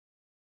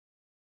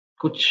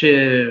 कुछ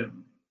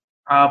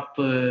आप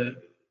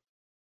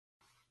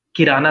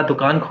किराना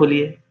दुकान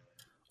खोलिए,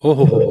 ओ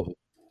हो।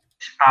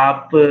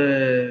 आप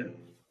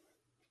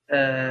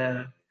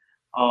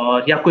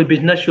और या कोई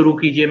बिज़नेस शुरू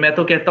कीजिए। मैं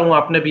तो कहता हूँ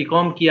आपने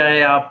बीकॉम किया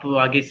है, आप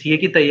आगे सीए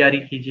की तैयारी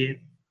कीजिए।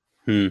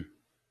 हम्म।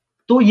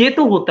 तो ये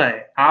तो होता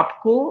है,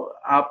 आपको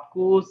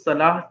आपको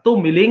सलाह तो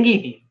मिलेंगी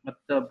ही,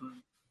 मतलब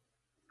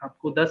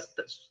आपको 10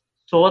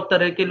 100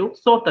 तरह के लोग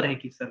 100 तरह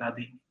की सलाह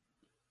देंगे।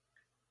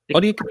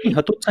 और ये लेकिन कितनी वही,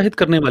 हतोत्साहित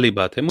करने वाली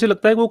बात है। मुझे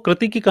लगता है कि वो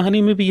कृति की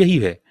कहानी में भी यही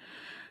है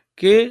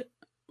कि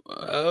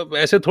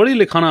ऐसे थोड़ी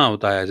लिखाना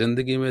होता है,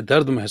 जिंदगी में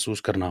दर्द महसूस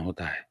करना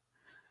होता है।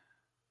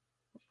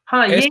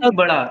 हाँ, ऐसा,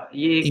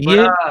 ये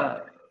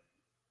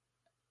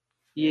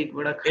ये एक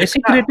बड़ा ऐसी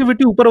खटका।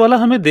 क्रिएटिविटी ऊपर वाला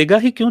हमें देगा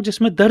ही क्यों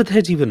जिसमें दर्द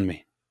है जीवन में।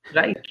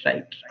 राइट,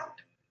 राइट,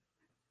 राइट,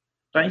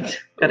 राइट,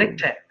 तो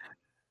करेक्ट है।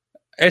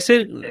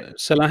 ऐसे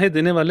सलाहें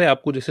देने वाले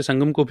आपको जैसे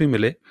संगम को भी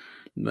मिले,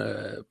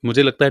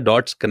 मुझे लगता है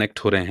डॉट्स कनेक्ट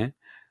हो रहे हैं।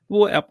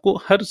 वो आपको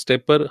हर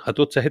स्टेप पर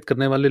हतोत्साहित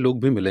करने वाले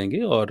लोग भी मिलेंगे,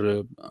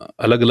 और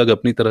अलग अलग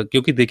अपनी तरह,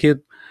 क्योंकि देखिए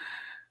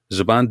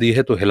जुबान दी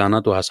है तो हिलाना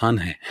तो आसान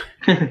है।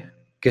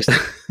 किस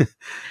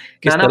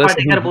किस नाना तरह से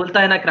पाटेकर हम बोलता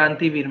है ना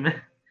क्रांतिवीर में,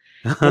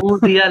 मुंह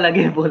दिया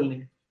लगे बोलने।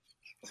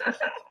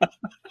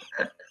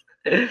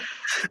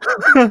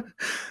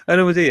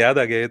 अरे मुझे याद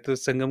आ गया, ये तो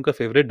संगम का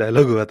फेवरेट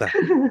डायलॉग हुआ था।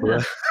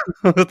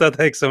 होता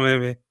था एक समय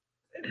में।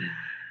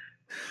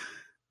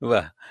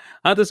 वाह।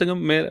 हाँ तो संगम,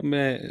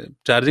 मैं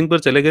चार्जिंग पर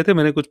चले गए थे,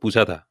 मैंने कुछ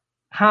पूछा था।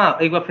 हाँ,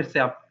 एक बार फिर से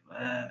आप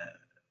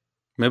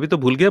मैं भी तो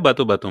भूल गया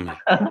बातों बातों में।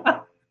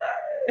 हाँ,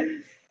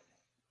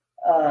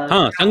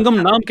 क्या संगम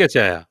था? नाम कैसे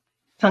आया?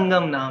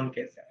 संगम नाम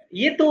कैसे है?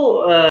 ये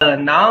तो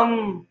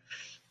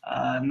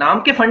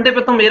नाम के फंडे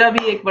पे तो मेरा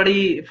भी एक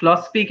बड़ी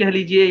फिलॉसफी कह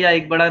लीजिए या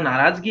एक बड़ा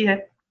नाराजगी है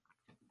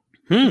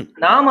कि हम्म।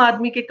 नाम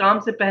आदमी के काम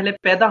से पहले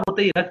पैदा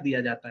होते ही रख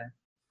दिया जाता है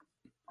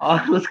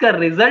और उसका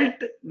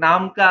रिजल्ट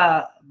नाम का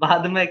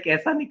बाद में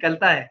कैसा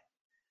निकलता है,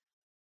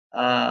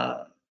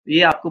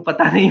 ये आपको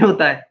पता नहीं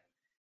होता है,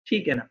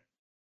 ठीक है ना?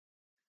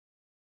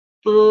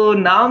 तो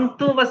नाम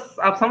तो बस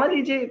आप समझ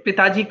लीजिए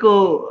पिताजी को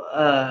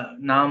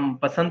नाम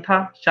पसंद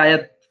था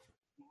शायद,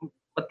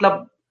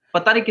 मतलब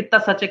पता नहीं कितना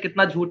सच है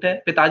कितना झूठ है,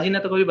 पिताजी ने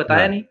तो कभी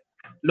बताया हाँ नहीं।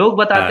 लोग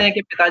बताते हाँ। हैं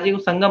कि पिताजी को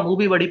संगम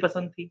मूवी बड़ी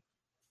पसंद थी,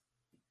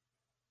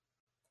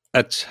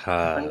 अच्छा।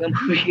 संगम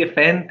मूवी के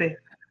फैन थे।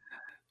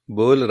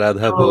 बोल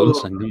राधा बोल, तो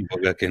संगम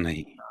होगा कि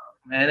नहीं।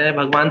 मैंने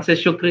भगवान से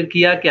शुक्र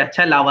किया कि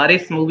अच्छा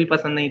लावारिस मूवी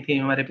पसंद नहीं थी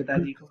हमारे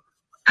पिताजी को।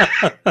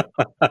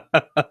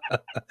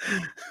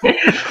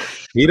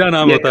 हीरा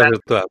नाम ये होता फिर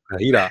तो आपका,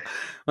 हीरा।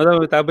 मतलब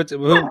अमिताभ बच्चन,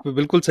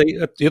 बिल्कुल सही।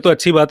 ये तो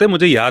अच्छी बात है,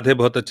 मुझे याद है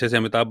बहुत अच्छे से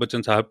अमिताभ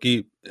बच्चन साहब की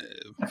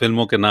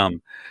फिल्मों के नाम।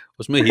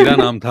 उसमें हीरा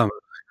नाम था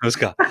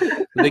उसका।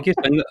 तो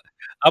देखिए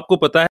आपको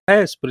पता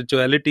है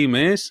स्पिरिचुअलिटी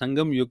में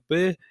संगम युग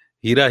पे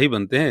हीरा ही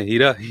बनते हैं,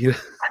 हीरा हीरा।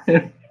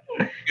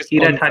 इस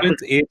हीरा ठाकुर।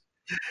 कॉन्फ्रेंस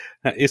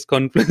एज, इस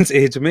कॉन्फ्रेंस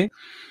एज में,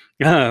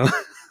 हाँ।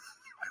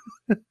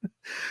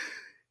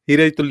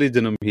 हीरा ही तुल्य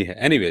जन्म ही है।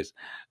 एनीवेज,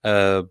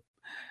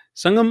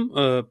 संगम,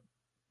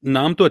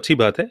 नाम तो अच्छी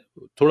बात है।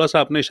 थोड़ा सा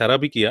आपने इशारा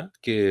भी किया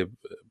कि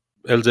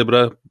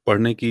अलजेब्रा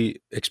पढ़ने की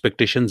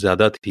एक्सपेक्टेशन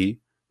ज्यादा थी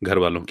घर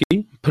वालों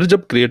की, फिर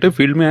जब क्रिएटिव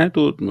फील्ड में आए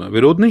तो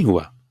विरोध नहीं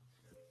हुआ?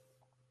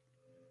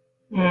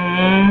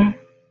 हम्म,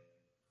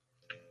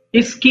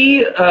 इसकी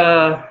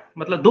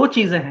मतलब दो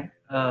चीजें हैं,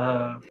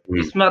 हम्म।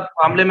 इसमें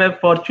मामले में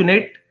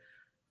फॉर्चुनेट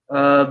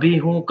भी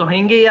हूँ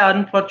कहेंगे या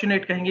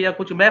अनफॉर्चुनेट कहेंगे या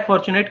कुछ, मैं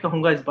फॉर्चुनेट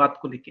कहूंगा इस बात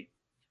को लेके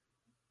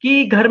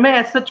कि घर में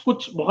ऐसा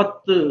कुछ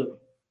बहुत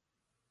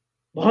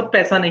बहुत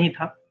पैसा नहीं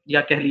था,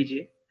 या कह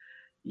लीजिए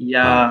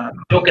या हाँ।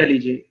 जो कह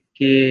लीजिए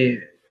कि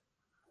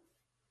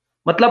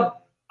मतलब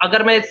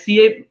अगर मैं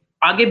सीए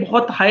आगे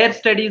बहुत हायर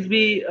स्टडीज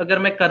भी अगर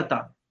मैं करता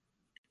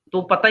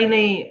तो पता ही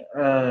नहीं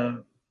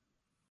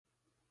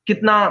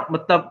कितना,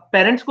 मतलब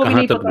पेरेंट्स को भी कहाँ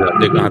नहीं तक पता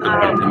जाते, कहाँ तक कितना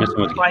बढ़ते, मैं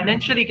समझ गया।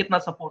 फाइनेंशियली कितना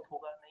सपोर्ट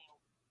होगा नहीं होगा।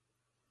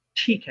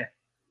 ठीक है,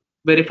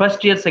 मेरे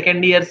फर्स्ट ईयर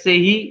सेकेंड ईयर से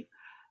ही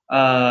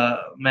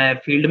मैं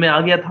फील्ड में आ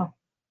गया था,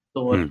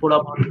 तो और हम्म। थोड़ा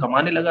बहुत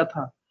कमाने लगा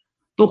था,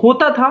 तो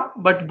होता था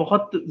बट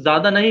बहुत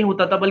ज्यादा नहीं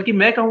होता था, बल्कि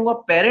मैं कहूंगा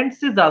पेरेंट्स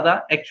से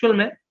ज्यादा एक्चुअल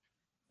में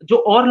जो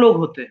और लोग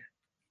होते हैं,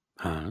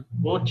 हाँ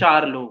वो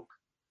चार लोग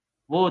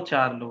वो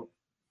चार लोग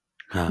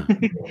हाँ।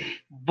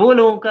 वो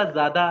लोगों का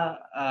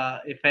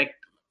ज्यादा इफेक्ट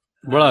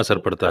बड़ा असर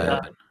बहुत पड़ता है।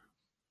 ज्यादा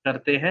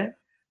करते हैं।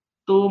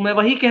 तो मैं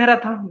वही कह रहा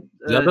था,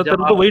 जब ज्यादातर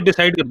तो आप, वही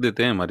डिसाइड कर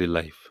देते हैं हमारी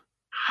लाइफ।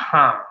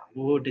 हाँ,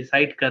 वो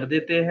डिसाइड कर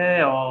देते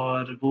हैं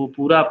और वो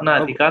पूरा अपना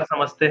अब अधिकार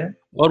समझते हैं।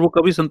 और वो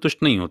कभी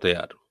संतुष्ट नहीं होते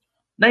यार।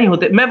 नहीं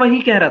होते, मैं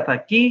वही कह रहा था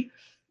कि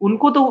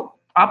उनको तो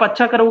आप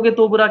अच्छा करोगे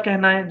तो बुरा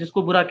कहना है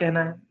जिसको बुरा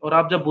कहना है, और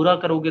आप जब बुरा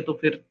करोगे तो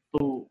फिर तो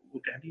वो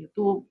कह दिया,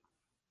 तो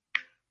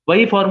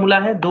वही फॉर्मूला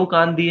है, दो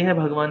कान दिए हैं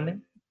भगवान ने।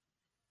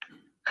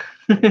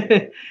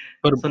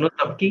 पर सुनो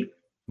सबकी,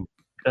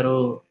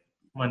 करो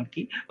मन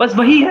की, बस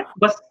वही है।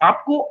 बस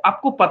आपको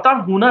आपको पता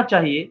होना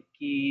चाहिए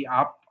कि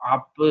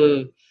आप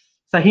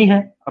सही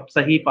हैं, आप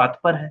सही पाथ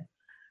पर हैं,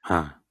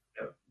 हाँ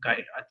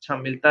गाइड अच्छा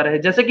मिलता रहे।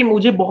 जैसे कि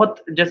मुझे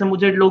बहुत, जैसे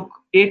मुझे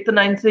लोग 8th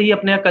 9th से ही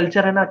अपने यहाँ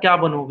कल्चर है ना, क्या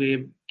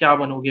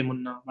बनोगे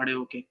मुन्ना बड़े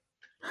होके,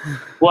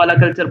 वो वाला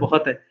कल्चर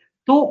बहुत है।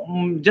 तो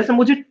जैसे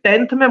मुझे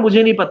 10th में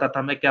मुझे नहीं पता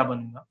था मैं क्या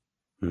बनूंगा,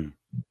 हम्म,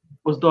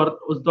 उस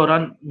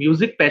दौरान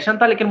म्यूजिक पैशन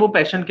था, लेकिन वो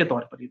पैशन के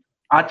तौर पर ही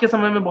था। आज के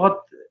समय में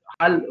बहुत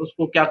हाल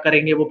उसको क्या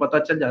करेंगे वो पता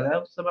चल जाता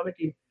है, उस समय में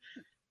ठीक।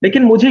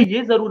 लेकिन मुझे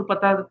ये जरूर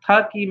पता था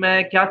कि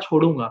मैं क्या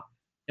छोड़ूंगा।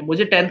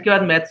 मुझे 10th के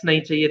बाद मैथ्स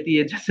नहीं चाहिए थी,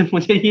 ये जैसे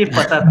मुझे ये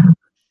पता था।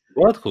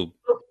 बहुत खूब,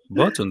 तो,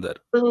 बहुत सुंदर।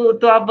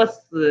 तो आप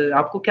बस,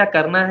 आपको क्या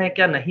करना है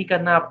क्या नहीं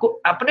करना है, आपको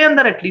अपने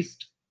अंदर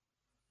एटलीस्ट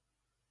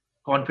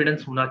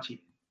कॉन्फिडेंस होना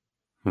चाहिए,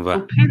 तो वाह।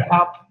 फिर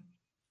आप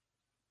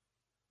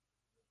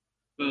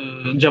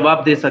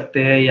जवाब दे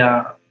सकते हैं या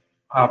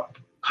आप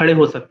खड़े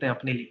हो सकते हैं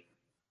अपने लिए।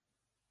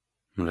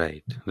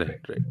 Right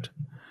right right.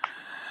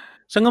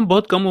 संगम,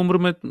 बहुत कम उम्र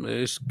में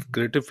इस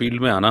क्रिएटिव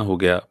फील्ड में आना हो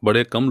गया,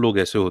 बड़े कम लोग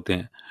ऐसे होते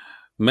हैं।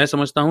 मैं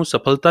समझता हूँ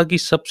सफलता की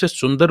सबसे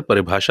सुंदर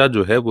परिभाषा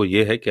जो है वो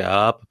ये है कि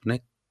आप अपने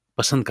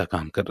पसंद का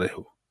काम कर रहे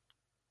हो।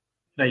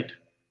 राइट।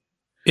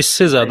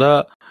 इससे राइट।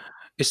 ज्यादा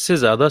इससे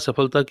ज्यादा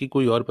सफलता की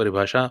कोई और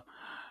परिभाषा,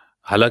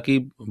 हालांकि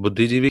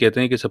बुद्धिजीवी कहते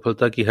हैं कि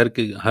सफलता की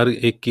हर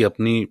एक की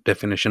अपनी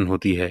डेफिनेशन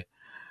होती है,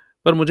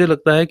 पर मुझे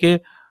लगता है कि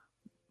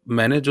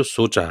मैंने जो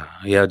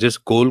सोचा या जिस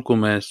गोल को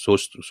मैं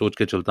सोच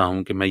के चलता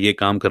हूँ कि मैं ये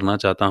काम करना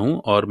चाहता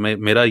हूँ और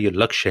मेरा ये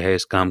लक्ष्य है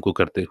इस काम को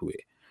करते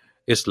हुए,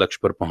 इस लक्ष्य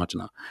पर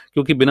पहुंचना,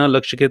 क्योंकि बिना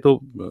लक्ष्य के तो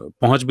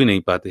पहुंच भी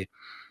नहीं पाते।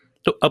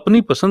 तो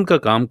अपनी पसंद का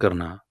काम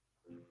करना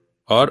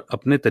और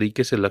अपने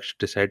तरीके से लक्ष्य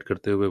डिसाइड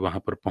करते हुए वहां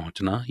पर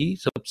पहुंचना ही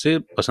सबसे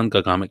पसंद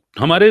का काम है।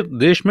 हमारे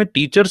देश में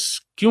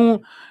टीचर्स क्यों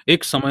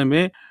एक समय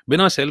में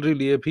बिना सैलरी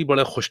लिए भी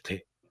बड़े खुश थे?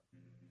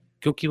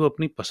 क्योंकि वो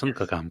अपनी पसंद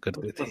का काम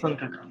करते थे। पसंद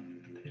का काम।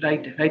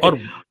 राइट राइट और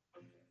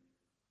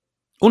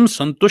उन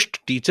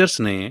संतुष्ट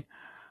टीचर्स ने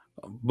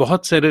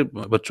बहुत सारे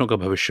बच्चों का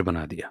भविष्य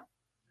बना दिया।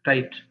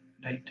 Right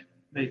right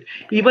right.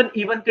 Even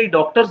even कई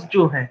डॉक्टर्स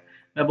जो हैं,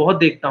 मैं बहुत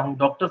देखता हूँ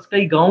डॉक्टर्स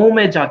कई गाँवों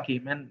में जाके,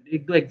 मैं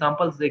एक दो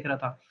एग्जांपल्स देख रहा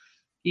था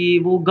कि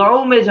वो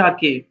गाँव में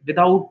जाके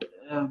विदाउट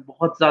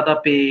बहुत ज्यादा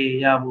पे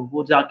या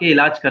वो जाके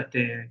इलाज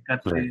करते हैं घर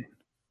से, राइट।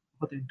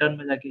 बहुत इंटर्न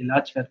में जाके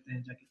इलाज करते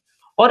हैं जाके।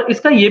 और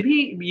इसका ये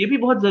भी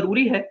बहुत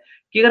जरूरी है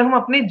कि अगर हम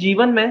अपने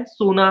जीवन में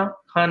सोना,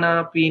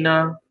 खाना,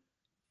 पीना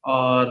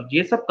और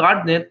ये सब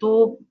काट दें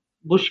तो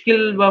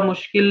मुश्किल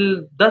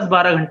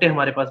 10-12 घंटे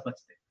हमारे पास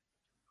बचते हैं।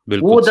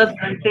 बिल्कुल वो 10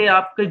 सही। घंटे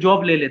आपके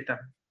जॉब ले लेता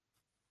है,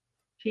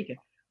 ठीक है?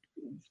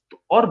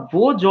 तो और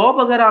वो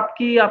जॉब अगर आप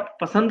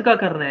पसंद का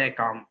कर रहे हैं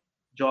काम,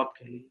 जॉब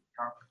के लिए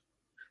काम,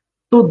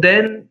 तो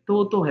देन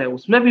तो है,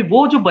 उसमें भी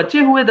वो जो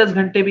बचे हुए 10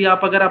 घंटे भी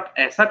अगर आप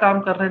ऐसा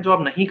काम कर रहे हैं जो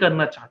आप नहीं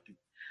करना चाहते,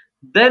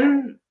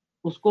 देन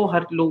उसको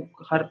हर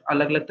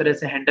अलग-अलग तरह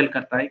से हैंडल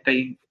करता है।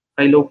 कई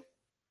कई लोग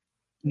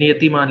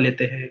नियति मान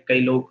लेते हैं,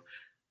 कई लोग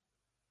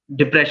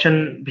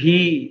डिप्रेशन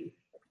भी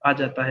आ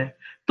जाता है।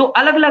 तो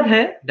अलग-अलग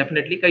है,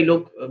 डेफिनिटली कई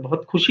लोग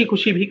बहुत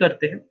खुशी-खुशी भी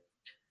करते हैं।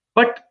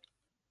 बट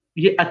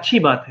ये अच्छी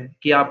बात है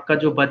कि आपका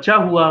जो बचा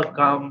हुआ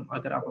काम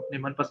अगर आप अपने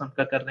मनपसंद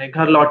का कर रहे हैं,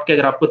 घर लौट के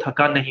अगर आपको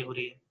थकान नहीं हो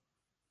रही है।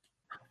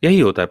 यही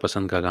होता है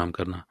पसंद का काम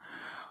करना।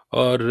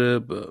 और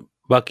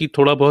बाकी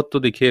थोड़ा बहुत तो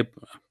देखिए,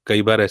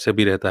 कई बार ऐसा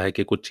भी रहता है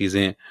कि कुछ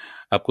चीज़ें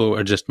आपको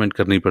एडजस्टमेंट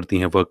करनी पड़ती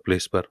हैं वर्क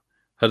प्लेस पर।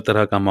 हर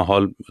तरह का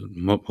माहौल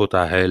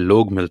होता है,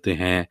 लोग मिलते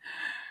हैं,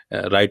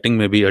 राइटिंग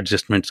में भी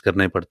एडजस्टमेंट्स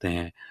करने पड़ते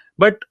हैं।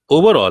 बट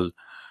ओवरऑल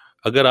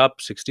अगर आप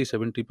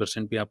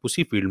 60-70% भी आप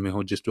उसी फील्ड में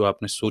हो जिस जो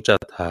आपने सोचा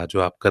था,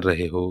 जो आप कर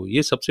रहे हो,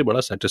 ये सबसे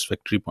बड़ा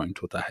सेटिस्फैक्ट्री पॉइंट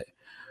होता है।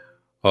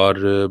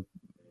 और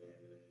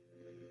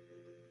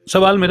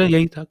सवाल मेरा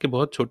यही था कि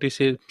बहुत छोटे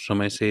से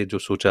समय से जो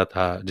सोचा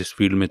था, जिस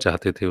फील्ड में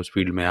चाहते थे, उस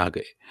फील्ड में आ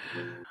गए।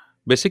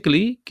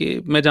 बेसिकली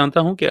कि मैं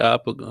जानता हूँ कि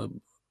आप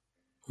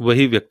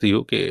वही व्यक्ति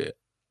हो कि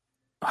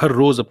हर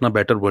रोज अपना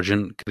बेटर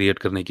वर्जन क्रिएट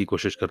करने की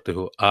कोशिश करते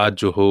हो। आज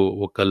जो हो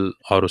वो कल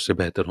और उससे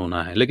बेहतर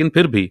होना है। लेकिन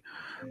फिर भी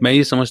मैं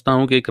ये समझता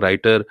हूँ कि एक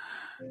राइटर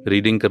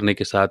रीडिंग करने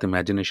के साथ,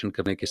 इमेजिनेशन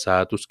करने के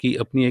साथ उसकी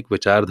अपनी एक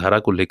विचारधारा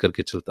को लेकर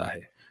के चलता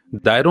है।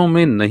 दायरों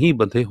में नहीं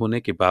बंधे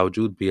होने के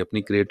बावजूद भी,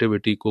 अपनी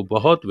क्रिएटिविटी को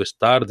बहुत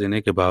विस्तार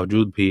देने के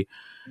बावजूद भी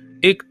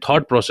एक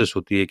थॉट प्रोसेस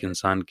होती है एक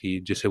इंसान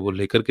की, जिसे वो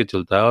लेकर के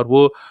चलता है। और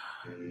वो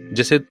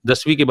जैसे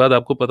 10वीं के बाद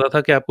आपको पता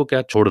था कि आपको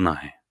क्या छोड़ना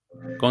है,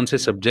 कौन से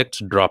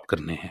सब्जेक्ट्स ड्रॉप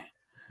करने हैं,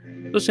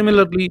 तो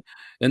सिमिलरली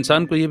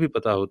इंसान को ये भी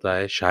पता होता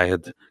है,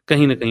 शायद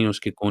कहीं न कहीं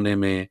उसके कोने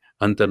में,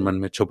 अंतर्मन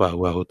में छुपा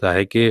हुआ होता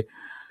है कि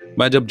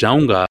मैं जब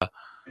जाऊँगा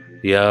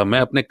या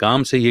मैं अपने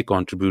काम से ये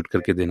कंट्रीब्यूट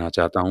करके देना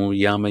चाहता हूँ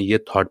या मैं ये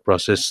थॉट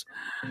प्रोसेस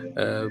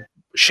अ,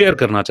 शेयर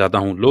करना चाहता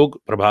हूँ।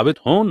 लोग प्रभावित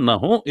हों ना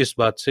हों इस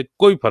बात से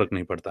कोई फ़र्क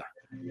नहीं पड़ता।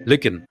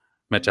 लेकिन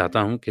मैं चाहता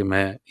हूँ कि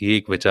मैं ये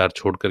एक विचार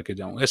छोड़ कर के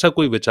जाऊँ। ऐसा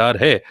कोई विचार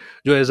है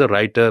जो as a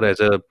writer,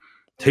 as a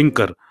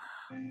thinker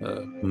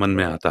मन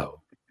में आता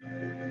हो?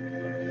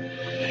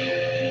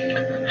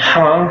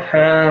 हाँ,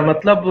 हाँ,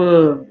 मतलब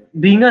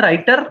बीइंग अ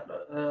राइटर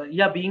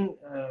या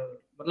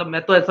मतलब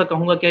मैं तो ऐसा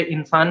कहूँगा कि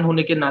इंसान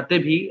होने के नाते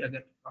भी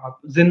अगर आप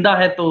ज़िंदा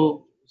हैं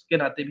तो उसके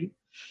नाते भी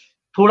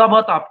थोड़ा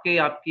बहुत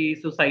आपकी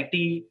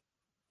सोसाइटी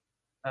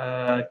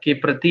के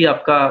प्रति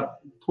आपका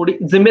थोड़ी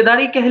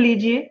ज़िम्मेदारी कह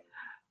लीजिए,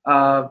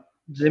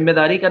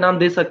 ज़िम्मेदारी का नाम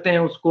दे सकते हैं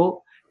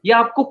उसको, या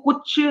आपको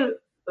कुछ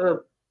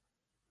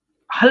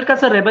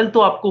हल्का-सा रेबेल तो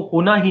आपको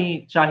होना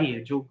ही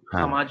चाहिए, जो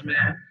हाँ, समाज में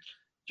है,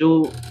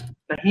 जो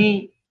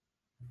कहीं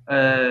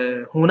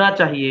होना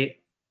चाहिए,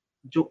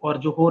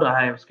 जो हो रहा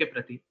है उसके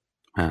प्रति।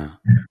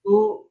 हाँ,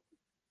 तो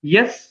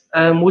यस,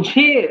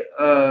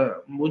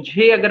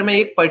 मुझे अगर मैं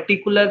एक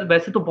पर्टिकुलर,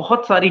 वैसे तो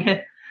बहुत सारी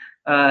हैं,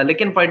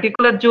 लेकिन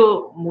पर्टिकुलर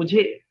जो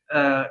मुझे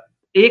अ,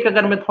 एक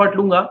अगर मैं थॉट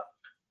लूँगा,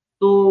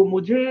 तो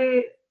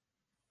मुझे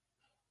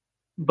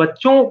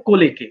बच्चों को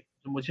लेके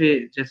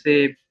मुझे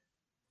जैसे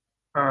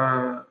अ,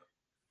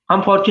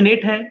 हम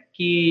फॉर्च्यूनेट हैं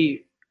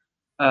कि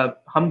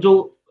हम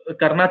जो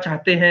करना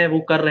चाहते हैं वो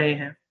कर रहे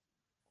हैं,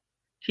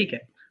 ठीक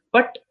है।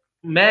 बट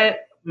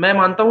मैं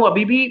मानता हूँ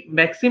अभी भी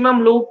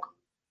मैक्सिमम लोग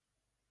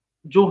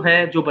जो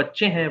हैं, जो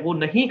बच्चे हैं, वो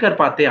नहीं कर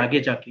पाते आगे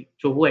जाके,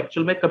 जो वो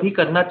एक्चुअल में कभी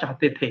करना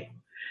चाहते थे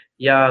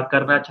या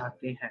करना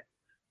चाहते हैं।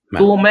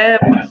 मैं तो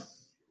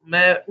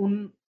मैं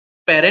उन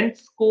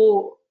पेरेंट्स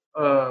को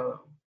अ,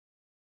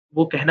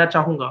 वो कहना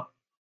चाहूँगा,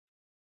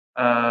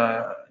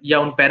 या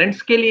उन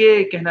पेरेंट्स के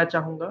लिए कहना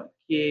चाहूँगा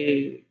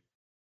कि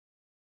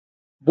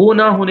वो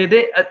ना होने दें।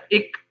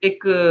 एक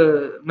एक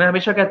मैं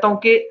हमेशा कहता हूँ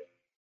कि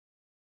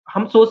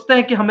हम सोचते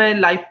हैं कि हमें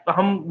लाइफ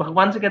हम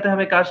भगवान से कहते हैं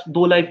हमें काश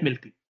 2 लाइफ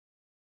मिलती।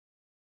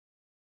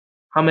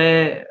 हमें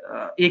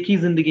एक ही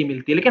ज़िंदगी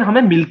मिलती है, लेकिन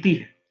हमें मिलती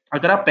है।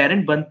 अगर आप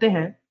पेरेंट बनते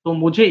हैं, तो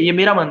मुझे ये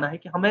मेरा मानना है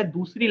कि हमें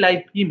दूसरी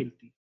लाइफ ही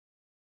मिलती है,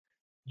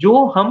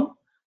 जो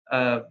अ,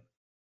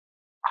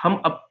 हम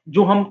अब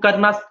जो हम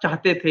करना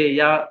चाहते थे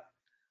या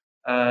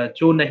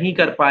जो नहीं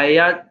कर पाए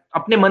या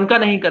अपने मन का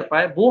नहीं कर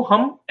पाए, वो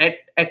हम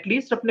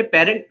एटलीस्ट अपने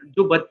पेरेंट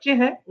जो बच्चे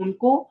हैं,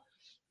 उनको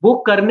वो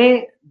करने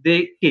दे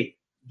के,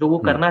 जो वो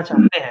हुँ। करना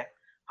चाहते हैं,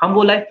 हम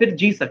वो लाइफ फिर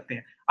जी सकते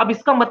हैं। अब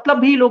इसका मतलब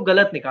भी लोग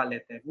गलत निकाल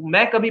लेते हैं।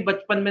 मैं कभी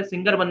बचपन में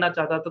सिंगर बनना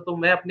चाहता था, तो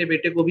मैं अपने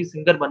बेटे को भी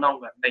सिंगर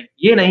बनाऊँगा, नहीं,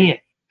 ये नहीं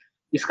है।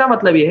 इसका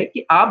मतलब ये है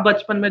कि आप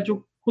बचपन में जो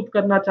खुद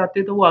करना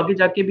चाहते थे, वो आगे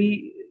जाके भी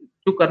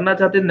जो करना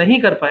चाहते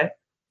नहीं कर पाए।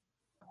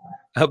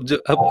 अब जो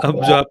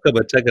आपका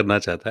बच्चा करना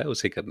चाहता है,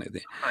 उसे करने दें।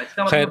 हाँ,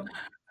 इसका ख़ैर, मतलब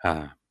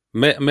हाँ,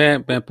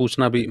 मैं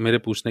पूछना भी, मेरे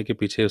पूछने के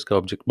पीछे उसका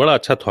ऑब्जेक्ट बड़ा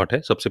अच्छा थॉट है।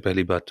 सबसे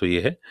पहली बात तो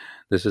ये है,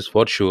 दिस इज़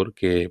फॉर श्योर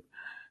कि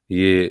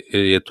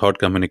ये थॉट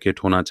कम्युनिकेट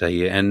होना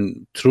चाहिए,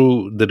 and through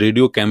the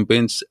radio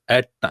campaigns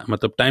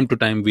मतलब time to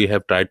time we have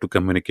tried to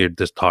communicate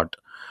this thought.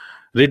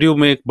 Radio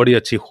में एक बड़ी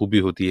अच्छी खूबी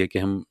होती है कि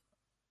हम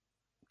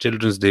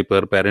चिल्ड्रंस डे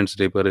पर, पेरेंट्स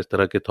डे पर इस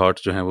तरह के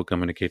थॉट्स जो हैं वो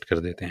कम्युनिकेट कर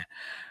देते हैं।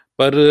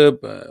 पर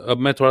अब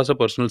मैं थोड़ा-सा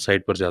पर्सनल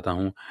साइड पर जाता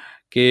हूँ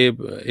कि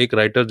एक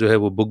राइटर जो है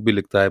वो बुक भी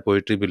लिखता है,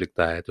 पोएट्री भी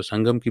लिखता है, तो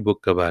संगम की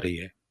बुक कब आ रही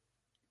है?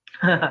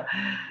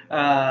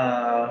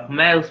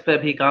 मैं उस पे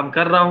अभी काम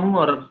कर रहा हूँ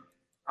और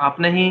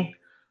आपने ही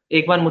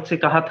एक बार मुझसे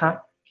कहा था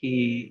कि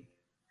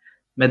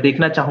मैं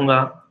देखना चाहूँगा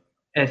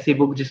ऐसी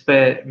बुक जिस पे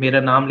मेरा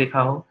नाम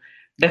लिखा हो।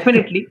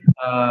 डेफ़िनिटली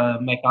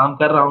मैं काम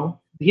कर रहा हूँ,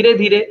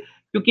 धीरे-धीरे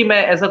क्योंकि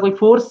मैं ऐसा कोई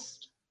फ़ोर्स्ड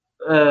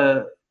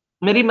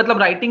मेरी मतलब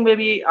राइटिंग में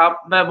भी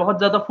आप मैं बहुत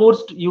ज़्यादा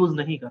फ़ोर्स्ड यूज़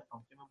नहीं करता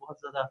हूँ कि मैं बहुत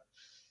ज़्यादा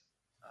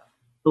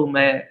तो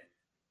मैं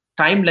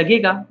टाइम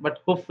लगेगा बट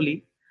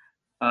होपफुली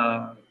अ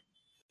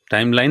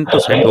टाइमलाइन तो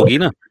सेट होगी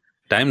ना?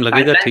 टाइम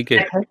लगेगा, टाइमलाइन ठीक है।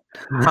 सेट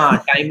है। हाँ,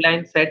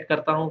 टाइमलाइन सेट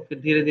करता हूँ, फिर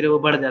धीरे-धीरे वो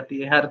बढ़ जाती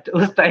है हर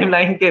उस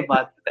टाइमलाइन के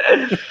बाद।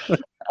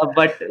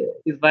 बट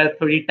इस बार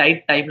थोड़ी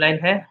टाइट टाइमलाइन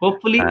है।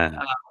 होपफुली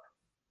हाँ,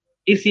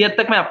 इस ईयर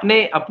तक मैं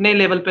अपने अपने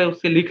लेवल पे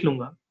उसे लिख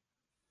लूँगा।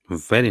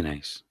 वेरी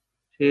नाइस,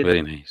 फिर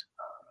वेरी नाइस।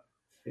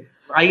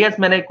 आई गेस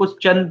मैंने कुछ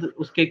चंद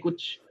उसके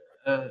कुछ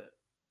अ,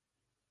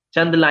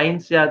 चंद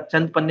लाइन्स या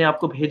चंद पन्ने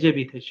आपको भेजे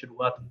भी थे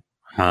शुरुआत में।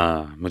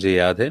 हाँ, मुझे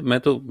याद है। मैं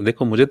तो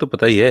देखो, मुझे तो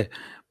पता ही है,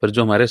 पर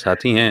जो हमारे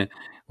साथी हैं,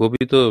 वो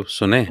भी तो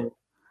सुनें। तो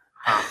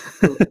हाँ,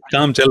 तो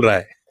काम चल रहा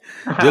है,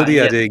 हाँ, जल्दी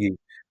आ यस जाएगी।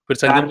 फिर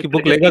संगम कार्य की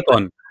बुक लेगा प्रगति पर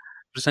कौन?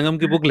 फिर संगम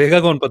की बुक लेगा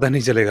कौन, पता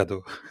नहीं चलेगा तो।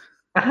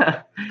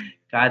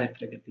 कार्य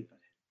प्रगति पर।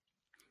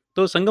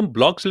 तो संगम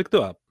ब्लॉग्स लिखते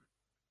हो आप?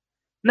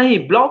 नहीं,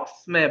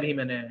 ब्लॉग्स में अभी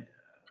मैं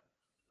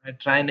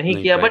ट्राई नहीं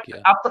नहीं किया ट्राई बट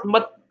किया। आप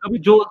मत कभी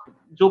जो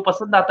जो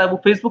पसंद आता है वो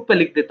फ़ेसबुक पे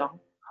लिख देता हूँ।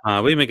 हाँ,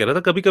 वही मैं कह रहा था,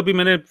 कभी-कभी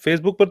मैंने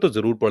फ़ेसबुक पर तो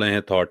ज़रूर पढ़े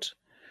हैं थॉट्स,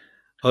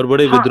 और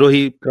बड़े हाँ,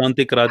 विद्रोही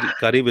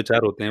क्रांतिकारी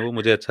विचार होते हैं, वो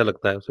मुझे अच्छा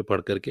लगता है उसे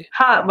पढ़ कर के।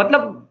 हाँ,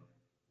 मतलब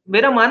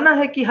मेरा मानना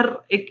है कि हर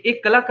एक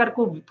एक कलाकार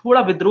को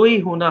थोड़ा विद्रोही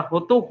होना हो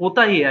तो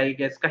होता ही है आई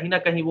गेस कहीं न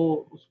कहीं वो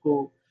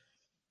उसको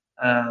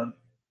अ,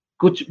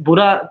 कुछ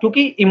बुरा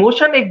क्योंकि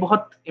इमोशन एक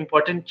बहुत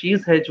इम्पोर्टेंट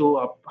चीज़ है जो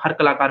आप हर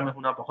कलाकार में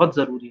होना बहुत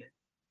ज़रूरी है।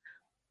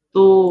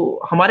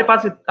 तो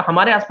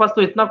हमारे आस-पास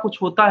तो इतना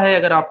कुछ होता है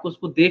अगर आपको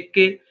उसको देख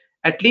के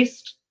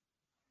एटलीस्ट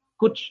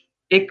कुछ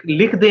एक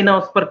लिख देना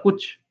उस पर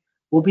कुछ,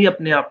 वो भी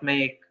अपने आप में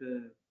एक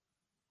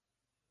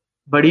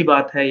बड़ी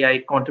बात है या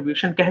एक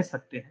कंट्रीब्यूशन कह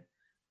सकते हैं।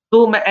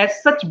 तो मैं एज़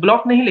सच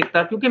ब्लॉग नहीं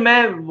लिखता क्योंकि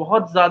मैं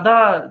बहुत ज़्यादा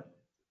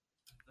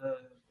अ,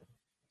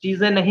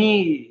 चीज़ें नहीं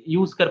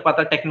यूज़ कर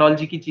पाता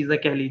टेक्नोलॉजी की चीज़ें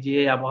कह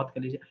लीजिए या बहुत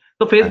कह लीजिए।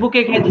 तो हाँ, फ़ेसबुक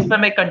एक है जिसमें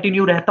मैं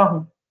कंटिन्यू रहता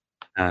हूँ।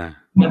 हाँ।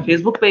 मैं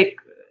फ़ेसबुक पे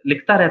एक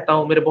लिखता रहता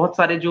हूँ, मेरे बहुत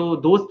सारे जो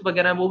दोस्त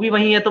वगैरह हैं वो भी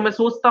वहीं हैं, तो मैं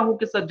सोचता हूँ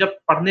कि सब जब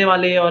पढ़ने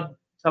वाले और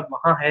सब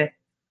वहाँ हैं,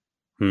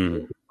 तो हुँ,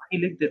 वहीं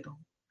लिख देता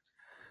हूँ।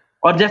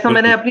 और जैसा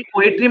मैंने बिल्कुल। अपनी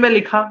पोएट्री में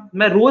लिखा,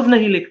 मैं रोज़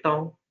नहीं लिखता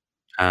हूँ,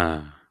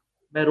 हाँ।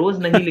 मैं रोज़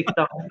नहीं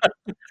लिखता हूँ।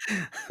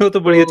 वो तो तो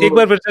बड़ी अच्छी, एक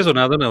बार फिर से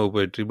सुना दो ना वो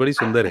पोएट्री, बड़ी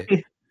सुंदर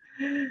है।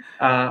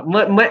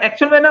 मैं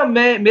एक्चुअल में ना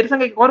मैं मेरे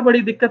संग एक और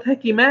बड़ी दिक्कत है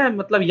कि मैं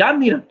मतलब याद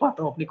नहीं रख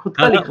पाता हूँ अपनी खुद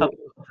का हाँ, हाँ, लिखा वो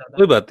बहुत ज़्यादा।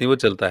 कोई बात नहीं, वो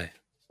चलता है।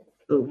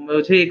 तो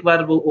मुझे एक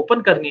बार वो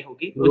ओपन करनी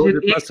होगी। मुझे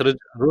एक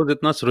रोज़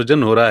इतना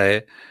सृजन हो रहा है,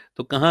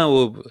 तो कहाँ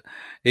वो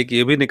एक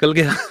ये भी निकल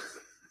गया।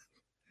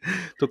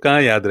 तो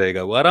कहाँ याद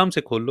रहेगा वो। आराम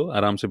से खोल लो,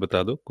 आराम से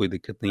बता दो, कोई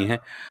दिक्कत नहीं है।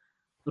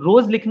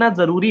 रोज़ लिखना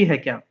ज़रूरी है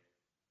क्या?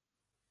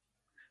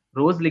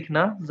 रोज़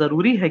लिखना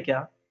ज़रूरी है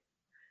क्या?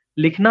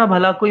 लिखना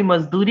भला कोई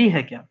मज़दूरी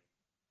है क्या?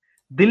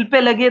 दिल पे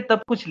लगे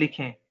तब कुछ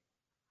लिखें,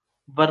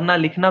 वरना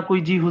लिखना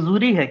कोई जी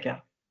हुज़ूरी है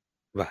क्या?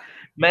 वाह!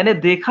 मैंने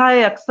देखा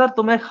है अक्सर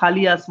तुम्हें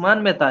खाली आसमान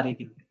में तारे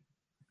गिनते।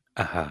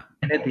 आहा!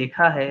 मैंने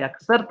देखा है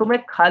अक्सर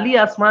तुम्हें खाली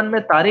आसमान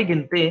में तारे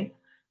गिनते,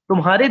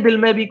 तुम्हारे दिल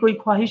में भी कोई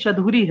ख्वाहिश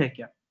अधूरी है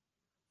क्या?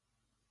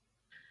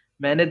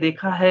 मैंने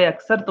देखा है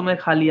अक्सर तुम्हें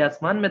खाली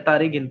आसमान में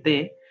तारे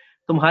गिनते,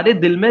 तुम्हारे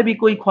दिल में भी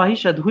कोई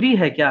ख्वाहिश अधूरी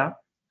है क्या?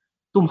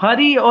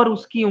 तुम्हारी और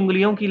उसकी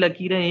उँगलियों की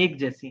लकीरें एक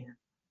जैसी हैं,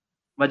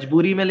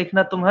 मजबूरी में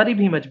लिखना तुम्हारी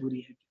भी मजबूरी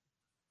है।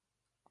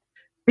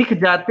 दिख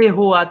जाते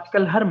हो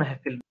आजकल हर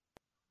महफ़िल में,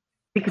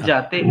 दिख हाँ।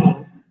 जाते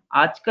हो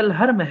आजकल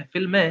हर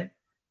महफिल में,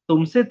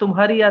 तुमसे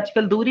तुम्हारी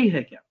आजकल दूरी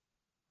है क्या?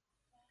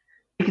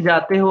 दिख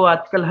जाते हो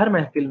आजकल हर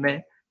महफिल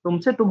में,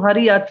 तुमसे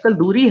तुम्हारी आजकल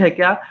दूरी है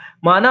क्या?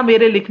 माना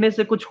मेरे लिखने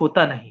से कुछ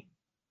होता नहीं,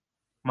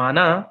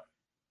 माना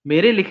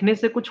मेरे लिखने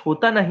से कुछ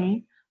होता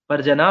नहीं,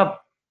 पर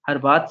जनाब हर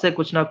बात से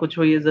कुछ ना कुछ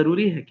हो ये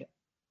ज़रूरी है क्या?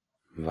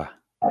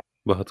 वाह,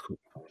 बहुत खूब,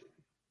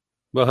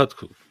 बहुत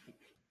खूब,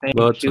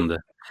 बहुत थैंक यू। सुंदर।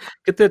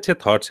 कितने अच्छे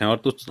थॉट्स हैं। और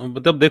तो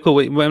मतलब देखो,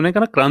 वही मैंने कहा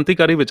ना,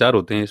 क्रांतिकारी विचार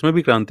होते हैं, इसमें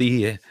भी क्रांति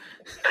ही है।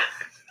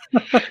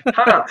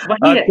 हाँ,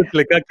 वही आज है। कुछ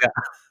लिखा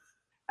क्या?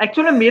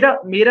 एक्चुअली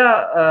मेरा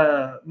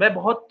मेरा मैं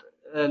बहुत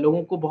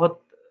लोगों को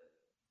बहुत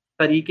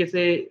तरीके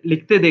से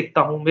लिखते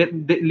देखता हूँ,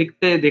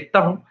 लिखते देखता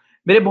हूँ।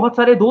 मेरे बहुत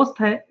सारे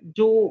दोस्त हैं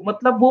जो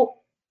मतलब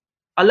वो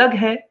अलग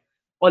हैं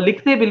और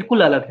लिखते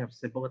बिल्कुल अलग हैं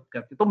उससे बहुत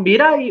करके। तो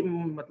मेरा ये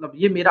मतलब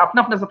ये मेरा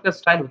अपना-अपना सबका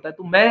स्टाइल होता है।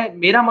 तो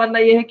मेरा मानना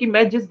ये है कि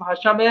मैं जिस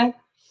भाषा में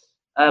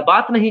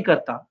बात नहीं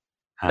करता,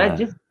 मैं हाँ,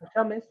 जिस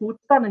भाषा में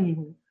सोचता नहीं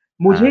हूँ,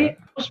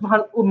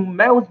 हाँ,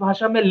 मैं उस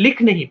भाषा में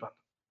लिख नहीं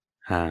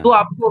पाता। तो हाँ।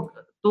 आपको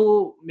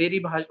तो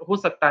मेरी हो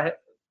सकता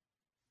है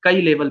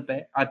कई लेवल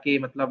पे आके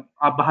मतलब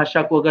आप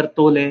भाषा को अगर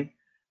तोलें,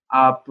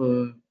 आप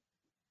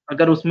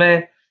अगर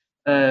उसमें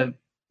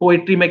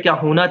पोएट्री में क्या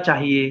होना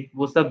चाहिए,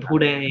 वो सब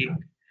ढूँढें एक,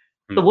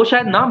 तो हुँ, वो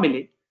शायद ना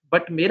मिले।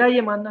 बट मेरा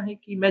ये मानना है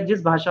कि मैं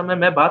जिस भाषा में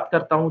मैं बात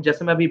करता हूँ,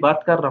 जैसे मैं अभी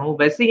बात कर रहा हूँ,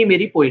 वैसे ही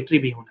मेरी पोएट्री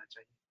भी होना चाहिए।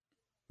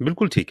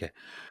 बिल्कुल ठीक है।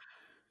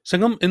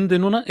 संगम, इन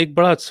दिनों ना एक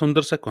बड़ा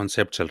सुंदर सा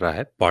कॉन्सेप्ट चल रहा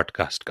है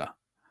पॉडकास्ट का।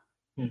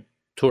 हुँ,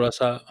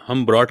 थोड़ा-सा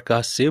हम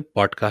ब्रॉडकास्ट से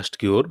पॉडकास्ट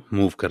की ओर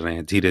मूव कर रहे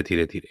हैं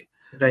धीरे-धीरे, धीरे।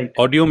 राइट।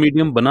 ऑडियो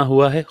मीडियम बना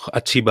हुआ है,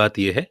 अच्छी बात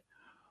ये है।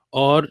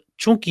 और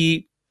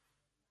चूँकि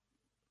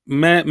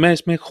मैं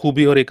इसमें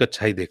खूबी और एक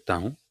अच्छाई देखता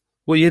हूँ।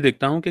 वो ये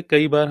देखता हूँ कि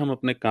कई बार हम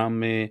अपने काम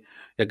में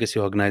या किसी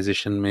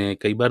ऑर्गेनाइज़ेशन में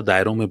कई बार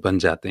दायरों में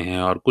बंध जाते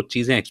हैं और कुछ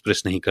चीज़ें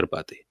एक्सप्रेस नहीं कर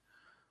पाते।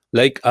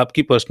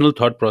 आपकी पर्सनल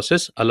थॉट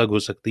प्रोसेस अलग हो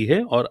सकती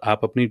है और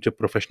आप अपनी जब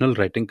प्रोफेशनल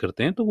राइटिंग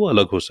करते हैं तो वो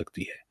अलग हो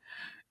सकती है।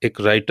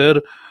 एक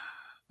राइटर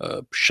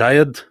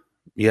शायद,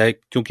 या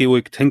एक, क्योंकि वो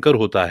एक थिंकर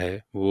होता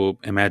है,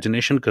 वो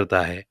इमेजिनेशन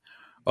करता है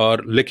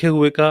और लिखे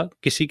हुए का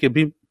किसी के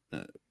भी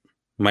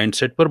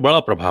माइंडसेट पर बड़ा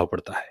प्रभाव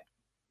पड़ता है।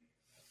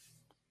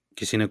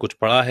 किसी ने कुछ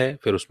पढ़ा है,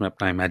 फिर उसमें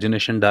अपना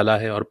इमेजिनेशन डाला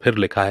है और फिर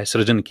लिखा है,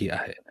 सृजन किया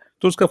है,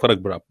 तो उसका फर्क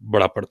बड़ा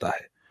बड़ा पड़ता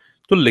है।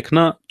 तो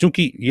लिखना,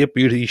 चूंकि ये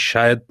पीढ़ी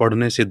शायद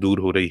पढ़ने से दूर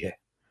हो रही है,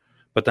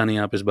 पता नहीं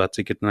आप इस बात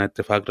से कितना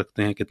इत्तेफाक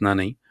रखते हैं, कितना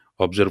नहीं,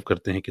 ऑब्जर्व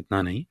करते हैं,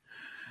 कितना नहीं।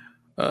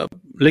 अ,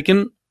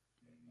 लेकिन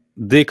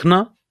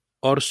देखना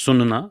और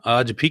सुनना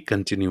आज भी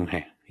कंटिन्यू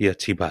है, ये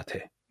अच्छी बात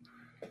है।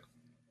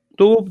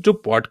 तो जो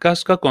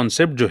पॉडकास्ट का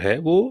कॉन्सेप्ट जो है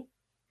वो,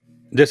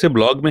 जैसे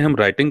ब्लॉग में हम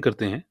राइटिंग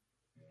करते हैं,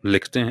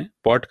 लिखते हैं,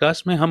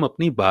 पॉडकास्ट में हम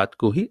अपनी बात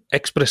को ही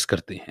एक्सप्रेस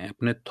करते हैं,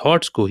 अपने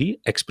थॉट्स को ही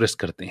एक्सप्रेस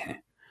करते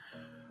हैं।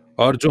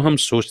 और जो हम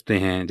सोचते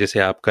हैं, जैसे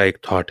आपका एक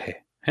थॉट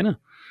है ना?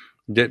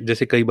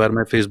 जैसे कई बार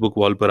मैं फेसबुक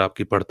वॉल पर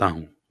आपकी पढ़ता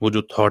हूँ, वो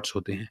जो थॉट्स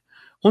होते हैं,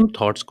 उन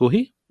थॉट्स को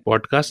ही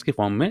पॉडकास्ट के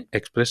फॉर्म में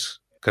एक्सप्रेस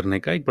करने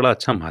का एक बड़ा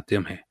अच्छा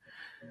माध्यम है।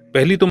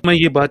 पहली तो मैं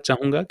ये बात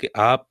चाहूंगा कि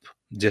आप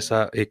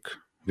जैसा एक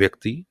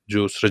व्यक्ति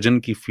जो सृजन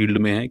की फील्ड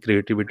में है,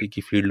 क्रिएटिविटी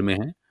की फील्ड में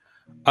है,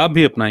 आप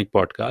भी अपना एक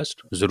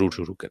पॉडकास्ट जरूर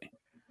शुरू करें।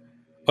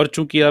 और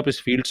चूंकि आप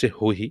इस फील्ड से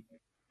हो ही,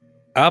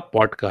 आप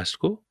पॉडकास्ट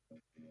को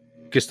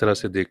किस तरह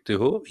से देखते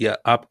हो, या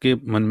आपके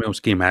मन में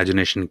उसकी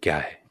इमेजिनेशन क्या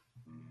है,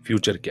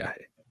 फ्यूचर क्या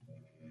है?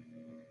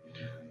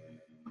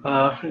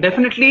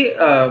 डेफ़िनिटली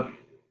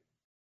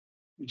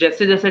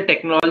जैसे-जैसे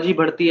टेक्नोलॉजी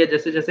बढ़ती है,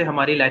 जैसे-जैसे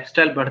हमारी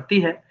लाइफ़स्टाइल बढ़ती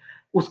है,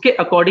 उसके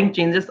अकॉर्डिंग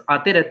चेंजेस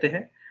आते रहते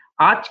हैं।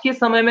 आज के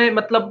समय में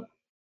मतलब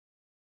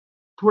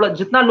थोड़ा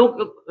जितना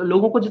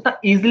लोगों को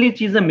जितना ईज़िली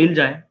चीज़ें मिल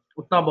जाएँ,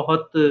 उतना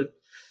बहुत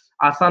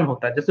आसान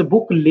होता है। जैसे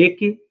बुक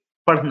लेके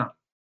पढ़ना,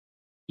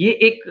 ये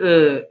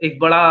एक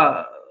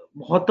बड़ा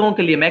बहुतों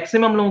के लिए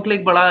मैक्सिमम लोगों के लिए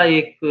एक बड़ा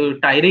एक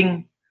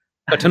टायरिंग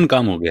कठिन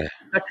काम हो गया है।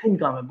 कठिन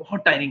काम है,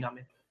 बहुत टायरिंग काम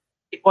है।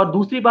 और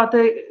दूसरी बात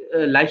है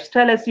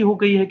लाइफ़स्टाइल ऐसी हो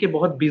गई है कि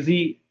बहुत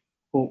बिज़ी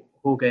हो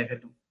हो गए हैं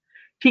लोग।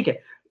 ठीक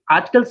है,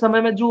 आजकल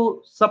समय में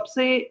जो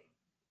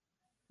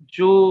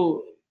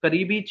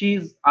करीबी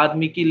चीज़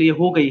आदमी के लिए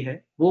हो गई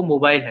है, वो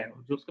मोबाइल है,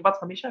 जो उसके पास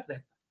हमेशा रहता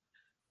है।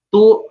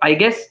 तो आई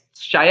गेस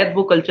शायद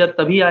वो कल्चर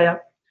तभी आया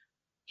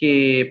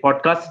कि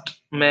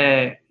पॉडकास्ट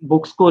में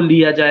बुक्स को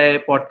लिया जाए,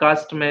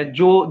 पॉडकास्ट में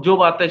जो जो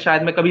बातें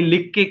शायद मैं कभी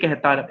लिख के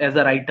कहता एज़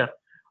अ राइटर,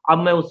 अब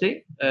मैं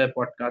उसे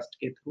पॉडकास्ट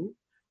के थ्रू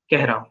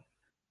कह रहा हूँ।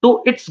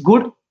 तो इट्स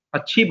गुड,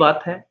 अच्छी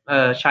बात है।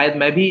 शायद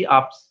मैं भी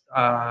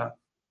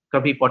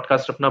कभी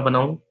पॉडकास्ट अपना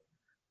बनाऊँ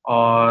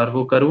और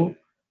वो करूँ।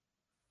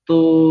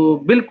 तो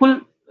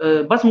बिल्कुल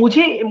बस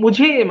मुझे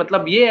मुझे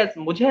मतलब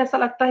मुझे ऐसा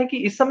लगता है कि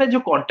इस समय जो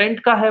कंटेंट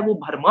का है वो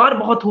भरमार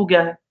बहुत हो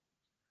गया है।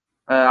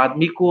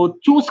 आदमी को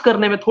चूज़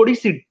करने में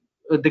थोड़ी-सी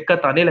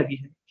दिक्कत आने लगी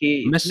है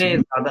कि मैं इतने स-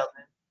 ज़्यादा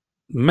हैं।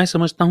 मैं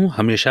समझता हूँ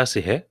हमेशा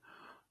से है।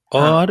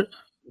 हाँ, और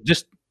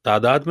जिस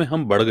तादाद में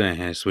हम बढ़ गए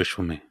हैं इस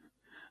विश्व में,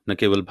 न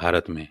केवल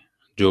भारत में,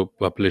 जो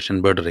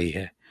पॉपुलेशन बढ़ रही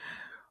है,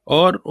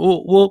 और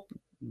वो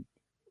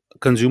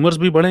कंज्यूमर्स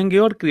भी बढ़ेंगे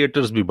और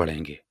क्रिएटर्स भी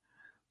बढ़ेंगे।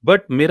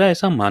 बट मेरा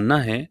ऐसा मानना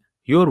है,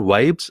 your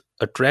vibes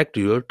attract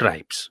your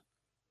tribes.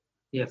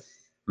 Yes,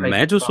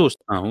 मैं जो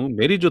सोचता हूँ,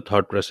 मेरी जो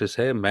थॉट प्रोसेस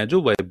है, मैं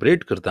जो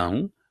वाइब्रेट करता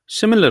हूँ,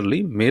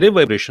 सिमिलरली मेरे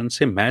वाइब्रेशन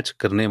से मैच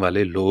करने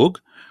वाले लोग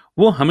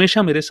वो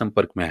हमेशा मेरे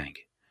संपर्क में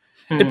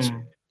आएंगे। इट्स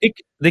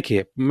एक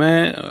देखिए,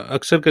 मैं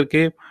अक्सर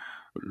करके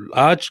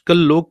आजकल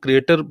लोग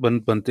क्रिएटर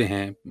बनते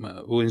हैं,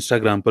 वो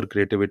इंस्टाग्राम पर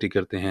क्रिएटिविटी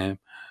करते हैं।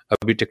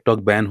 अभी टिकटॉक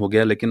बैन हो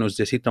गया, लेकिन उस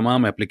जैसी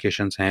तमाम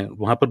एप्लीकेशंस हैं,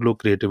 वहां पर लोग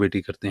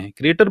क्रिएटिविटी करते हैं।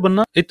 क्रिएटर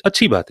बनना एक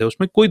अच्छी बात है,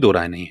 उसमें कोई दो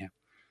राय नहीं है।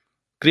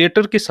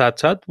 क्रिएटर के साथ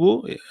साथ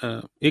वो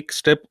एक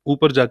स्टेप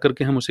ऊपर जाकर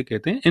के हम उसे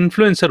कहते हैं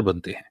इन्फ्लुएंसर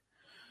बनते हैं।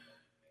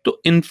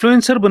 तो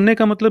इन्फ्लुएंसर बनने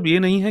का मतलब ये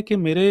नहीं है कि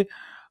मेरे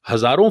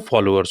हजारों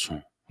फॉलोअर्स हों,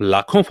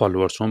 लाखों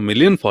फॉलोअर्स हों,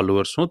 मिलियन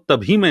फॉलोअर्स हों,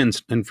 तभी मैं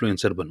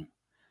इन्फ्लुएंसर बनूं।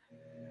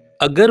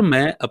 अगर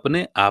मैं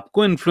अपने आप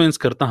को इन्फ्लुएंस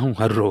करता हूं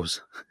हर रोज,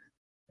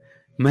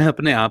 मैं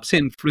अपने आप से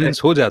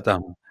इन्फ्लुएंस हो जाता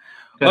हूं,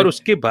 और करेक्ट,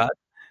 उसके बाद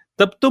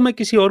तब तो मैं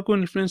किसी और को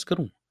इन्फ्लुएंस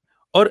करूं।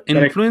 और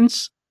करेक्ट।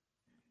 इन्फ्लुएंस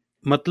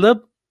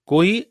मतलब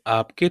कोई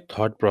आपके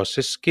थॉट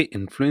प्रोसेस के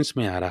इन्फ्लुएंस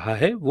में आ रहा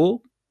है,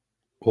 वो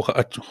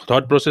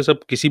थॉट प्रोसेस अब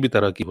किसी भी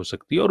तरह की हो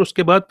सकती है, और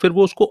उसके बाद फिर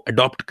वो उसको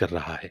अडॉप्ट कर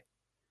रहा है।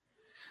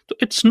 तो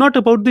it's not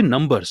about the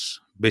numbers,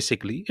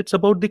 basically it's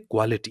about the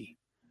quality.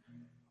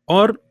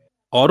 और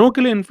औरों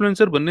के लिए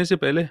इन्फ्लुएंसर बनने से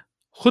पहले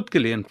खुद के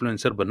लिए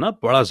इन्फ्लुएंसर बनना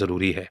बड़ा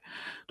जरूरी है।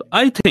 तो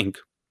I think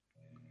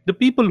the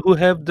people who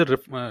have the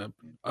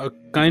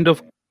kind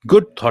of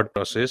good thought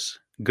process,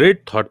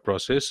 great thought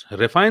process,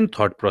 refined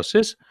thought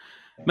process,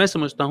 मैं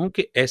समझता हूं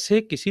कि ऐसे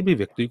किसी भी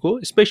व्यक्ति को,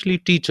 स्पेशली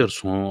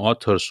टीचर्स हों,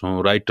 ऑथर्स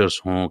हों,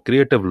 राइटर्स हों,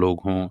 क्रिएटिव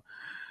लोग हों,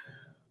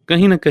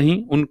 कहीं ना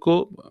कहीं उनको,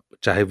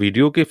 चाहे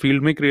वीडियो के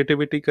फील्ड में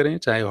क्रिएटिविटी करें,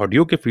 चाहे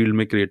ऑडियो के फील्ड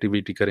में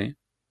क्रिएटिविटी करें,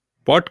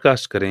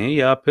 पॉडकास्ट करें,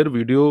 या फिर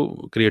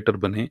वीडियो क्रिएटर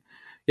बने,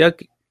 या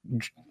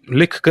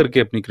लिख करके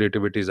अपनी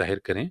क्रिएटिविटी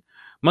जाहिर करें,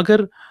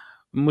 मगर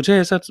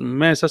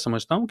मैं ऐसा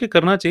समझता हूं कि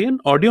करना चाहिए।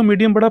 ऑडियो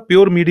मीडियम बड़ा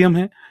प्योर मीडियम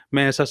है,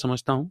 मैं ऐसा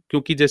समझता हूं,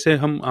 क्योंकि जैसे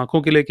हम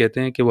आंखों के लिए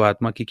कहते हैं कि वो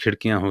आत्मा की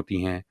खिड़कियां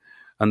होती हैं,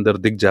 अंदर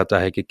दिख जाता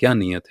है कि क्या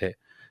नीयत है।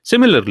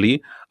 सिमिलरली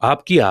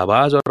आपकी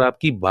आवाज और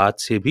आपकी बात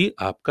से भी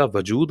आपका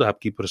वजूद,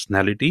 आपकी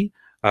पर्सनैलिटी,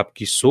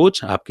 आपकी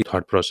सोच, आपकी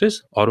थॉट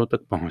प्रोसेस औरों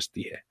तक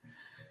पहुंचती है।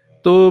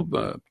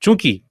 तो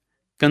चूंकि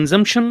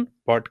कंजम्पशन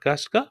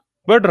पॉडकास्ट का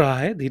बढ़ रहा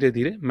है धीरे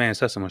धीरे, मैं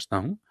ऐसा समझता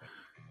हूं,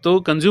 तो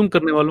कंज्यूम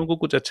करने वालों को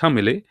कुछ अच्छा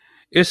मिले,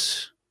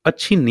 इस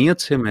अच्छी नीयत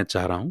से मैं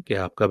चाह रहा हूं कि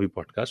आपका भी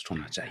पॉडकास्ट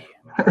होना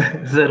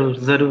चाहिए। जरूर,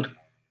 जरूर,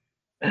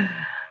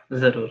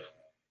 जरूर।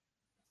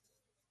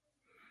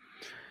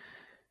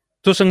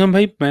 तो संगम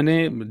भाई,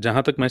 मैंने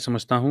जहां तक मैं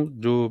समझता हूं,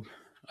 जो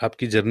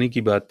आपकी जर्नी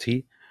की बात थी,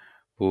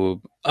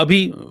 वो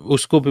अभी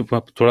उसको भी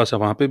थोड़ा सा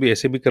वहां पे भी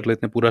ऐसे भी कर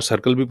लेते हैं, पूरा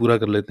सर्कल भी पूरा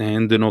कर लेते हैं।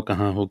 इन दिनों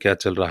कहाँ हो, क्या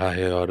चल रहा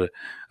है? और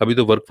अभी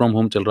तो वर्क फ्रॉम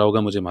होम चल रहा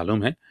होगा, मुझे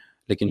मालूम है,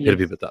 लेकिन फिर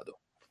भी यस। बता दो।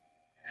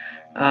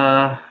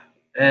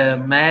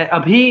 मैं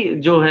अभी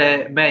जो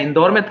है, मैं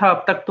इंदौर में था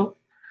अब तक तो,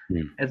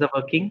 हम्म। एज अ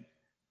वर्किंग,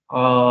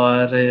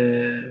 और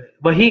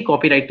वही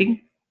कॉपी राइटिंग,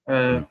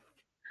 हम्म।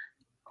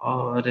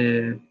 और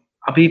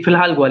अभी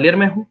फिलहाल ग्वालियर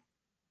में हूँ।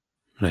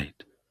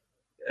 राइट।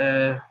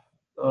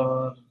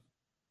 और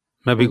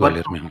मैं भी वर्क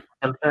ग्वालियर में हूँ।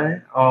 चल रहा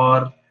है,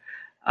 और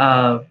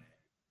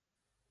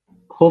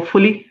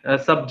होपफुली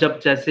सब जब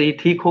जैसे ही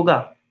ठीक होगा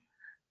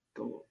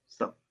तो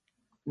सब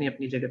अपनी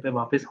अपनी जगह पे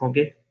वापस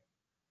होंगे।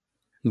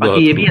 बाकी बहुत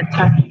ये भी खूब।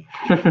 अच्छा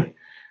है।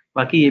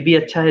 बाकी ये भी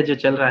अच्छा है जो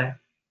चल रहा है।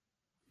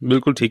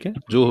 बिल्कुल ठीक है,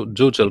 जो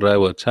जो चल रहा है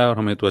वो अच्छा है, और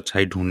हमें तो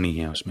अच्छाई ढूंढनी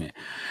है उसमें।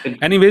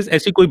 बिल्कुल। एनीवेज,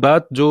 ऐसी कोई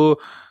बात जो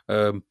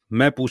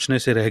मैं पूछने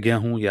से रह गया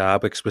हूं या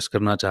आप एक्सप्रेस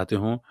करना चाहते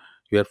हो,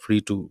 यू आर फ्री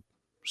टू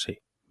से।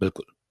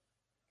 बिल्कुल।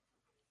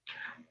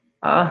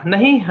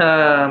 नहीं,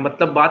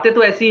 मतलब बातें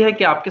तो ऐसी है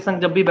कि आपके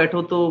संग जब भी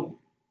बैठो तो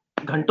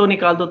घंटों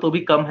निकाल दो तो भी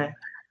कम है।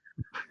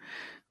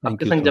 आपके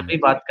थैंक यू संग सो जब भी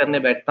मच। बात करने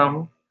बैठता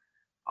हूँ,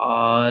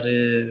 और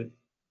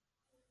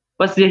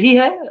बस यही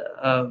है,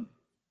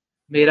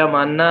 मेरा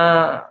मानना,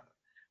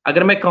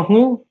 अगर मैं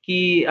कहूँ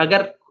कि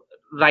अगर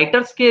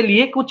राइटर्स के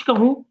लिए कुछ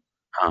कहूँ,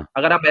 हाँ।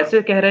 अगर आप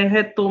ऐसे कह रहे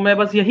हैं तो मैं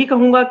बस यही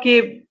कहूँगा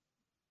कि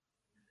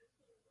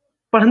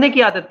पढ़ने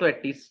की आदत तो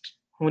एटलीस्ट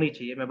होनी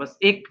चाहिए। मैं बस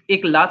एक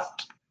एक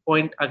लास्ट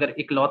पॉइंट, अगर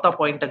इकलौता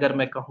पॉइंट अगर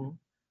मैं कहूँ,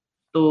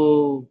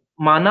 तो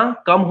माना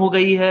कम हो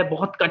गई है,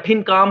 बहुत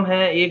कठिन काम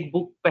है एक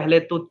बुक पहले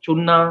तो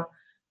चुनना,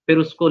 फिर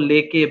उसको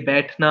लेके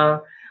बैठना,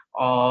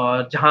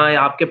 और जहाँ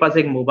आपके पास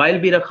एक मोबाइल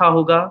भी रखा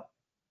होगा,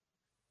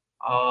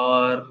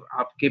 और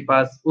आपके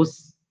पास उस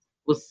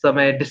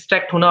समय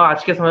डिस्ट्रैक्ट होना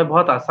आज के समय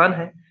बहुत आसान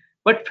है।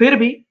 बट फिर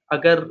भी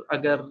अगर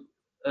अगर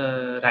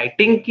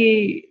राइटिंग की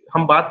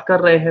हम बात कर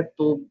रहे हैं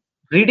तो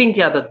रीडिंग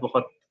की आदत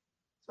बहुत।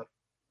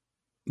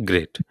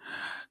 ग्रेट।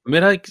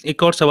 मेरा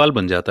एक और सवाल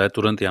बन जाता है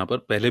तुरंत यहाँ पर,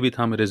 पहले भी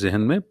था मेरे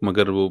जहन में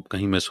मगर वो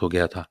कहीं मिस हो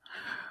गया था।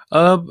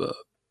 अब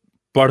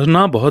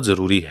पढ़ना बहुत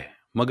ज़रूरी है,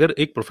 मगर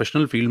एक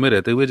प्रोफेशनल फील्ड में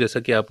रहते हुए, जैसा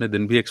कि आपने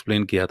दिन भी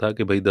एक्सप्लेन किया था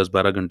कि भाई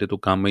 10-12 घंटे तो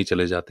काम में ही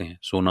चले जाते हैं,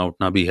 सोना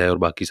उठना भी है और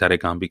बाकी सारे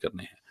काम भी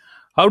करने हैं।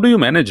 How do you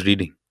manage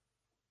reading?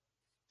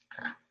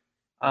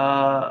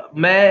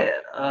 मैं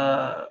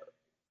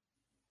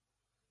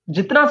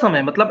जितना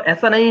समय, मतलब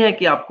ऐसा नहीं है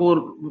कि आपको,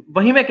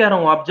 वही मैं कह रहा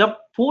हूँ, आप जब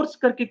फ़ोर्स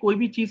करके कोई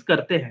भी चीज़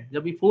करते हैं,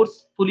 जब भी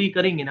फ़ोर्सफुली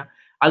करेंगे ना,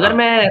 अगर हाँ,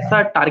 मैं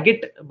ऐसा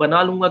टारगेट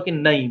बना लूँगा कि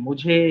नहीं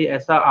मुझे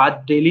ऐसा आज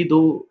डेली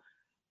 2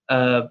 अ,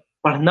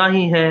 पढ़ना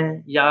ही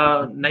है या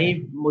नहीं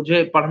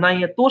मुझे पढ़ना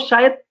ही है तो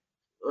शायद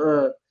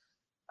अ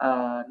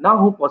ना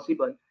हो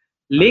पॉसिबल। हाँ,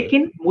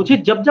 लेकिन मुझे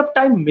जब-जब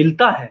टाइम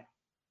मिलता है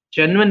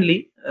जेन्युइनली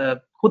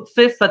खुद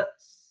से सच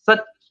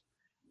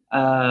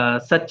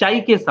सच्चाई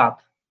के साथ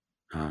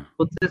हाँ,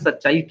 खुद से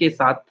सच्चाई के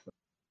साथ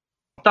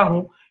रखता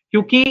हूँ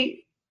क्योंकि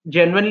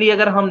जेन्युइनली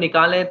अगर हम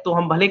निकालें तो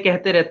हम भले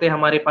कहते रहते हैं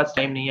हमारे पास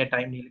टाइम नहीं है,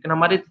 लेकिन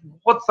हमारे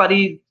बहुत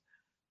सारी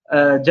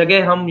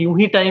जगह हम यूँ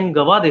ही टाइम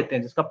गँवा देते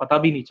हैं जिसका पता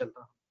भी नहीं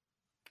चलता।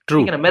 ट्रू।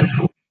 ठीक है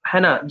ना? है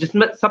ना?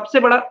 जिसमें सबसे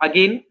बड़ा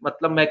अगेन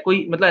मतलब मैं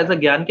कोई मतलब एज़ अ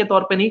ज्ञान के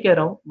तौर पे नहीं कह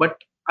रहा हूँ,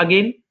 बट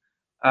अगेन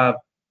अ,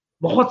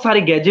 बहुत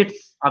सारे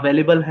गैजेट्स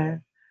अवेलेबल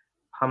हैं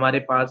हमारे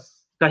पास।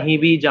 कहीं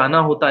भी जाना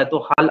होता है तो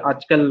हाल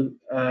आजकल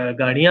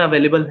गाड़ियाँ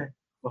अवेलेबल हैं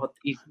बहुत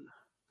ईज़िली।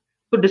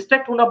 तो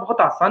डिस्ट्रैक्ट होना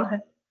बहुत आसान है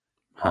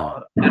हाँ,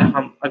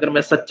 और अगर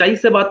मैं सच्चाई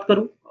से बात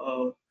करूँ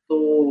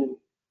तो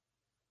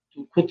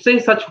खुद से ही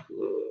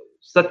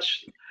सच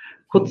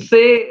खुद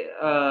से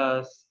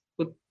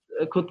खुद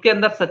खुद के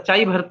अंदर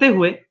सच्चाई भरते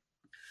हुए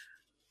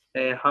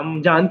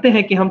हम जानते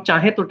हैं कि हम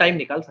चाहें तो टाइम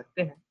निकाल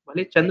सकते हैं।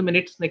 भले चंद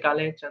मिनट्स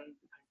निकालें, चंद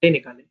घंटे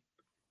निकालें,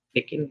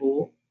 लेकिन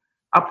वो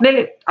अपने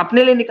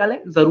अपने लिए निकालें,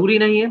 ज़रूरी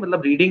नहीं है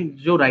मतलब रीडिंग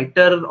जो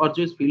राइटर और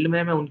जो इस फ़ील्ड में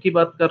है, मैं उनकी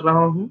बात कर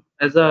रहा हूँ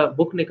एज़ अ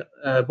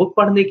बुक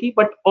पढ़ने की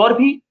बट और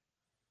भी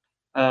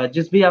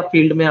जिस भी आप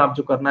फ़ील्ड में आप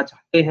जो करना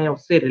चाहते हैं,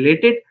 उससे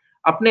रिलेटेड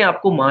अपने आप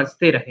को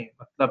माँजते रहें।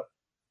 मतलब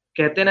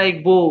कहते हैं ना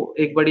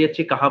एक बड़ी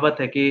अच्छी कहावत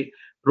है कि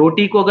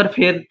रोटी को अगर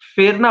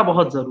फेरना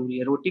बहुत ज़रूरी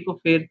है, रोटी को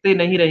फेरते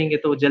नहीं रहेंगे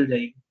तो वो जल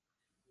जाएगी।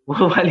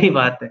 वो वाली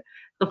बात है।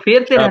 तो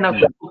फेरते रहना खुद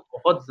शार्पन को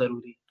बहुत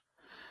ज़रूरी है।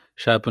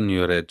 शार्पन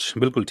योर एज,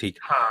 बिल्कुल ठीक।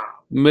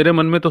 हाँ। मेरे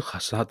मन में तो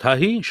था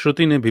ही,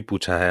 श्रुति ने भी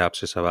पूछा है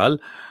आपसे सवाल,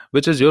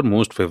 which is your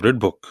most favourite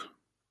book?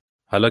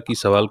 हालाँकि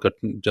सवाल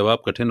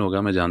जवाब कठिन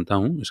होगा, मैं जानता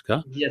हूँ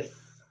इसका। यस,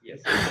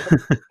 यस ये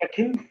बहुत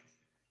कठिन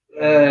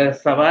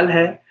सवाल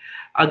है।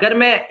 अगर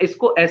मैं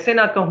इसको ऐसे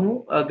ना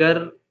कहूँ अगर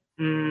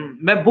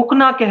मैं बुक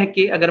ना कह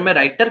के अगर मैं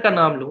राइटर का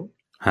नाम लूँ,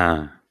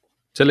 हाँ,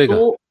 चलेगा।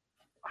 तो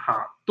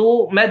हाँ,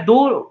 तो मैं 2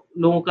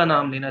 लोगों का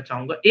नाम लेना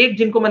चाहूँगा। एक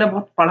जिनको मैंने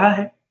बहुत पढ़ा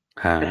है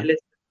हाँ, पहले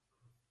से,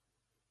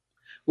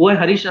 वो है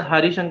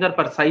हरिशंकर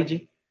परसाई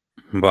जी,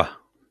 वाह!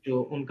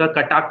 जो उनका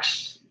कटाक्ष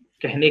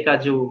कहने का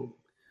जो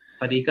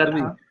तरीका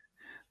तभी था।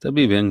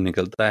 तभी व्यंग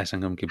निकलता है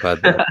संगम की बात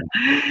बात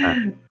में। हाँ,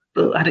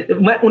 तो अरे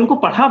मैं उनको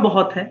पढ़ा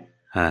बहुत है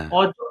हाँ,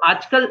 और जो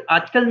आजकल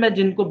आजकल मैं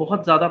जिनको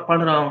बहुत ज़्यादा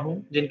पढ़ रहा हूँ,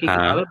 जिनकी हाँ,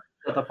 किताबें बहुत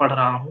ज़्यादा पढ़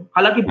रहा हूँ,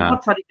 हालाँकि हाँ,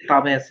 बहुत सारी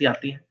किताबें ऐसी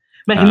आती हैं।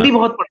 मैं हाँ, हिंदी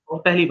बहुत पढ़ता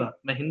हूँ, पहली बात,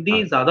 मैं हाँ।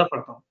 हिंदी ज़्यादा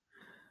पढ़ता हूँ।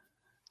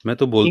 मैं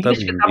तो बोलता इंग्लिश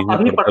भी हिंदी किताब हूँ,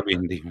 तभी पढ़ता भी पढ़ता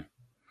हिंदी हूँ।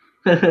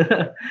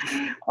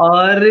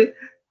 और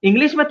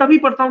इंग्लिश में तभी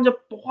पढ़ता हूँ जब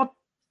बहुत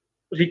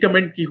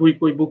रिकमेंड की हुई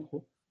कोई बुक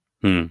हो।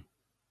 हुँ,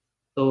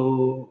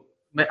 तो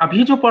मैं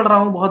अभी जो पढ़ रहा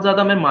हूँ बहुत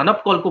ज़्यादा मैं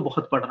मानव कौल को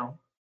बहुत पढ़ रहा हूँ।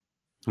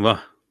 वाह!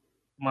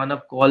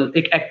 मानव कौल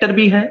एक एक्टर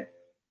भी हैं,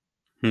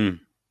 हुँ,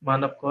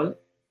 मानव कौल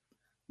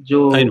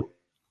जो आई नो।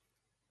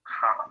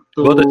 हाँ,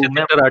 बहुत अच्छे तो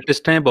थिएटर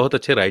आर्टिस्ट हैं, बहुत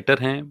अच्छे राइटर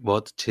हैं,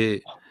 बहुत अच्छे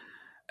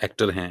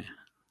एक्टर हैं।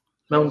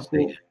 मैं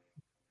सही उनको है।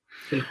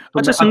 बिल्कुल, तो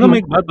अच्छा मैं अभी संगम,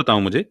 एक बात बताओ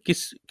मुझे,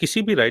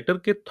 किसी भी राइटर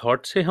के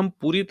थॉट से हम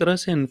पूरी तरह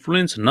से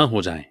इन्फ्लुएंस ना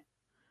हो जाएँ,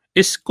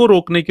 इसको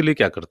रोकने के लिए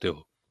क्या करते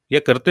हो? या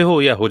करते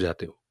हो या हो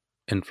जाते हो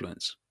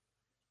इन्फ्लुएंस?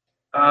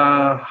 अ,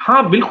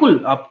 हाँ,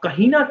 बिल्कुल, आप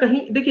कहीं न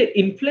कहीं देखिए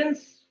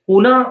इन्फ्लुएंस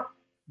होना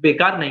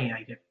बेकार नहीं है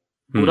आई गेस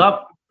हुँ,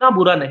 उतना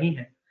बुरा नहीं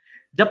है,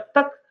 जब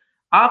तक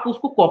आप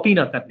उसको कॉपी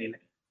ना करने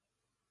लगें,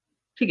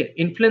 ठीक है?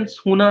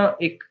 इन्फ्लुएंस होना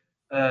एक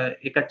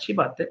अच्छी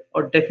बात है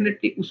और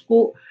डेफ़िनिटली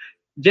उसको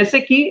जैसे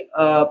कि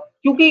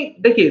क्योंकि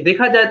देखिए,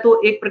 देखा जाए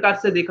तो एक प्रकार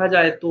से देखा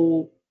जाए तो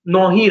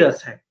 9 ही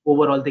रस हैं,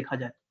 ओवरऑल देखा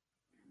जाए,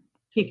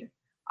 ठीक है?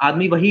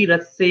 आदमी वही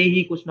रस से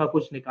ही कुछ ना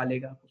कुछ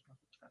निकालेगा, कुछ ना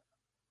कुछ का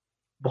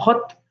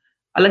बहुत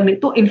अलग नहीं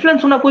तो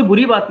इन्फ्लुएंस होना कोई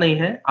बुरी बात नहीं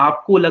है।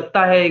 आपको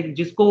लगता है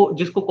जिसको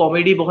जिसको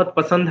कॉमेडी बहुत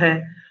पसंद है,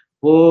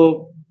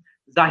 वो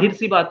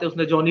ज़ाहिर-सी बात है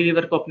उसने जॉनी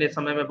लीवर को अपने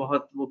समय में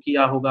बहुत वो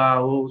किया होगा,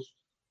 वो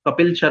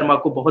कपिल शर्मा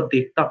को बहुत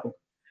देखता होगा।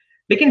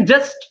 लेकिन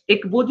जस्ट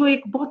एक वो जो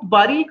एक बहुत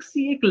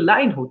बारीक-सी एक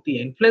लाइन होती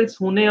है इन्फ्लुएंस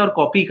होने और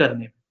कॉपी करने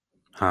में,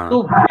 हाँ,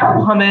 तो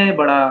वो हमें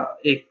बड़ा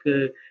एक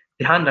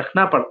ध्यान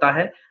रखना पड़ता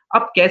है।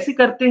 आप कैसे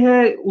करते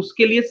हैं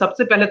उसके लिए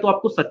सबसे पहले तो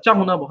आपको सच्चा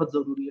होना बहुत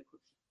ज़रूरी है।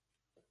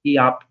 कि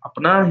आप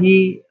अपना ही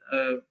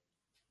अ,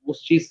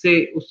 उस चीज़ से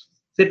उस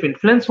सिर्फ़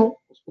इन्फ्लुएंस हो,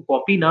 उसको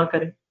कॉपी ना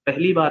करें,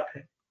 पहली बात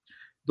है।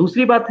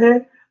 दूसरी बात है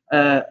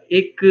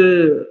एक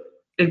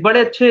एक बड़े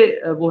अच्छे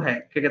वो है,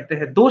 क्या कहते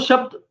हैं 2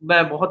 शब्द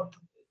मैं बहुत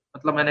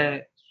मतलब मैंने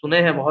सुने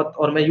हैं बहुत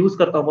और मैं यूज़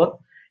करता हूँ बहुत।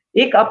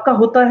 एक आपका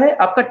होता है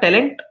आपका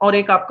टैलेंट और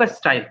एक आपका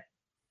स्टाइल,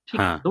 ठीक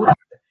है? हाँ, 2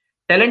 चीज़ें।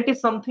 टैलेंट इज़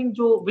समथिंग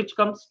जो which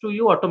comes to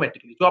you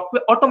automatically जो आपको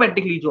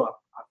ऑटोमैटिकली जो आप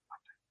आता है,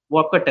 वो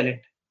आपका टैलेंट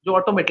है, जो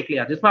ऑटोमैटिकली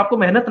आता है, जिसमें आपको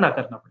मेहनत ना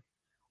करना पड़े।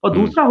 और हुँ,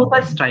 दूसरा होता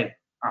है स्टाइल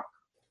आपका,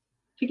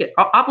 ठीक है?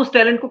 आप उस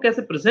टैलेंट को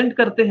कैसे प्रेज़ेंट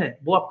करते हैं,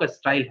 वो आपका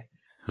स्टाइल है।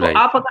 तो राइट,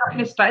 आप अगर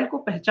अपने स्टाइल को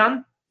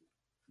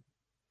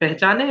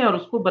पहचानें और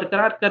उसको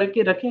बरकरार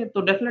करके रखें,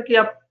 तो डेफ़िनिटली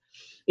आप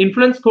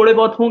इन्फ्लुएंस थोड़े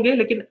बहुत होंगे,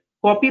 लेकिन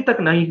कॉपी तक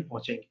नहीं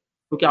पहुंचेंगे,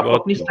 क्योंकि आपको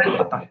बहुत अपनी खूब, स्टाइल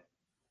पता है।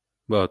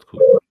 बहुत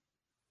खूब,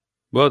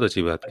 बहुत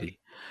अच्छी बात कही।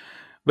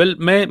 वेल,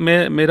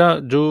 मैं मेरा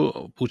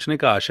जो पूछने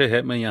का आशय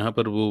है, मैं यहाँ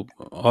पर वो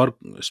और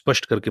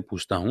स्पष्ट करके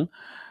पूछता हूँ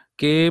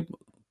कि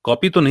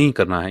कॉपी तो नहीं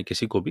करना है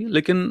किसी को भी,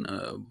 लेकिन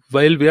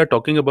while we are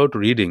talking about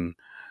reading,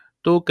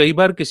 तो कई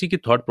बार किसी की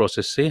थॉट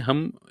प्रोसेस से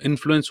हम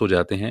इन्फ्लुएंस हो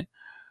जाते हैं,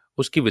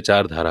 उसकी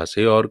विचारधारा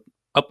से, और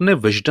अपने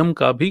विजडम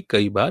का भी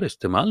कई बार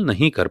इस्तेमाल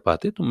नहीं कर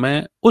पाते। तो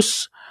मैं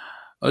उस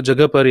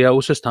जगह पर या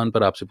उस स्थान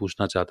पर आपसे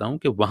पूछना चाहता हूं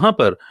कि वहां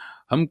पर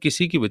हम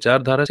किसी की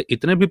विचारधारा से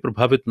इतने भी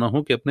प्रभावित ना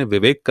हो कि अपने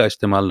विवेक का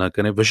इस्तेमाल ना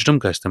करें, विजडम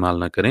का इस्तेमाल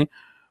ना करें,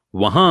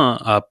 वहां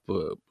आप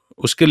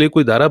उसके लिए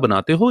कोई दायरा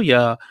बनाते हो,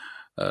 या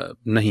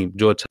नहीं,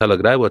 जो अच्छा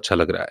लग रहा है वो अच्छा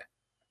लग रहा है?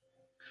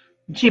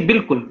 जी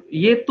बिल्कुल,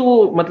 ये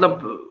तो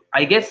मतलब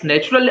आई गेस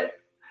नेचुरल।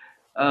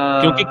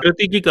 क्योंकि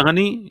कृति की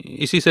कहानी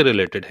इसी से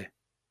रिलेटेड है।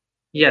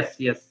 यस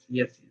यस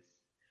यस,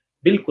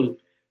 बिल्कुल।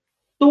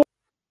 तो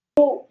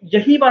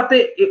यही बातें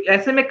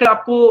ऐसे में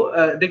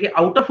आपको देखिए,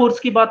 आउट ऑफ फोर्स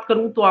की बात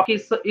करूं तो आपके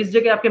इस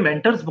जगह आपके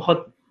मेंटर्स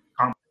बहुत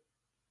काम,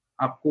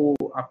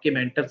 आपको आपके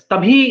मेंटर्स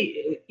तभी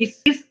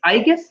इस आई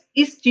गेस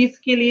इस चीज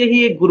के लिए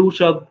ही एक गुरु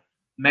शब्द,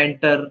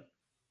 मेंटर,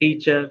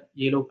 टीचर,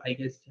 ये लोग आई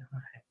गेस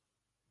यहाँ है,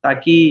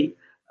 ताकि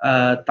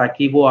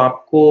ताकि वो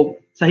आपको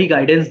सही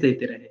गाइडेंस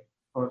देते रहे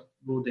और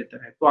वो देते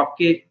रहे। तो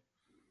आपके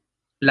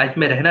लाइफ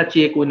में रहना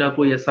चाहिए कोई ना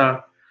कोई ऐसा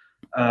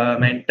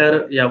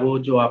मेंटर, या वो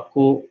जो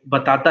आपको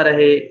बताता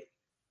रहे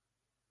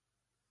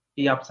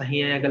कि आप सही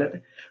हैं या गलत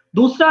हैं।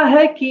 दूसरा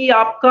है कि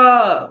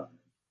आपका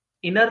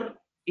इनर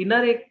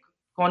इनर एक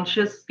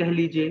कॉन्शियस कह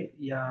लीजिए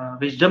या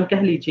विज़डम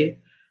कह लीजिए,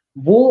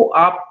 वो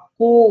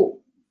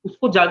आपको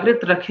उसको जागृत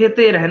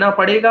रखते रहना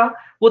पड़ेगा।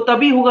 वो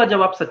तभी होगा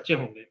जब आप सच्चे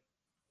होंगे,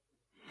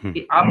 हम्म,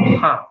 कि आप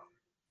हाँ,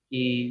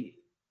 कि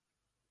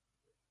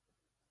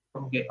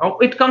ओके,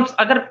 और इट कम्स,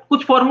 अगर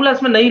कुछ फ़ॉर्मूला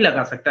इसमें नहीं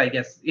लगा सकता आई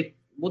गेस, इट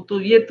वो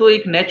तो ये तो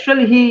एक नेचुरल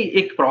ही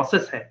एक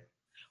प्रोसेस है।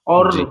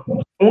 और जी,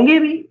 होंगे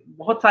भी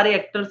बहुत सारे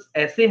एक्टर्स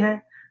ऐसे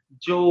हैं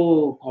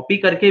जो कॉपी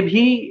करके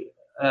भी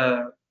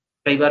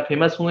कई बार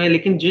फेमस हुए हैं,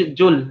 लेकिन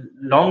जो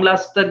लॉन्ग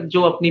लास्ट तक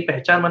जो अपनी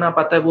पहचान बना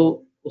पाता है,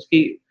 वो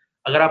उसकी,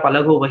 अगर आप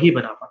अलग हो वही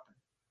बना पाता है,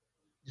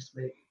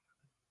 जिसमें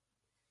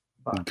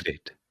बात।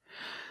 ग्रेट।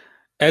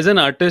 एज एन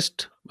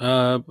आर्टिस्ट,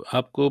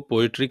 आपको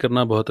पोएट्री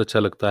करना बहुत अच्छा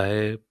लगता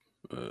है,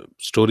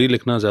 स्टोरी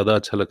लिखना ज़्यादा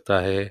अच्छा लगता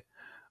है,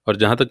 और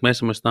जहाँ तक मैं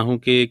समझता हूँ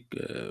कि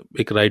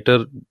एक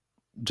राइटर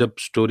जब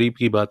स्टोरी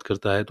की बात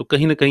करता है, तो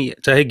कहीं ना कहीं,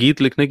 चाहे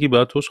गीत लिखने की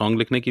बात हो, सॉन्ग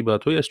लिखने की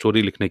बात हो, या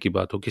स्टोरी लिखने की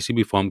बात हो, किसी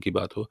भी फॉर्म की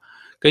बात हो,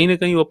 कहीं ना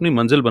कहीं वो अपनी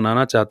मंजिल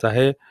बनाना चाहता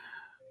है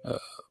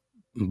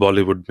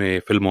बॉलीवुड में,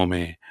 फिल्मों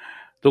में।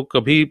 तो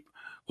कभी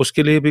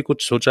उसके लिए भी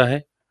कुछ सोचा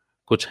है,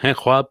 कुछ है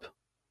ख्वाब?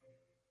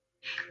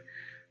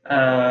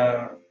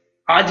 अ,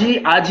 आज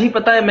ही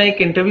पता है, मैं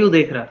एक इंटरव्यू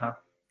देख रहा था।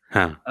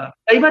 हाँ,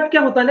 कई बार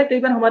क्या होता है ना, कई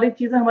बार हमारी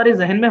चीजें हमारे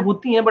जहन में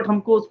होती हैं, बट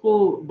हमको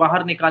उसको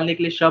बाहर निकालने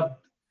के लिए शब्द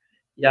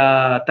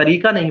या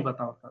तरीका नहीं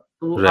पता होता।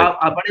 तो राइट,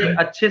 आप बड़े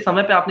अच्छे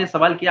समय पे आपने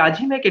सवाल किया। आज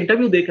ही मैं एक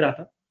इंटरव्यू देख रहा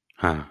था,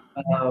 हाँ,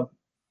 अ,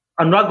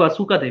 अनुराग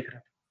बासु का देख रहा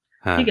था,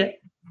 हाँ, ठीक है?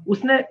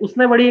 उसने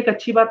उसने बड़ी एक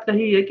अच्छी बात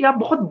कही है कि आप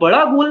बहुत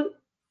बड़ा गोल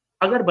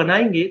अगर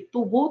बनाएँगे,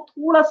 तो वो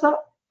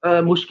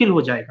थोड़ा-सा मुश्किल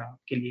हो जाएगा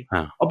आपके लिए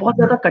हाँ, और बहुत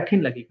ज़्यादा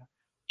कठिन लगेगा।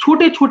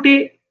 छोटे-छोटे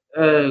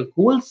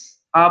गोल्स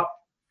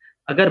आप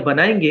अगर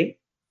बनाएँगे,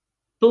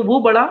 तो वो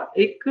बड़ा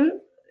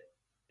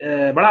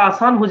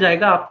आसान हो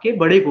जाएगा आपके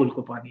बड़े गोल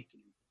को पाने के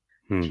लिए,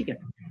 हम्म, ठीक है?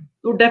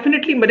 तो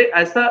डेफ़िनिटली मेरे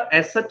ऐसा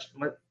एज़ सच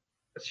म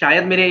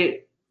शायद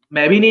मेरे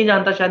मैं भी नहीं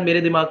जानता, शायद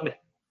मेरे दिमाग में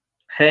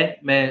है,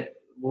 मैं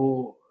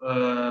वो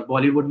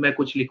बॉलीवुड में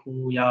कुछ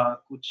लिखूँ या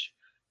कुछ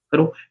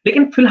करूँ।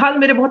 लेकिन फ़िलहाल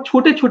मेरे बहुत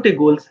छोटे-छोटे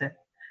गोल्स हैं।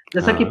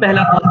 जैसा कि हाँ,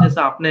 पहला गोल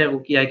जैसा आपने वो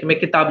किया है कि मैं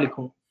किताब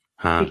लिखूँ,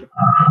 हाँ, ठीक है?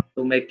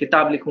 तो मैं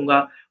किताब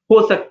लिखूँगा,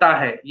 हो सकता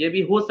है, ये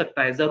भी हो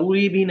सकता है,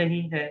 ज़रूरी भी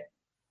नहीं है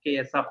कि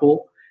ऐसा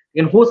हो,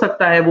 लेकिन हो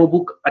सकता है वो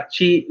बुक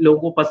अच्छी लोगों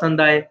को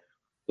पसंद आए,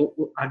 तो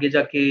वो आगे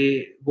जाके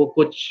वो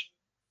कुछ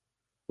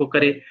वो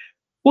करे।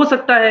 हो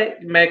सकता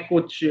है मैं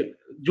कुछ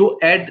जो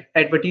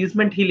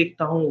एडवर्टाइज़मेंट ही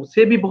लिखता हूँ,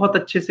 उसे भी बहुत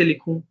अच्छे से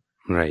लिखूँ।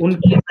 राइट,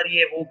 उनके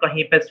ज़रिए वो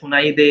कहीं पे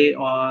सुनाई दे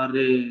और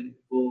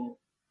वो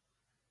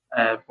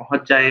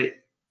पहुँच जाए,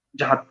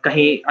 जहाँ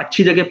कहीं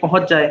अच्छी जगह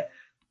पहुँच जाए।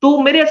 तो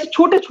मेरे ऐसे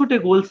छोटे-छोटे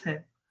गोल्स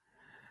हैं।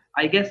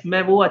 आई गेस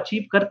मैं वो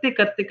अचीव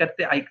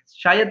करते आई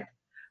शायद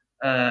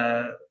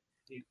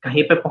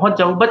कहीं पे पहुँच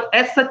जाऊँ, बट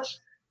एज़ सच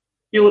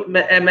प्योर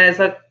मैं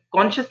ऐसा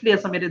कॉन्शियसली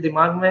ऐसा मेरे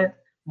दिमाग में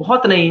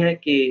बहुत नहीं है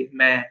कि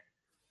मैं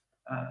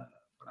अ,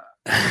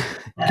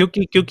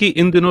 क्योंकि क्योंकि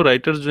इन दिनों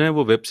राइटर्स जो हैं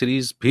वो वेब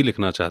सीरीज भी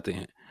लिखना चाहते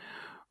हैं,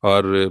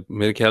 और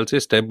मेरे ख्याल से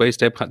स्टेप बाय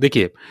स्टेप,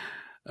 देखिए,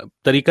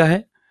 तरीका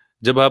है।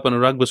 जब आप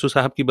अनुराग बसु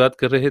साहब की बात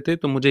कर रहे थे,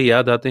 तो मुझे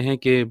याद आते हैं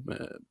कि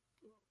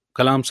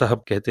कलाम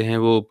साहब कहते हैं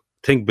वो,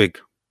 थिंक बिग,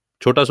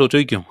 छोटा सोचो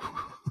ही क्यों।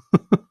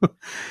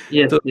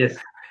 यस, तो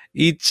yes.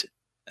 Each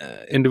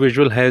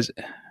individual has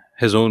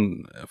his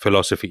own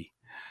philosophy.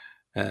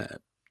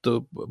 तो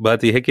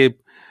बात यह है कि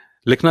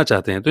लिखना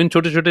चाहते हैं, तो इन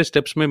छोटे छोटे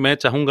स्टेप्स में मैं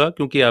चाहूंगा,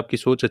 क्योंकि आपकी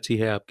सोच अच्छी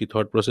है, आपकी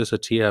थॉट प्रोसेस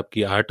अच्छी है,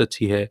 आपकी आर्ट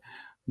अच्छी है,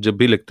 जब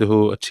भी लिखते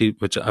हो अच्छी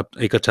आप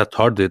एक अच्छा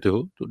थॉट देते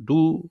हो, तो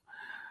डू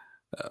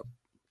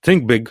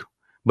थिंक बिग,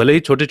 भले ही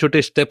छोटे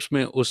छोटे स्टेप्स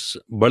में उस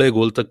बड़े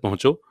गोल तक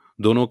पहुंचो,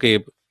 दोनों के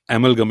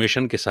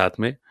एमलगमेशन के साथ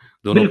में,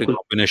 दोनों के बिल्कुल।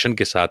 कॉम्बिनेशन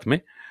के साथ में,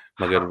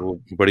 मगर वो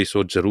बड़ी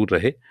सोच जरूर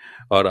रहे।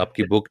 और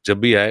आपकी बुक जब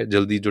भी आए,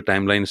 जल्दी, जो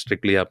टाइमलाइन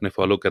स्ट्रिक्टली आपने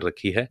फॉलो कर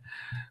रखी है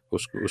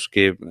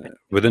उसके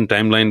विद इन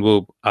टाइमलाइन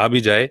वो आ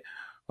भी जाए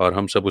और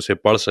हम सब उसे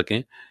पढ़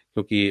सकें,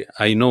 क्योंकि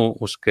आई नो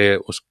उस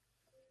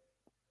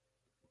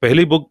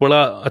पहली बुक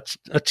बड़ा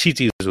अच्छी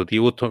चीज होती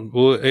है।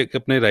 वो एक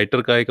अपने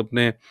राइटर का,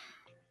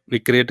 एक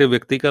क्रिएटिव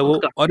व्यक्ति का वो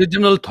उसका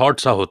ओरिजिनल थॉट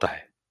सा होता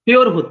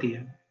प्योर होती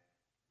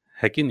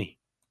है कि नहीं?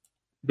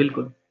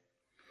 बिल्कुल।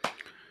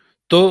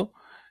 तो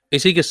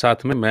इसी के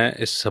साथ में मैं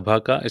इस सभा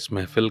का, इस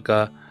महफिल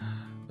का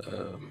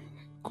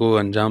को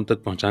अंजाम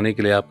तक पहुंचाने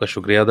के लिए आपका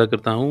शुक्रिया अदा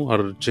करता हूं,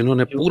 और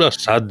जिन्होंने Thank you. पूरा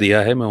साथ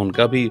दिया है मैं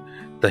उनका भी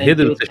तहे Thank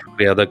दिल you. से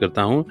शुक्रिया अदा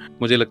करता हूं।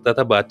 मुझे लगता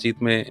था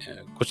बातचीत में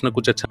कुछ ना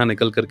कुछ अच्छा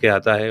निकल करके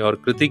आता है, और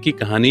कृति की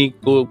कहानी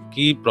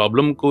की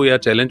प्रॉब्लम को या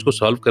चैलेंज को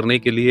सॉल्व करने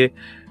के लिए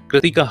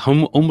कृति का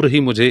हम उम्र ही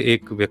मुझे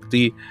एक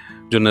व्यक्ति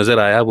जो नजर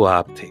आया वो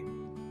आप थे।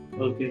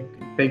 Okay.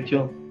 Thank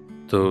you.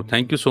 तो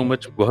थैंक यू सो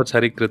मच। बहुत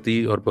सारी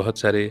कृति और बहुत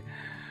सारे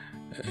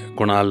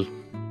कुणाल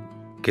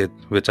के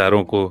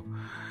विचारों को,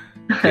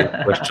 के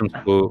क्वेश्चंस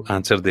को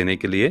आंसर देने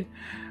के लिए।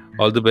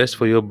 All the best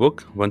for your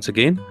book once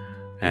again,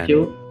 and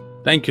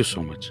thank you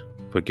so much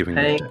for giving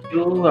me time. Thank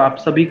you, आप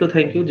सभी को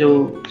थैंक यू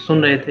जो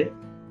सुन रहे थे।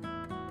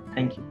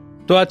 Thank you.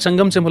 तो आज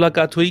संगम से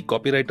मुलाकात हुई,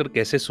 कॉपीराइटर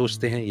कैसे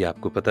सोचते हैं ये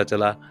आपको पता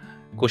चला।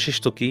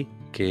 कोशिश तो की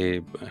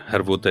कि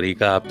हर वो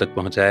तरीका आप तक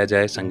पहुंचाया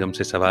जाए संगम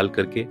से सवाल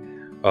करके,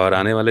 और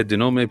आने वाले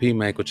दिनों में भी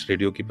मैं कुछ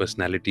रेडियो की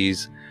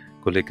पर्सनालिटीज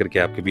को लेकर के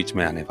आपके बीच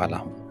में आने वाला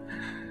हूं।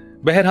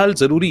 बहरहाल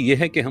जरूरी यह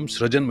है कि हम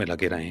सृजन में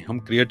लगे रहें, हम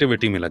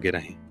क्रिएटिविटी में लगे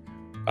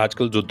रहें।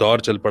 आजकल जो दौर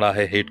चल पड़ा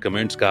है हेट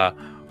कमेंट्स का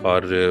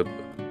और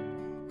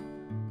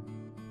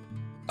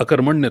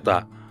अकर्मण्यता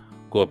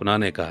को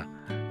अपनाने का,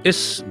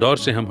 इस दौर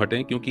से हम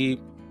हटें, क्योंकि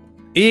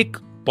एक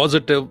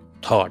पॉजिटिव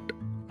थॉट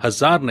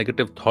 1000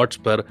 नेगेटिव थॉट्स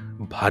पर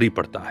भारी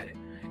पड़ता है,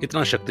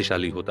 इतना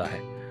शक्तिशाली होता है।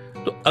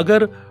 तो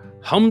अगर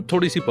हम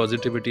थोड़ी सी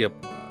पॉजिटिविटी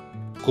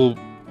को,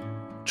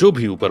 जो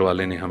भी ऊपर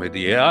वाले ने हमें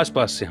दी है,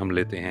 आसपास से हम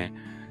लेते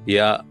हैं,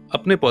 या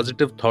अपने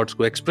पॉजिटिव थॉट्स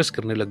को एक्सप्रेस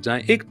करने लग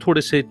जाएं एक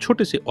थोड़े से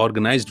छोटे से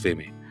ऑर्गेनाइज्ड वे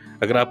में।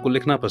 अगर आपको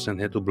लिखना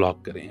पसंद है तो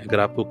ब्लॉग करें, अगर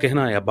आपको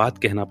कहना या बात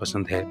कहना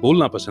पसंद है,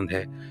 बोलना पसंद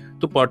है,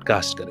 तो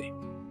पॉडकास्ट करें।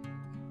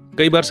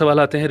 कई बार सवाल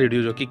आते हैं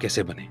रेडियो जॉकी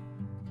कैसे बने।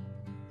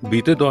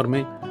 बीते दौर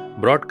में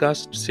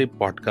ब्रॉडकास्ट से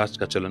पॉडकास्ट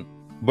का चलन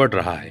बढ़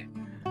रहा है।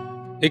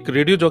 एक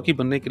रेडियो जॉकी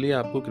बनने के लिए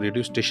आपको एक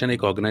रेडियो स्टेशन,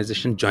 एक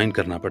ऑर्गेनाइजेशन ज्वाइन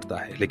करना पड़ता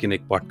है, लेकिन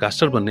एक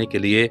पॉडकास्टर बनने के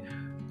लिए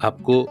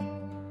आपको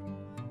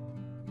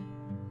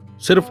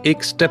सिर्फ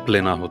एक स्टेप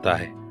लेना होता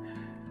है।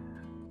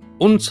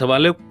 उन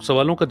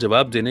सवालों का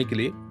जवाब देने के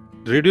लिए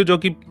रेडियो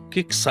जॉकी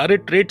के सारे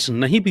ट्रेड्स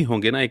नहीं भी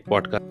होंगे ना एक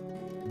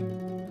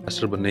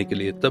पॉडकास्टर बनने के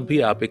लिए, तब भी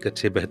आप एक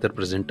अच्छे बेहतर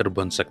प्रेजेंटर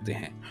बन सकते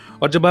हैं।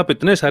 और जब आप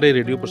इतने सारे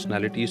रेडियो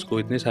पर्सनालिटीज को,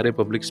 इतने सारे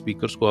पब्लिक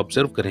स्पीकर्स को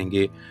ऑब्जर्व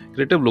करेंगे,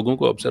 क्रिएटिव लोगों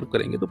को ऑब्जर्व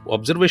करेंगे, तो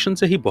ऑब्जर्वेशन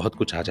से ही बहुत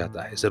कुछ आ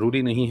जाता है।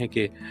 जरूरी नहीं है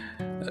कि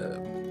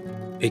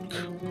एक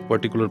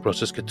पर्टिकुलर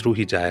प्रोसेस के थ्रू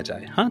ही जाया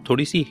जाए। हाँ,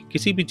 थोड़ी सी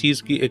किसी भी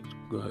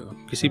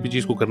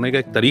चीज को करने का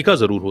एक तरीका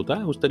जरूर होता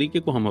है, उस तरीके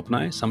को हम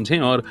अपनाएं, समझें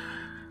और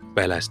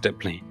पहला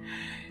स्टेप लें।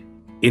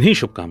 इन्हीं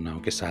शुभकामनाओं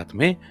के साथ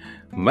में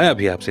मैं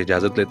अभी आपसे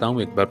इजाजत लेता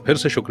हूं। एक बार फिर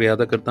से शुक्रिया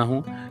अदा करता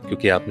हूं,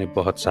 क्योंकि आपने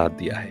बहुत साथ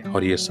दिया है,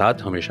 और ये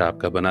साथ हमेशा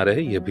आपका बना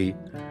रहे, ये भी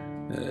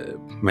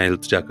मैं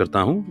इल्तिजा करता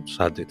हूं,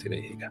 साथ देते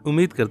रहिएगा।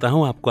 उम्मीद करता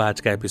हूं आपको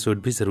आज का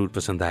एपिसोड भी जरूर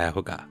पसंद आया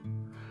होगा।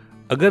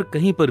 अगर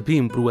कहीं पर भी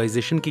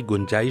इम्प्रोवाइजेशन की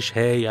गुंजाइश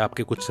है या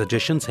आपके कुछ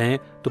सजेशंस हैं,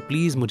 तो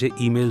प्लीज मुझे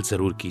ईमेल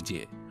जरूर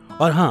कीजिए।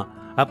 और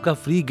हाँ, आपका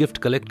फ्री गिफ्ट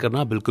कलेक्ट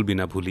करना बिल्कुल भी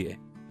ना भूलिए।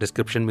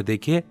 डिस्क्रिप्शन में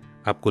देखिए,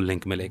 आपको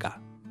लिंक मिलेगा।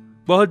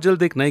 बहुत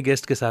जल्द एक नए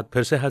गेस्ट के साथ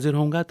फिर से हाजिर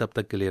होऊंगा। तब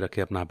तक के लिए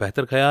रखें अपना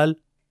बेहतर ख्याल,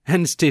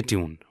 and stay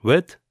tune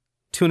with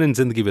tune in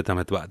Zindagi with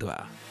Amit Wadhwa.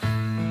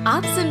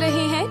 आप सुन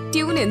रहे हैं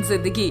tune in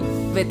Zindagi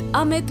with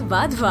Amit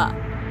Wadhwa.